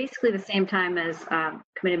basically the same time as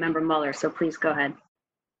Committee Member Muller, so please go ahead.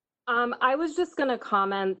 I was just going to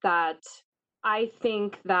comment that I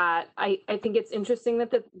think it's interesting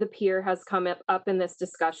that the pier has come up in this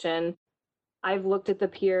discussion. I've looked at the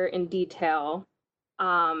pier in detail,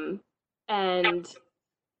 and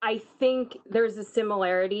I think there's a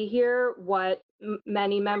similarity here. What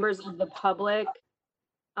many members of the public,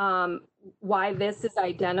 why this is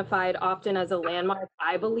identified often as a landmark,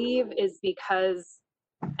 I believe, is because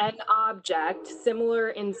an object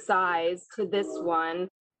similar in size to this one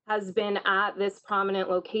has been at this prominent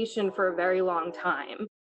location for a very long time.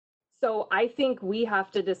 So I think we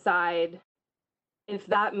have to decide if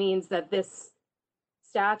that means that this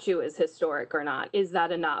statue is historic or not. Is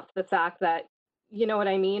that enough? The fact that, you know what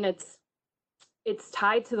I mean? It's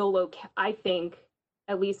tied to the I think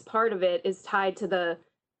at least part of it is tied to the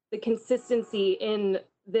consistency in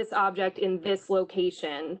this object in this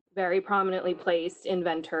location, very prominently placed in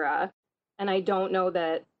Ventura. And I don't know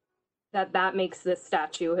that makes this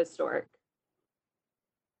statue historic.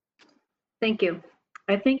 Thank you.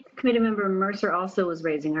 I think Committee Member Mercer also was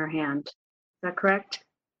raising her hand. Is that correct?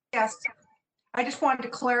 Yes. I just wanted to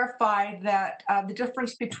clarify that the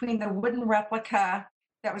difference between the wooden replica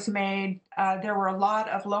that was made, there were a lot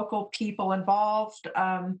of local people involved,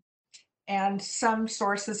 and some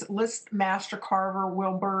sources list master carver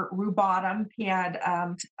Wilbur Rubottom. He had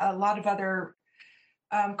a lot of other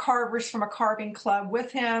carvers from a carving club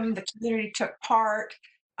with him. The community took part.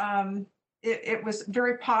 It was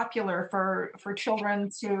very popular for children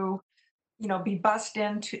to, be bussed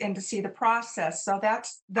in to see the process. So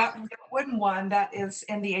that's that wooden one that is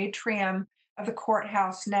in the atrium of the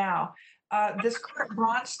courthouse now. This current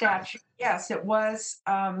bronze statue, yes, it was.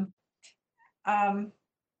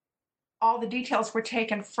 All the details were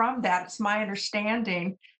taken from that. It's my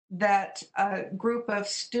understanding that a group of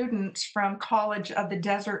students from College of the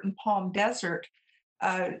Desert and Palm Desert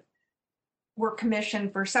were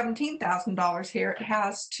commissioned for $17,000 here. It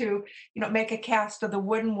has to, make a cast of the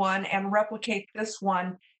wooden one and replicate this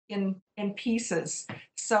one in pieces.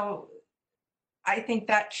 So I think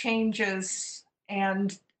that changes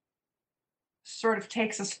and sort of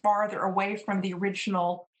takes us farther away from the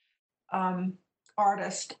original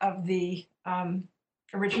artist of the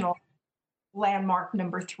original landmark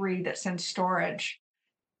number 3 that's in storage.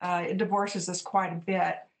 It divorces us quite a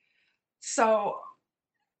bit. So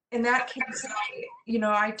in that case,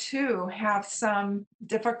 I too have some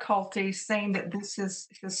difficulty saying that this is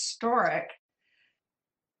historic.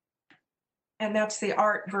 And that's the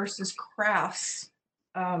art versus crafts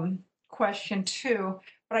question too.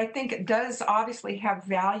 But I think it does obviously have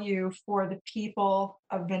value for the people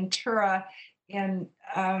of Ventura in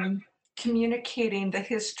communicating the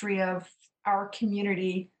history of our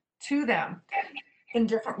community to them in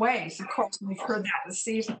different ways. Of course, we've heard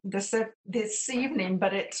that this evening,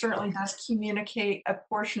 but it certainly does communicate a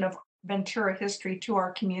portion of Ventura history to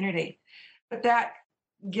our community. But that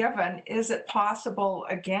given, is it possible,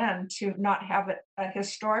 again, to not have a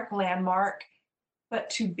historic landmark, but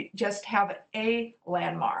to just have a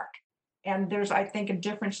landmark? And there's, I think, a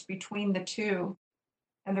difference between the two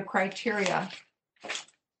and the criteria.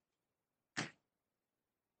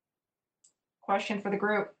 Question for the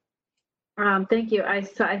group. Thank you.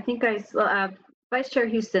 Vice Chair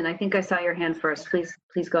Houston, I think I saw your hand first.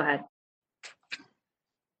 Please go ahead.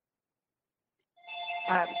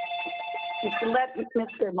 Let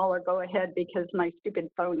Mr. Muller go ahead because my stupid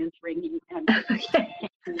phone is ringing. And okay.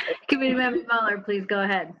 Committee Member Muller, please go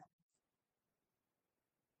ahead.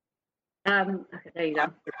 Okay, there you go.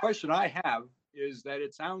 The question I have is that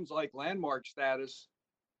it sounds like landmark status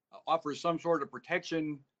offers some sort of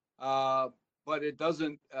protection, but it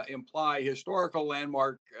doesn't imply historical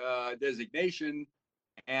landmark designation,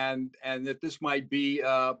 and that this might be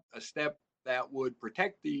a step that would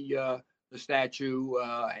protect the statue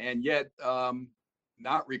and yet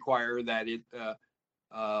not require that it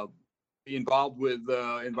be involved with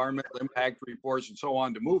environmental impact reports and so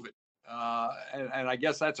on to move it. And I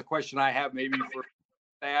guess that's a question I have maybe for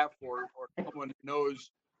staff or someone who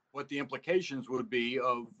knows what the implications would be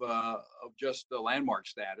of just the landmark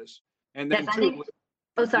status. And then yes,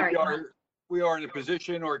 we are in a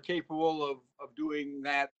position or capable of doing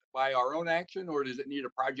that by our own action, or does it need a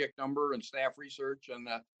project number and staff research and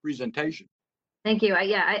presentation? Thank you.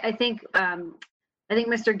 I think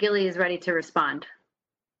Mr. Gilley is ready to respond.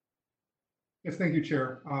 Yes, thank you,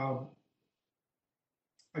 Chair.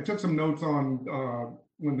 I took some notes on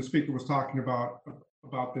when the speaker was talking about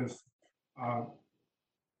this.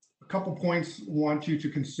 a couple points want you to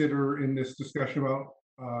consider in this discussion about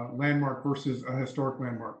landmark versus a historic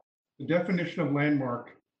landmark. The definition of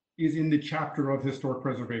landmark is in the chapter of historic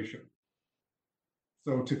preservation.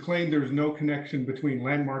 So to claim there's no connection between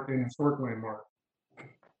landmark and historic landmark,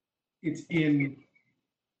 it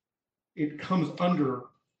comes under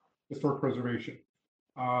historic preservation.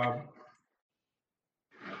 I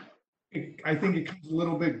think it comes a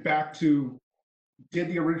little bit back to, did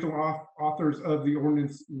the original authors of the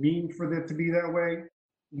ordinance mean for it to be that way?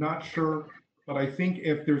 Not sure, but I think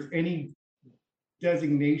if there's any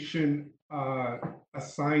designation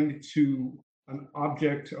assigned to an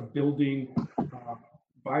object, a building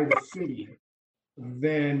by the city,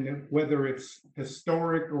 then whether it's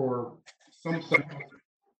historic or something,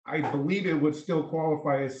 I believe it would still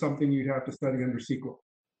qualify as something you'd have to study under CEQA.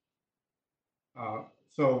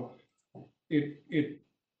 So it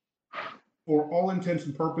for all intents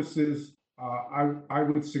and purposes, I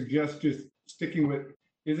would suggest just sticking with,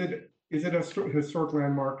 is it a historic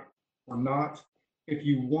landmark or not? If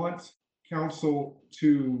you want council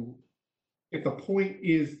to, if the point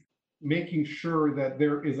is making sure that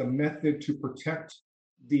there is a method to protect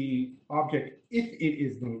the object if it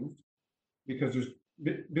is moved, because there's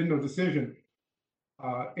been no decision,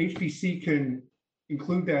 HPC can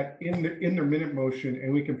include that in their minute motion,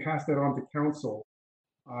 and we can pass that on to council.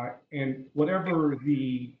 And whatever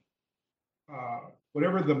the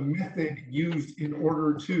method used in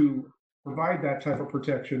order to provide that type of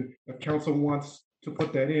protection, if council wants to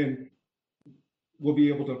put that in, we'll be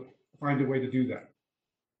able to find a way to do that.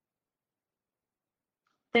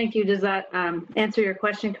 Thank you. Does that answer your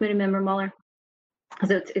question, Committee Member Muller?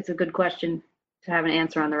 Because it's a good question to have an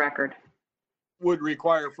answer on the record. Would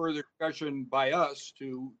require further discussion by us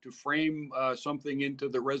to frame something into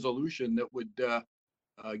the resolution that would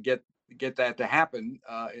get that to happen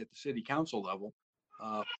at the city council level.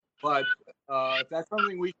 But if that's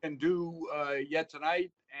something we can do yet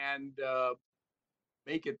tonight and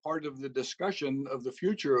make it part of the discussion of the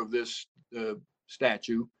future of this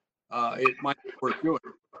statute, it might be worth doing.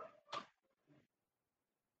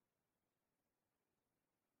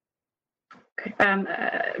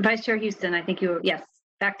 Vice Chair Houston, I think yes,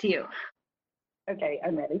 back to you. Okay,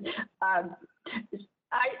 I'm ready.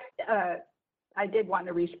 I did want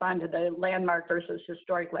to respond to the landmark versus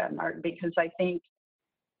historic landmark, because I think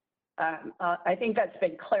that's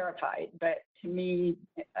been clarified, but to me,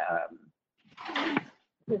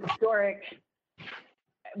 historic,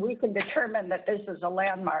 we can determine that this is a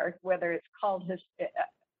landmark, whether it's called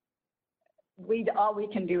all we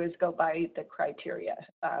can do is go by the criteria,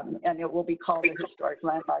 and it will be called a historic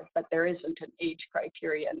landmark, but there isn't an age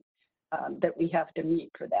criterion that we have to meet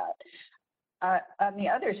for that. On the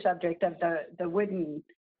other subject of the wooden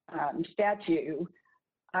statue,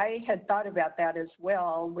 I had thought about that as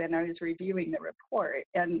well when I was reviewing the report,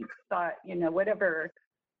 and thought, whatever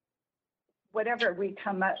we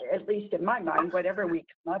come up, at least in my mind, whatever we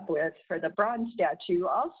come up with for the bronze statue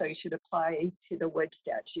also should apply to the wood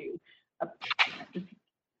statue.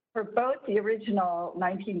 For both the original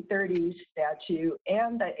 1930s statue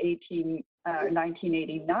and the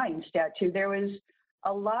 1989 statue, there was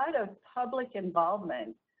a lot of public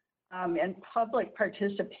involvement and public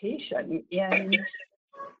participation in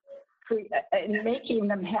making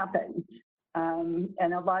them happen,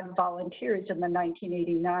 and a lot of volunteers in the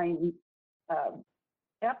 1989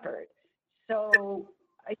 effort. So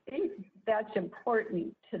I think that's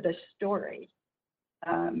important to the story,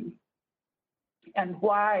 and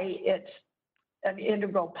why it's an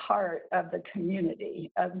integral part of the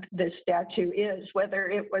community of this statue is, whether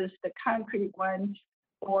it was the concrete one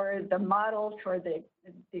or the model for the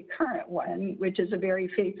current one, which is a very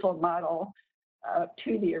faithful model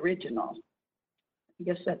to the original. I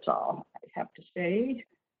guess that's all I have to say.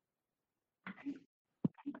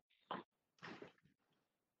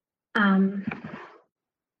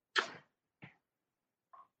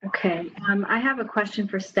 Okay, I have a question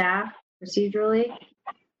for staff procedurally.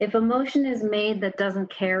 If a motion is made that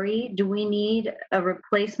doesn't carry, do we need a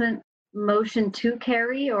replacement motion to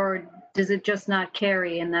carry, or does it just not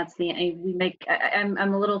carry and that's I'm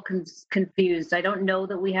a little confused. I don't know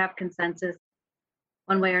that we have consensus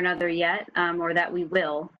one way or another yet, or that we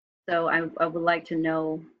will. So I would like to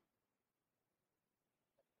know,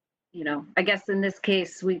 I guess in this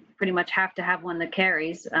case, we pretty much have to have one that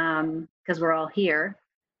carries, because we're all here,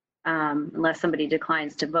 unless somebody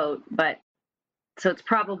declines to vote. But so it's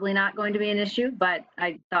probably not going to be an issue, but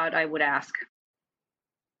I thought I would ask.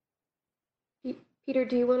 Peter,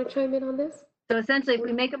 do you want to chime in on this? So essentially, if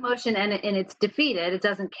we make a motion and it's defeated, it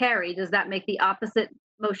doesn't carry, does that make the opposite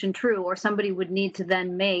motion true? Or somebody would need to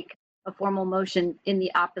then make a formal motion in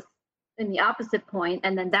the opposite point,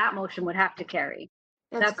 and then that motion would have to carry.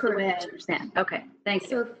 That's the way I correct. understand. Okay, thank you.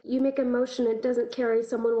 So if you make a motion, it doesn't carry,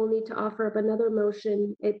 someone will need to offer up another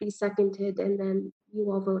motion, it be seconded, and then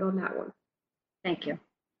you all vote on that one. Thank you.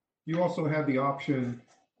 You also have the option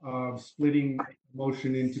of splitting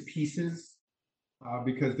motion into pieces,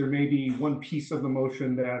 because there may be one piece of the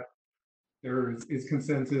motion that there is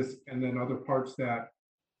consensus and then other parts that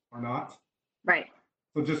are not. Right.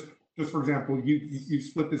 So just for example, you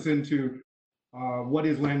split this into what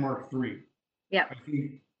is landmark 3? Yeah. I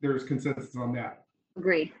think there's consensus on that.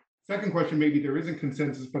 Agreed. Second question, maybe there isn't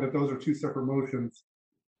consensus, but if those are two separate motions,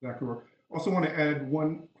 that could work. Also want to add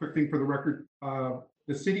one quick thing for the record.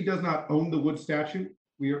 The city does not own the wood statue.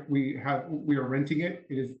 We are renting it.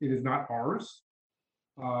 It is not ours,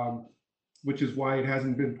 which is why it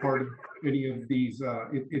hasn't been part of any of these.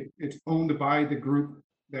 It's owned by the group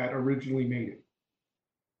that originally made it.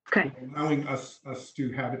 Okay. Allowing us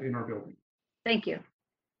to have it in our building. Thank you.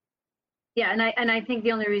 Yeah, and I think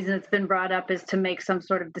the only reason it's been brought up is to make some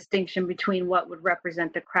sort of distinction between what would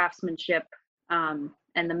represent the craftsmanship and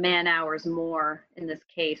the man hours more in this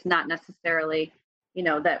case, not necessarily,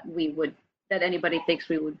 that anybody thinks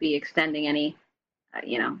we would be extending any,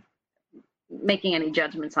 making any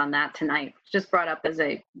judgments on that tonight. It's just brought up as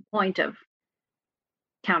a point of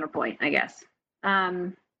counterpoint, I guess.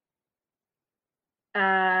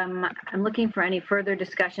 I'm looking for any further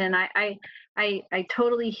discussion. I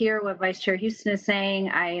totally hear what Vice Chair Houston is saying.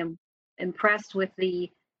 I am impressed with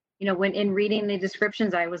the, when in reading the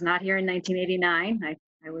descriptions, I was not here in 1989.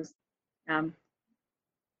 I was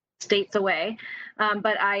states away,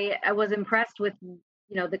 but I was impressed with,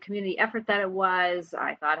 the community effort that it was.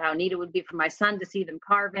 I thought how neat it would be for my son to see them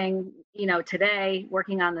carving, today,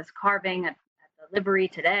 working on this carving at the livery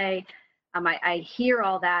today. I hear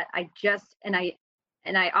all that.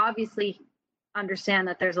 And I obviously understand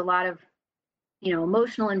that there's a lot of,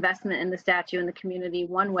 emotional investment in the statue in the community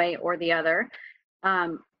one way or the other.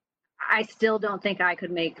 I still don't think I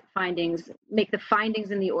could make the findings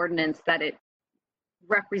in the ordinance that it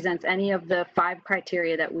represents any of the 5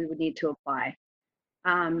 criteria that we would need to apply.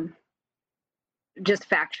 Just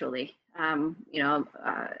factually,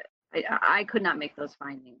 I could not make those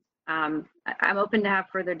findings. I'm open to have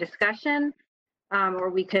further discussion. Or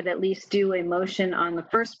we could at least do a motion on the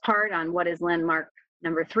first part on what is landmark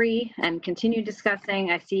number 3 and continue discussing.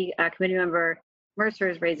 I see Committee Member Mercer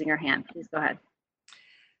is raising her hand. Please go ahead.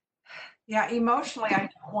 Yeah, emotionally, I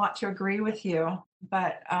don't want to agree with you,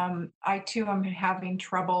 but I too am having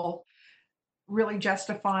trouble really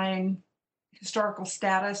justifying historical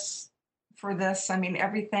status for this. I mean,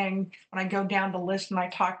 everything, when I go down the list and I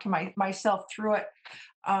talk to myself through it,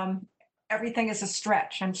 everything is a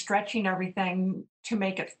stretch. I'm stretching everything to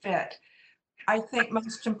make it fit. I think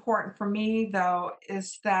most important for me, though,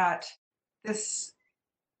 is that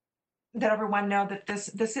everyone know that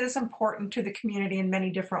this is important to the community in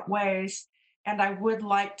many different ways, and I would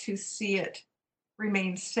like to see it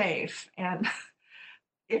remain safe. And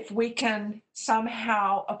if we can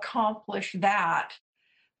somehow accomplish that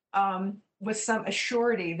with some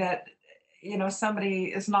assurity that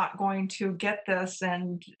somebody is not going to get this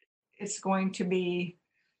and it's going to be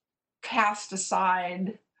cast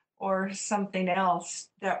aside or something else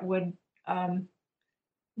that would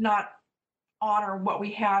not honor what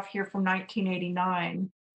we have here from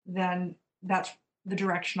 1989, then that's the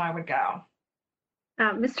direction I would go.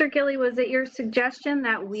 Mr. Gilly, was it your suggestion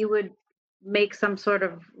that we would make some sort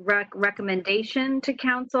of recommendation to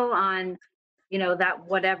council on, that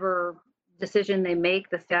whatever decision they make,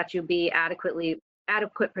 the statute be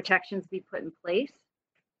adequate protections be put in place?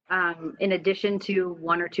 In addition to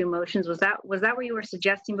 1 or 2 motions, was that what you were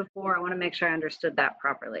suggesting before? I want to make sure I understood that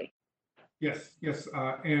properly. Yes,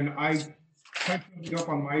 and I typed something up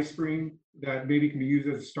on my screen that maybe can be used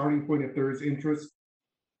as a starting point if there is interest.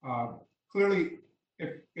 Clearly,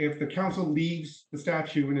 if the council leaves the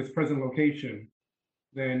statue in its present location,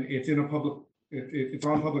 then it's in a public, it's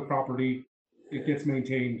on public property, it gets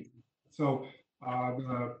maintained. So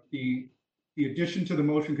the addition to the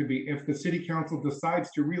motion could be if the city council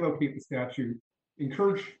decides to relocate the statue,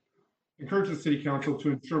 encourage the city council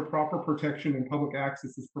to ensure proper protection and public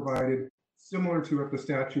access is provided, similar to if the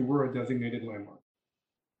statue were a designated landmark.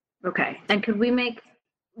 Okay, and could we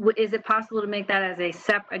is it possible to make that as a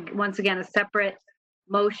separate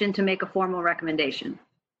motion to make a formal recommendation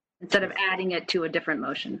instead of adding it to a different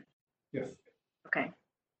motion? Yes. Okay.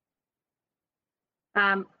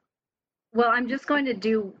 Well, I'm just going to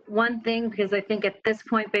do one thing because I think at this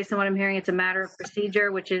point, based on what I'm hearing, it's a matter of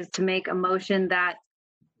procedure, which is to make a motion that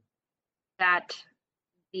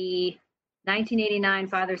the 1989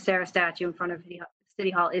 Father Sarah statue in front of City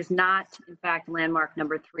Hall is not, in fact, landmark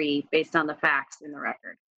number 3 based on the facts in the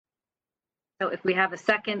record. So if we have a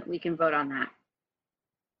second, we can vote on that.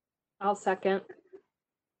 I'll second.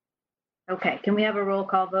 Okay, can we have a roll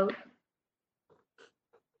call vote?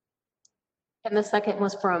 And the second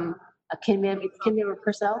was from Committee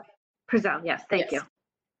Purcell. Purcell, yes, thank you.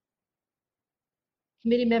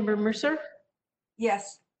 Committee Member Mercer,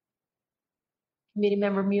 Yes. Committee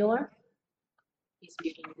Member Mueller. He's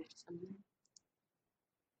muting.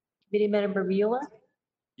 Committee Member Mueller,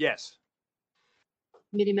 Yes.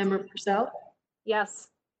 Committee Member Purcell, Yes.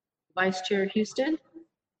 Vice Chair Houston,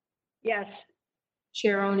 Yes.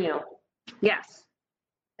 Chair O'Neill. Yes,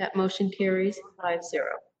 That motion carries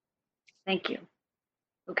 5-0. thank you.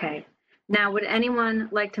 Okay, now would anyone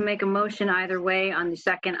like to make a motion either way on the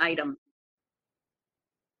second item?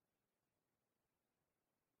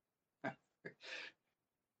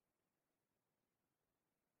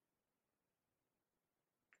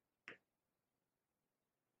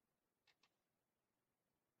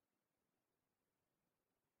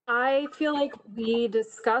 I feel like we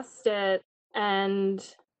discussed it, and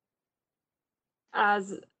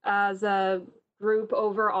as a group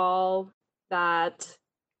overall, that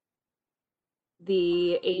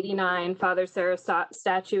the 89 Father Sarah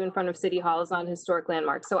statue in front of City Hall is not a historic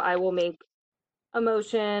landmark. So I will make a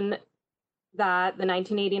motion that the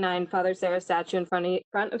 1989 Father Sarah statue in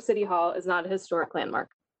front of City Hall is not a historic landmark.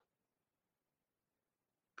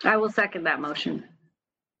 I will second that motion.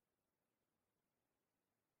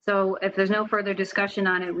 So if there's no further discussion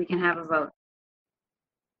on it, we can have a vote.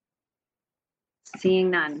 Seeing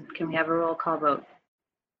none, can we have a roll call vote?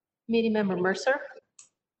 Committee Member Mercer,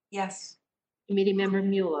 Yes. Committee Member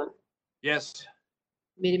Mueller, Yes.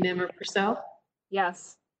 Committee Member Purcell,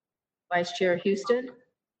 Yes. Vice Chair Houston,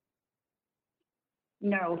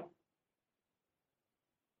 No.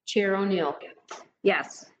 Chair O'Neill.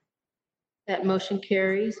 Yes. That motion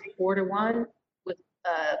carries 4-1 with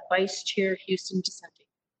Vice Chair Houston dissenting.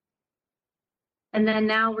 And then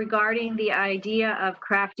now regarding the idea of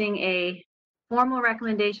crafting a formal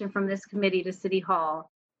recommendation from this committee to City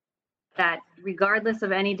Hall that regardless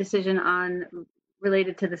of any decision on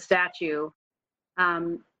related to the statue,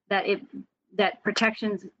 that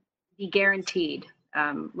protections be guaranteed,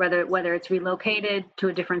 whether it's relocated to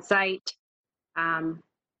a different site,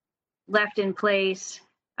 left in place,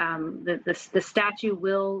 the statue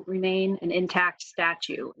will remain an intact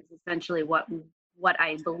statue is essentially what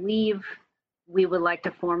I believe we would like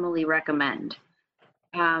to formally recommend.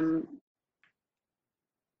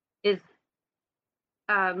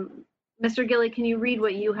 Mr. Gilly, can you read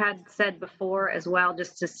what you had said before as well,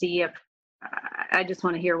 just to see if, I just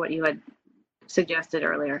want to hear what you had suggested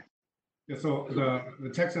earlier. Yeah, so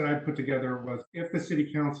the text that I put together was, if the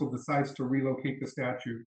city council decides to relocate the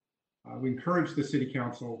statue, we encourage the city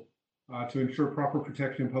council to ensure proper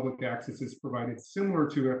protection and public access is provided, similar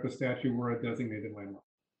to if the statue were a designated landmark.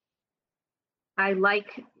 I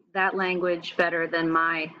like that language better than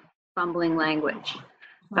my fumbling language.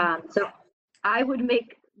 So I would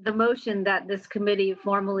make the motion that this committee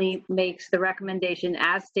formally makes the recommendation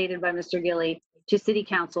as stated by Mr. Gilly to City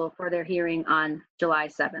Council for their hearing on July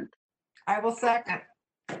 7th. I will second.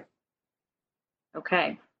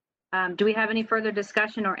 Okay. Do we have any further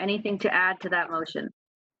discussion or anything to add to that motion?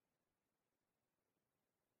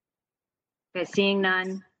 Okay, seeing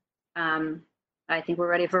none, I think we're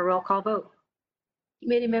ready for a roll call vote.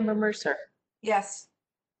 Committee Member Mercer, Yes.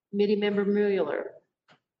 Committee Member Mueller,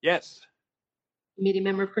 Yes. Committee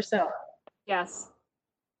Member Purcell, Yes.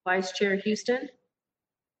 Vice Chair Houston,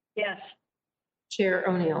 Yes. Chair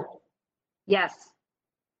O'Neill. Yes.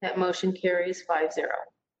 That motion carries 5-0.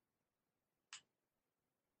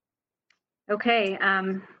 Okay,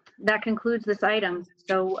 that concludes this item.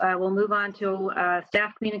 So we'll move on to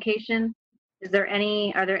staff communication. Are there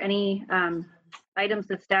any items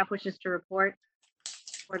that staff wishes to report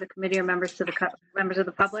for the committee or members of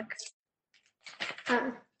the public?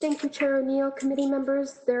 Thank you, Chair O'Neill. Committee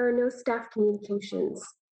members, there are no staff communications.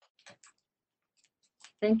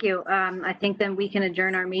 Thank you. I think then we can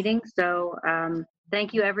adjourn our meeting. So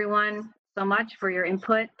thank you everyone so much for your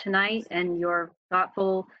input tonight and your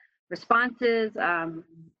thoughtful responses.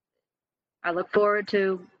 I look forward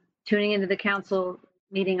to tuning into the council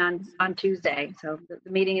meeting on Tuesday. So the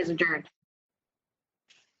meeting is adjourned.